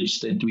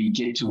privileged that we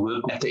get to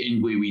work at the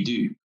end where we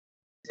do.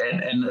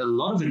 And a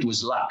lot of it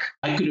was luck.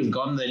 I could have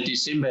gone that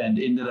December and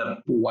ended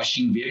up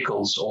washing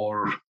vehicles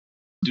or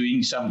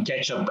doing some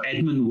catch-up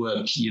admin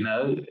work,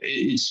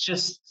 It's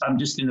just, I'm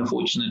just in a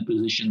fortunate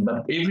position.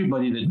 But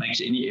everybody that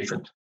makes any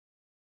effort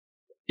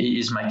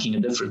is making a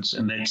difference.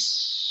 And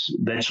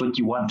that's what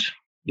you want,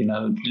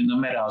 no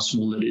matter how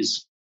small it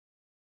is.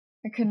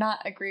 I could not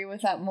agree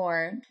with that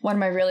more. One of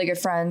my really good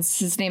friends,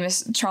 his name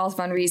is Charles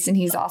Van Rees, and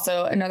he's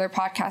also another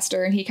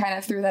podcaster, and he kind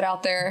of threw that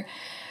out there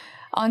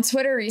on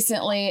Twitter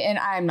recently, and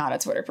I'm not a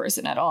Twitter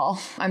person at all.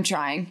 I'm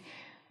trying.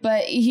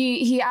 But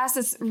he asked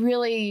this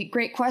really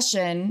great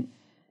question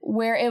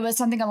where it was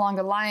something along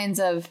the lines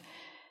of,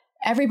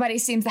 everybody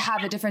seems to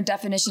have a different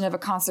definition of a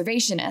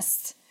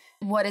conservationist.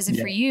 What is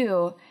it for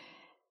you?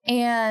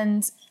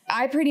 And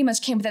I pretty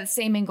much came with that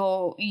same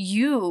angle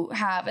you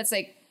have. It's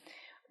like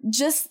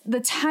just the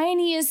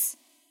tiniest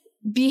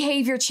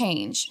behavior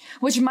change,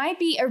 which might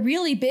be a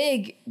really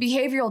big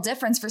behavioral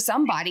difference for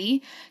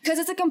somebody because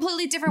it's a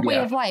completely different way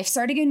of life.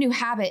 Starting a new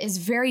habit is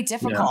very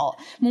difficult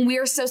when we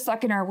are so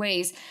stuck in our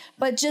ways.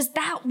 But just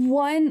that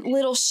one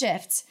little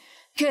shift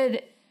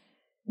could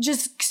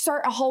just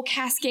start a whole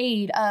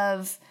cascade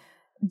of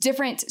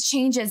different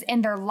changes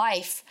in their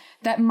life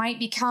that might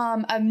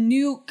become a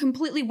new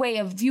completely way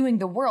of viewing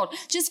the world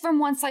just from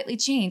one slightly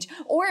change,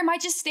 or it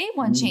might just stay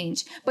one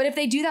change. But if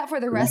they do that for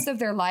the rest of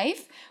their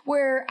life,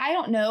 where I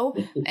don't know,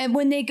 and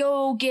when they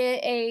go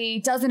get a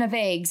dozen of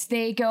eggs,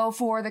 they go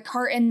for the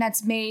carton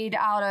that's made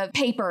out of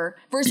paper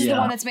versus the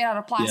one that's made out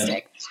of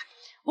plastic.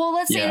 Well,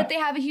 let's say that they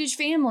have a huge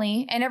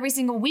family and every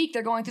single week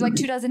they're going through like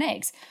 2 dozen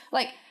eggs.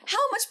 Like, how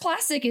much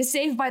plastic is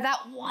saved by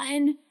that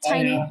one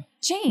tiny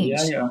change?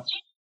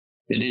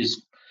 It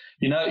is.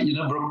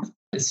 Brooke,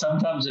 it's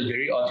sometimes a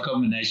very odd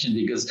combination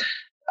because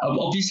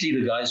obviously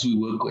the guys we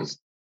work with,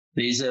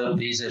 there's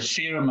a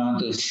fair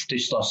amount of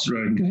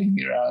testosterone going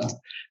around.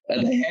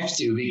 And they have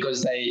to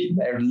because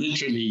they're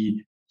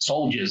literally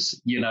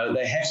soldiers.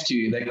 They have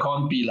to. They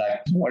can't be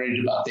like worried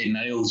about their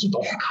nails and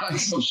all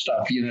kinds of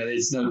stuff.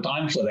 There's no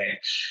time for that.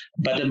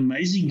 But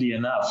amazingly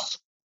enough,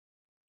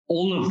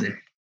 all of them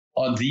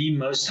are the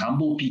most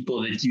humble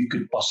people that you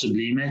could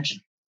possibly imagine.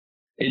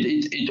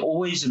 It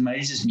always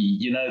amazes me.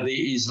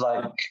 There's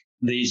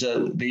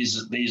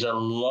a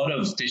lot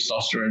of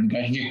testosterone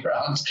going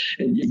around,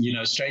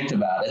 straight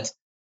about it,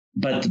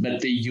 but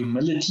the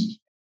humility,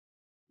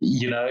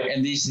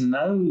 and there's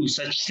no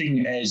such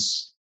thing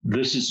as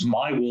this is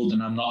my world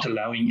and I'm not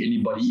allowing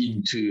anybody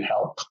in to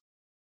help.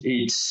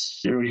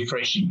 It's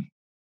refreshing,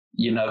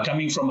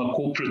 coming from a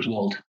corporate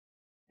world.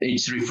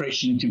 It's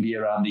refreshing to be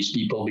around these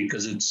people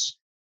because it's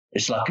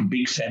like a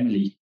big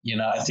family.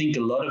 I think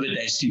a lot of it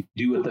has to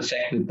do with the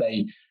fact that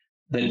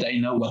they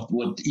know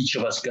what each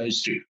of us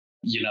goes through.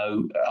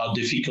 How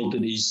difficult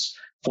it is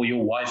for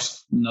your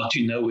wife not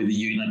to know whether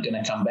you're not going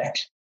to come back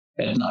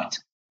at night.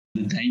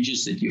 The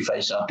dangers that you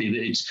face out there,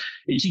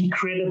 it's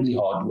incredibly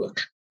hard work.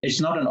 It's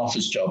not an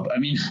office job. I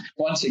mean,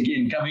 once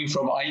again, coming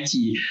from IT,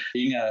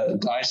 being a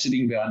guy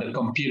sitting behind a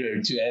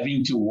computer to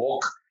having to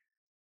walk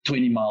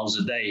 20 miles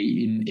a day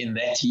in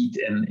that heat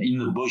and in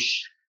the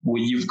bush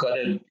where you've got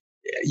to,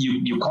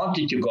 you can't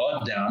let your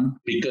guard down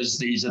because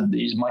there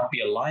might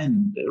be a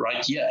lion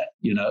right here,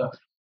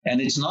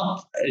 and it's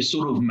not a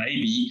sort of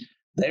maybe,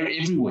 they're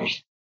everywhere.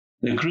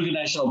 The Kruger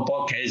National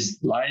Park has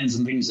lions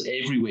and things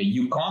everywhere.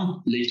 You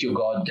can't let your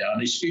guard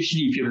down,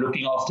 especially if you're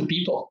looking after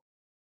people.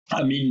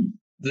 I mean,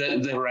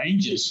 the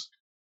rangers,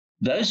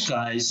 those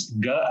guys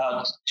go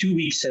out 2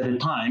 weeks at a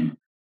time.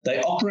 They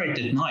operate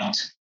at night.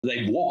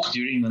 They walk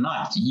during the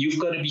night. You've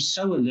got to be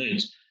so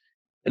alert.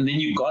 And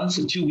then you're gone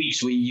for 2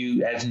 weeks where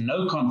you have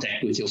no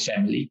contact with your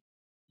family.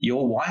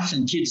 Your wife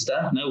and kids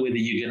don't know whether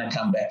you're going to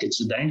come back.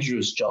 It's a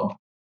dangerous job.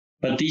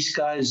 But these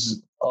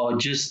guys are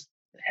just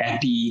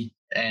happy,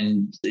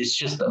 and it's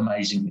just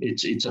amazing.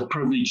 It's a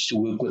privilege to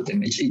work with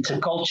them. It's a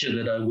culture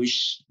that I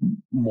wish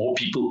more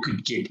people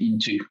could get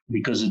into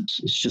because it's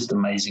just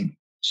amazing.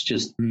 It's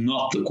just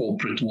not the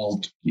corporate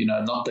world,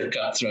 not the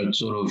cutthroat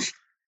sort of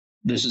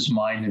this is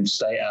mine and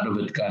stay out of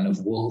it kind of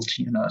world,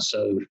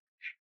 So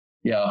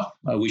yeah,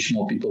 I wish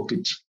more people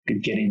could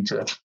get into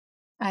it.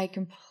 I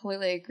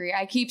completely agree.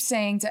 I keep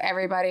saying to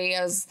everybody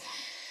as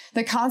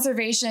the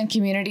conservation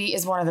community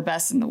is one of the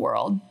best in the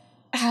world.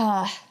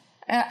 I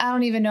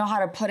don't even know how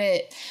to put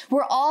it.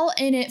 We're all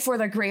in it for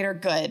the greater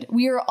good.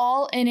 We are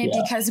all in it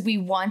because we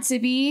want to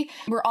be.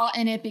 We're all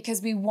in it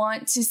because we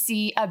want to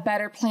see a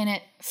better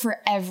planet for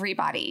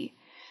everybody.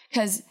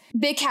 Because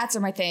big cats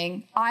are my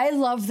thing. I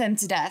love them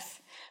to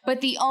death.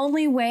 But the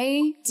only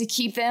way to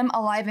keep them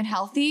alive and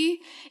healthy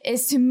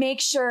is to make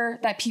sure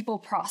that people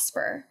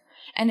prosper.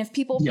 And if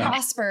people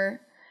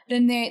prosper,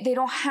 then they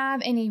don't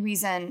have any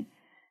reason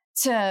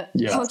to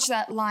poach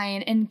that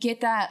lion and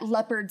get that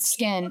leopard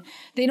skin.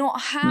 They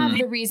don't have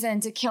the reason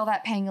to kill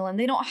that pangolin.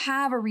 They don't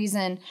have a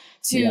reason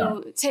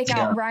to take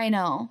out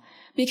rhino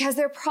because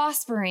they're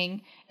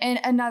prospering in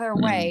another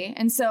way.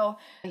 And so,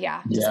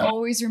 just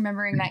always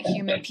remembering that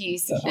human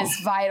piece is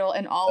vital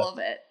in all of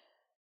it.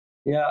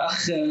 Yeah,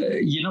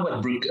 you know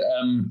what, Brooke?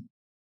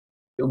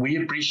 we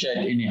appreciate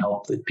any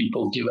help that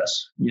people give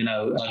us.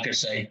 Like I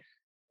say,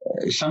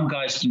 some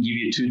guys can give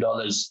you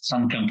 $2.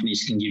 Some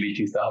companies can give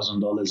you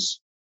 $2,000.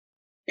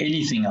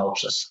 Anything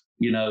helps us.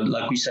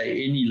 Like we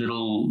say, any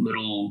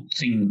little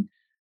thing.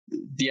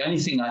 The only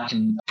thing I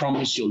can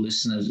promise your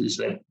listeners is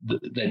that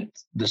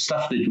the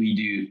stuff that we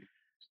do,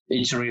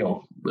 it's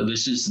real.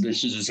 This is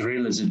as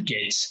real as it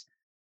gets.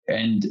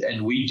 And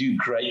we do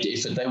great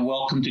effort. They're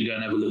welcome to go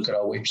and have a look at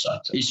our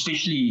website,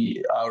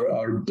 especially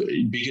our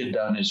bigger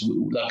donors.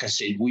 Like I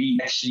said, we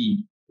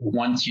actually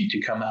want you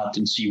to come out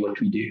and see what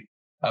we do,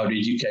 our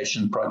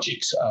education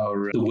projects,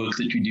 the work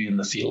that we do in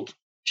the field,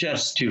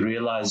 just to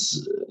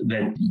realize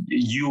that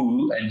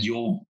you and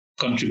your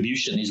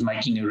contribution is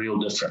making a real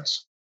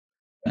difference.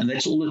 And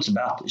that's all it's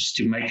about, is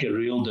to make a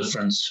real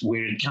difference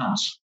where it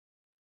counts.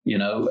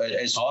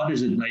 As hard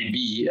as it may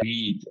be,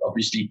 we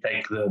obviously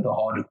take the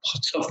harder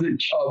parts of the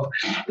job,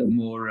 the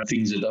more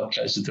things that are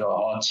closer to our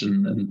hearts,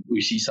 and we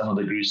see some of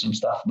the gruesome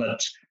stuff.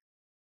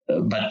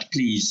 But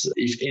please,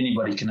 if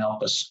anybody can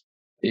help us,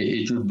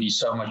 it would be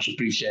so much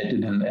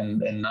appreciated,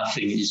 and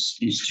nothing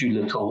is too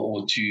little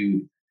or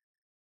too,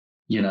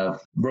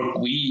 Brooke,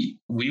 we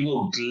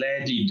will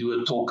gladly do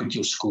a talk at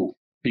your school,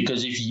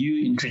 because if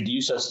you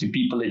introduce us to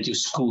people at your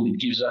school, it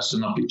gives us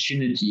an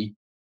opportunity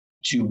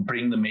to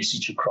bring the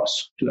message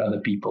across to other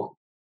people,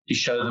 to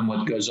show them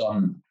what goes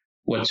on,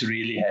 what's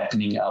really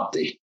happening out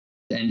there.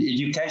 And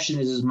education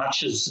is as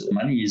much as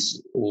money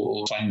is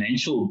or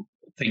financial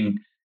thing.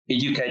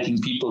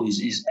 Educating people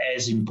is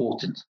as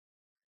important,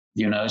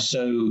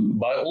 So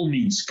by all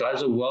means,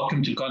 guys are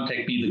welcome to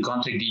contact me. The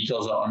contact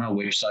details are on our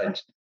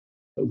website.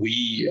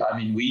 We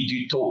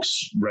do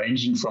talks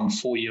ranging from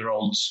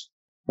 4-year-olds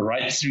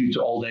right through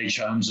to old age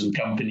homes and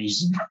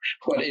companies,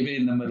 whatever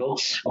in the middle.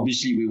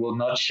 Obviously, we will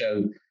not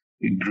show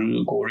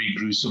gory,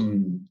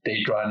 gruesome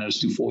dead rhinos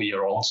to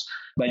 4-year-olds.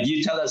 But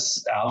you tell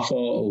us how far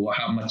or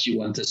how much you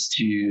want us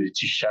to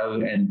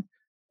show, and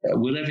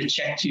we'll have a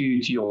chat to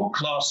your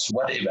class,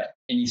 whatever,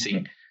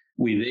 anything.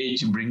 We're there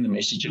to bring the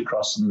message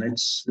across, and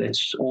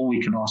that's all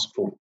we can ask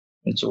for.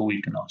 That's all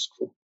we can ask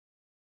for.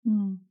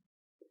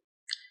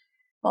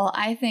 Well,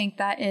 I think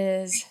that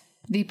is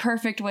the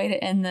perfect way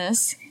to end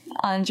this,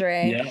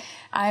 Andre. Yeah.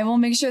 I will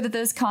make sure that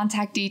those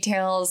contact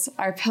details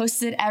are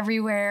posted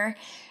everywhere.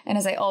 And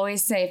as I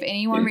always say, if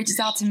anyone reaches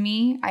out to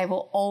me, I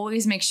will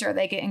always make sure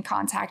they get in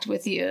contact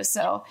with you.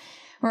 So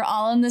we're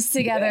all in this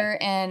together,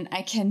 and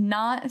I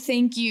cannot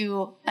thank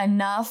you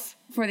enough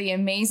for the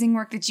amazing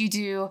work that you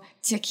do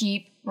to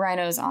keep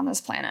rhinos on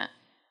this planet.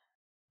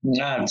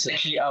 No, it's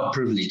actually our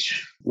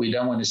privilege. We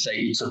don't want to say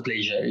it's a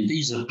pleasure. It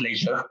is a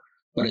pleasure,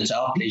 but it's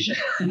our pleasure.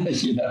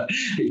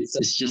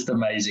 It's just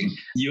amazing.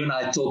 You and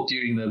I talked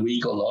during the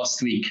week or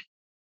last week,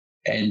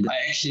 and I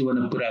actually want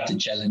to put out a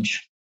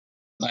challenge.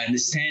 I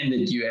understand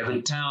that you have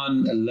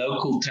a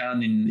local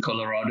town in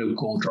Colorado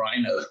called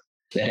Rhino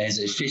that has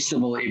a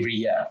festival every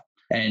year.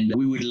 And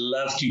we would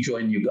love to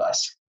join you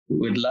guys. We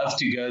would love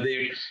to go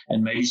there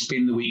and maybe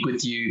spend the week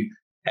with you,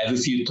 have a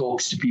few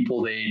talks to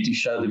people there to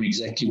show them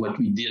exactly what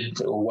we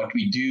did or what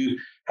we do,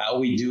 how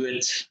we do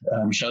it,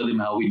 show them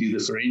how we do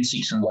the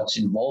forensics and what's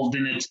involved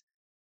in it,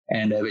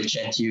 and have a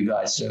chat to you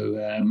guys.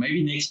 So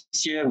maybe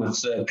next year,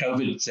 with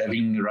COVID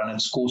having run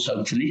its course,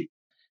 hopefully,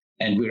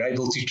 and we're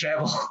able to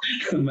travel,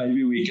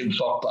 maybe we can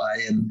pop by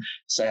and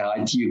say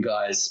hi to you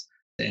guys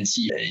and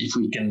see if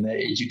we can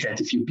educate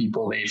a few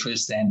people there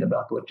firsthand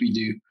about what we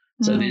do.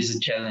 So there's a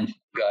challenge,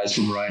 guys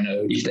from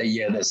Rhino, if they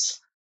hear this.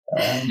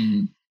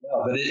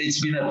 But it's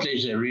been a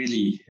pleasure,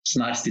 really. It's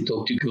nice to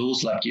talk to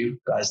girls like you,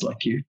 guys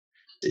like you.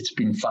 It's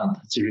been fun.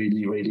 It's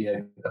really, really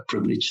a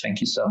privilege.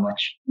 Thank you so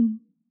much.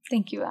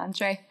 Thank you,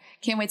 Andre.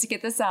 Can't wait to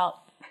get this out.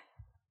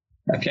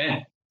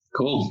 Okay,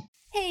 cool.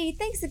 Hey,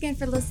 thanks again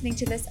for listening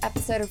to this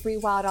episode of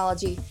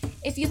Rewildology.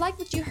 If you like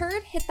what you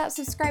heard, hit that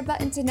subscribe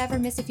button to never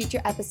miss a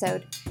future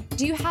episode.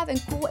 Do you have a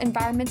cool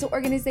environmental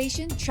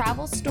organization,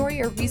 travel,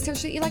 story, or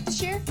research that you'd like to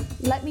share?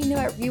 Let me know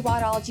at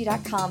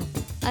rewildology.com.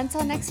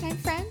 Until next time,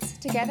 friends,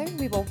 together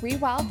we will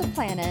rewild the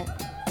planet.